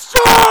Bustiti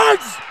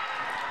scores!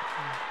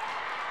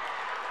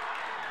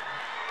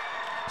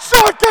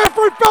 Sean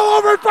Caffrey fell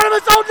over in front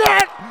of his own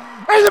net.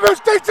 Aiden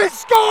Bustiti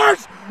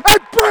scores,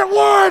 and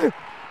Brentwood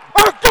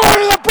are going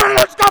to the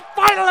Predators Cup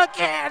final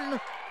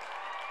again.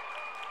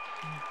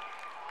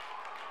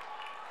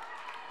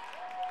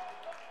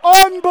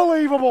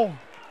 Unbelievable.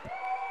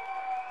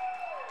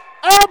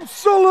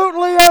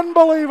 Absolutely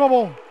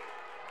unbelievable.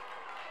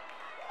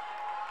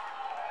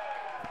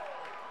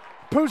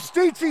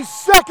 Bustiti's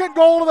second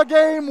goal of the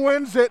game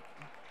wins it.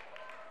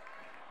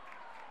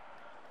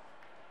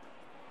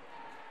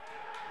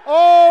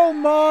 Oh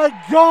my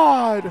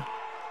God.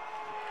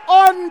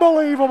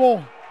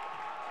 Unbelievable.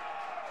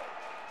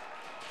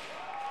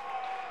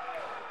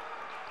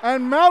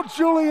 And Mount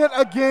Juliet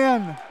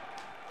again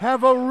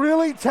have a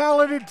really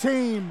talented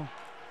team,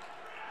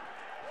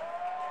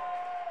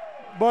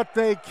 but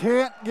they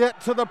can't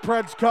get to the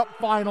Preds Cup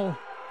final.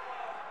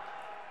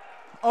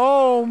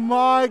 Oh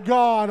my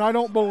God, I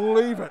don't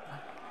believe it.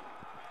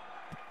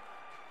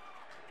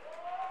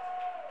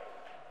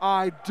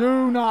 I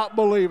do not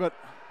believe it.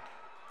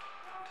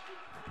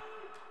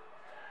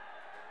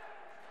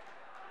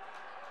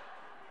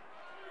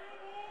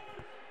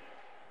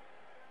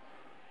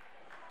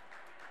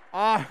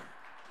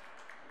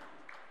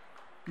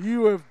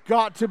 You have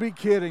got to be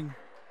kidding.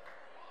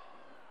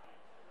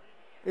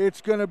 It's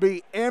going to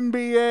be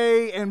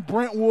NBA and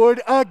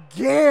Brentwood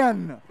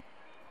again.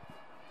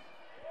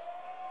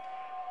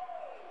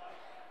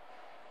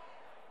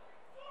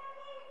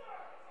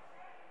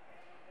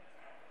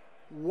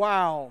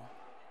 Wow.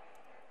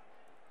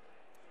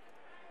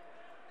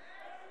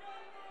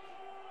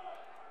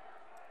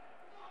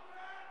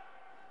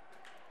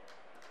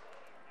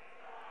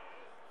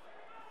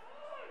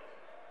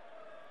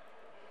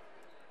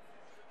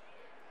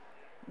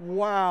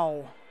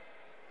 Wow.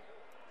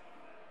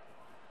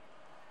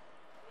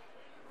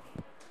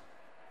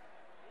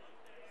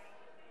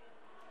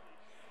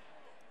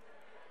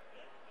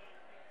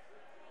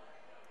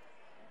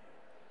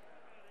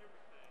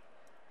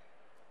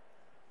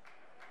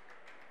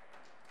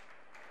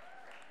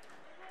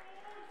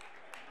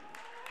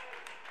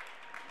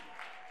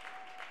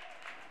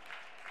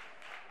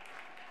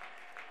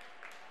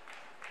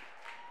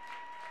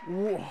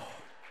 Whoa.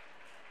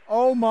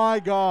 Oh my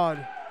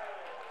God.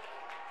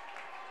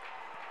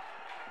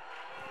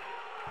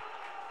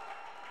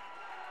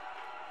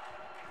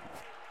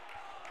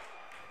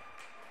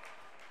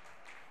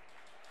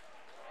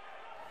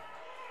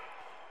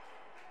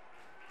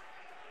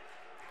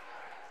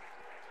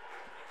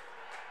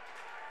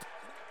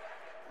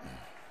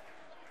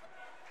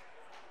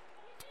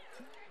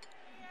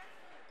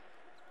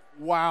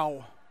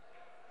 Wow.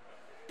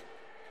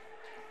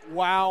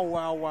 Wow,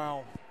 wow,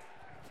 wow.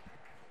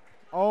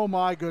 Oh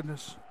my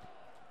goodness.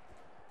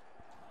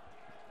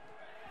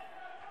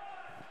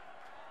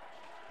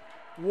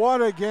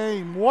 What a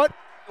game. What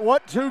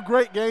two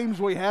great games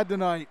we had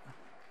tonight.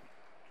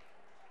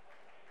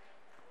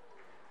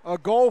 A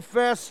goal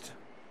fest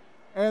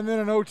and then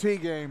an OT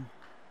game.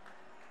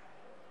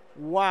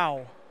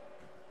 Wow.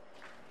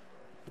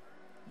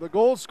 The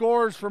goal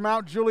scorers for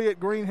Mount Juliet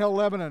Green Hill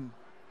Lebanon.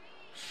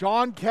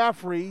 Sean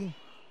Caffrey.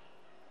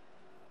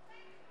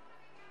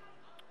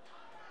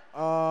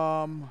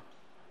 I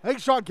think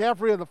Sean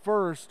Caffrey had the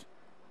first.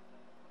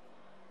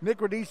 Nick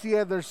Radici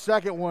had their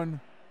second one.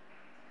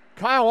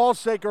 Kyle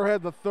Alsaker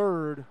had the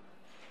third.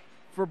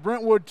 For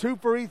Brentwood, 2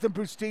 for Ethan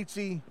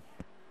Bustiti,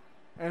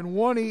 and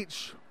 1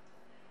 each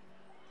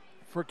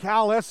for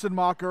Cal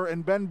Essenmacher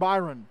and Ben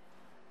Byron.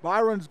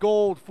 Byron's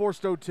goal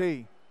forced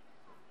OT.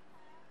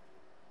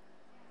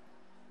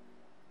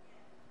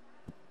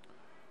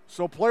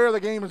 So player of the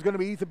game is going to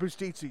be Ethan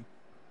Bustiti.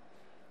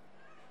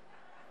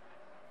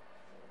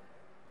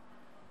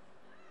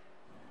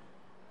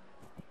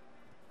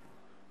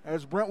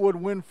 As Brentwood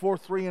win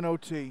 4-3 in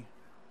OT.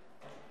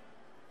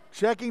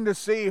 Checking to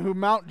see who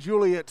Mount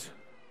Juliet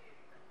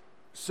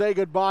say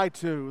goodbye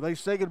to. They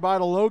say goodbye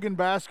to Logan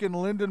Baskin,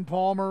 Lyndon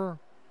Palmer,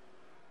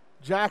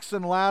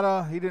 Jackson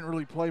Latta. He didn't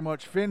really play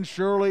much. Finn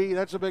Shirley,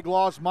 that's a big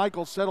loss.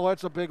 Michael Settle,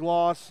 that's a big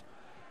loss.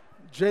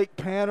 Jake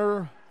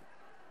Panner.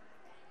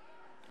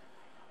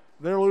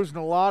 They're losing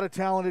a lot of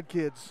talented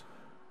kids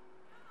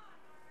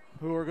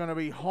who are going to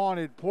be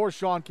haunted. Poor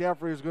Sean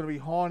Caffrey is going to be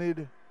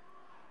haunted.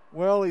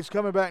 Well, he's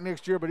coming back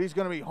next year, but he's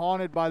going to be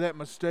haunted by that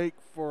mistake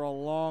for a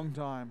long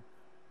time.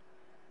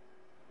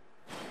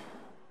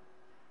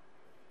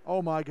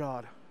 Oh, my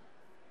God.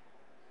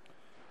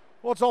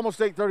 Well, it's almost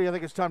 8:30. I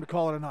think it's time to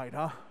call it a night,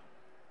 huh?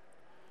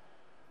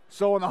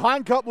 So in the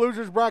Hein Cup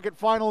losers bracket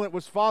final, it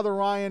was Father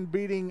Ryan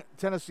beating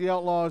Tennessee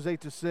Outlaws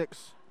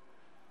 8-6.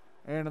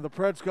 And in the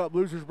Preds Cup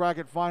losers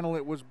bracket final,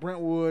 it was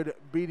Brentwood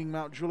beating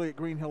Mount Juliet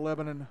Green Hill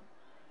Lebanon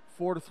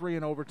 4-3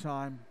 in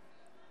overtime.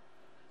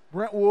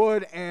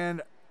 Brentwood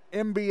and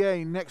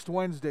MBA next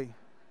Wednesday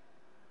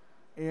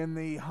in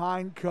the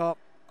Hind Cup,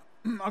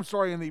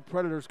 in the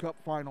Predators Cup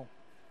final.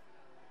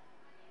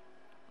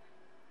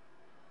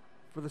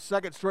 For the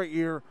second straight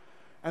year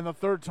and the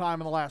third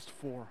time in the last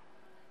 4.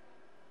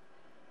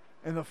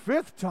 And the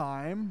 5th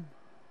time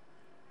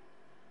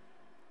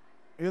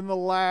in the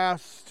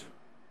last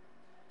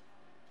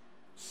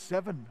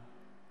 7.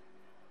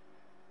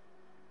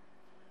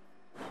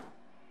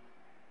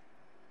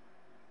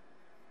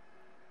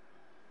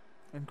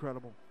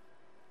 Incredible.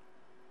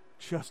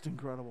 Just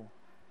incredible.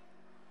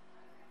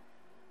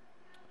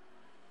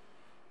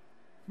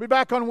 Be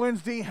back on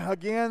Wednesday.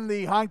 Again,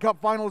 the Hind Cup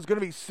final is going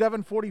to be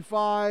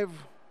 7:45,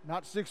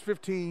 not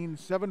 6:15,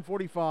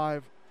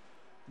 7:45.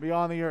 Be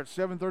on the air at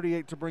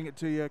 7:38 to bring it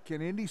to you.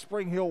 Can Indy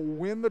Spring Hill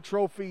win the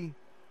trophy,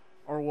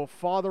 or will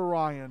Father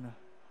Ryan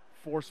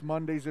force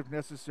Monday's if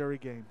necessary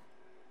game?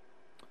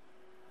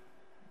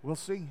 We'll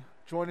see.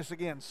 Join us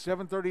again,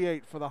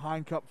 7:38 for the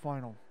Hind Cup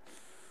final.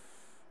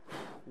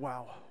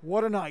 Wow,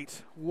 what a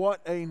night.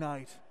 What a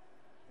night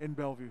in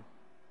Bellevue.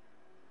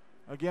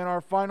 Again,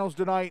 our finals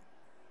tonight,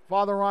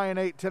 Father Ryan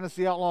 8,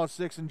 Tennessee Outlaws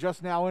 6, and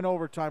just now in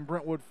overtime,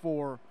 Brentwood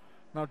 4,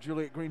 Mount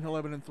Juliet Green Hill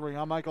Lebanon 3.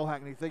 I'm Michael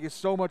Hackney. Thank you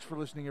so much for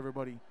listening,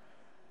 everybody.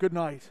 Good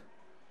night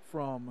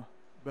from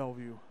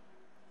Bellevue.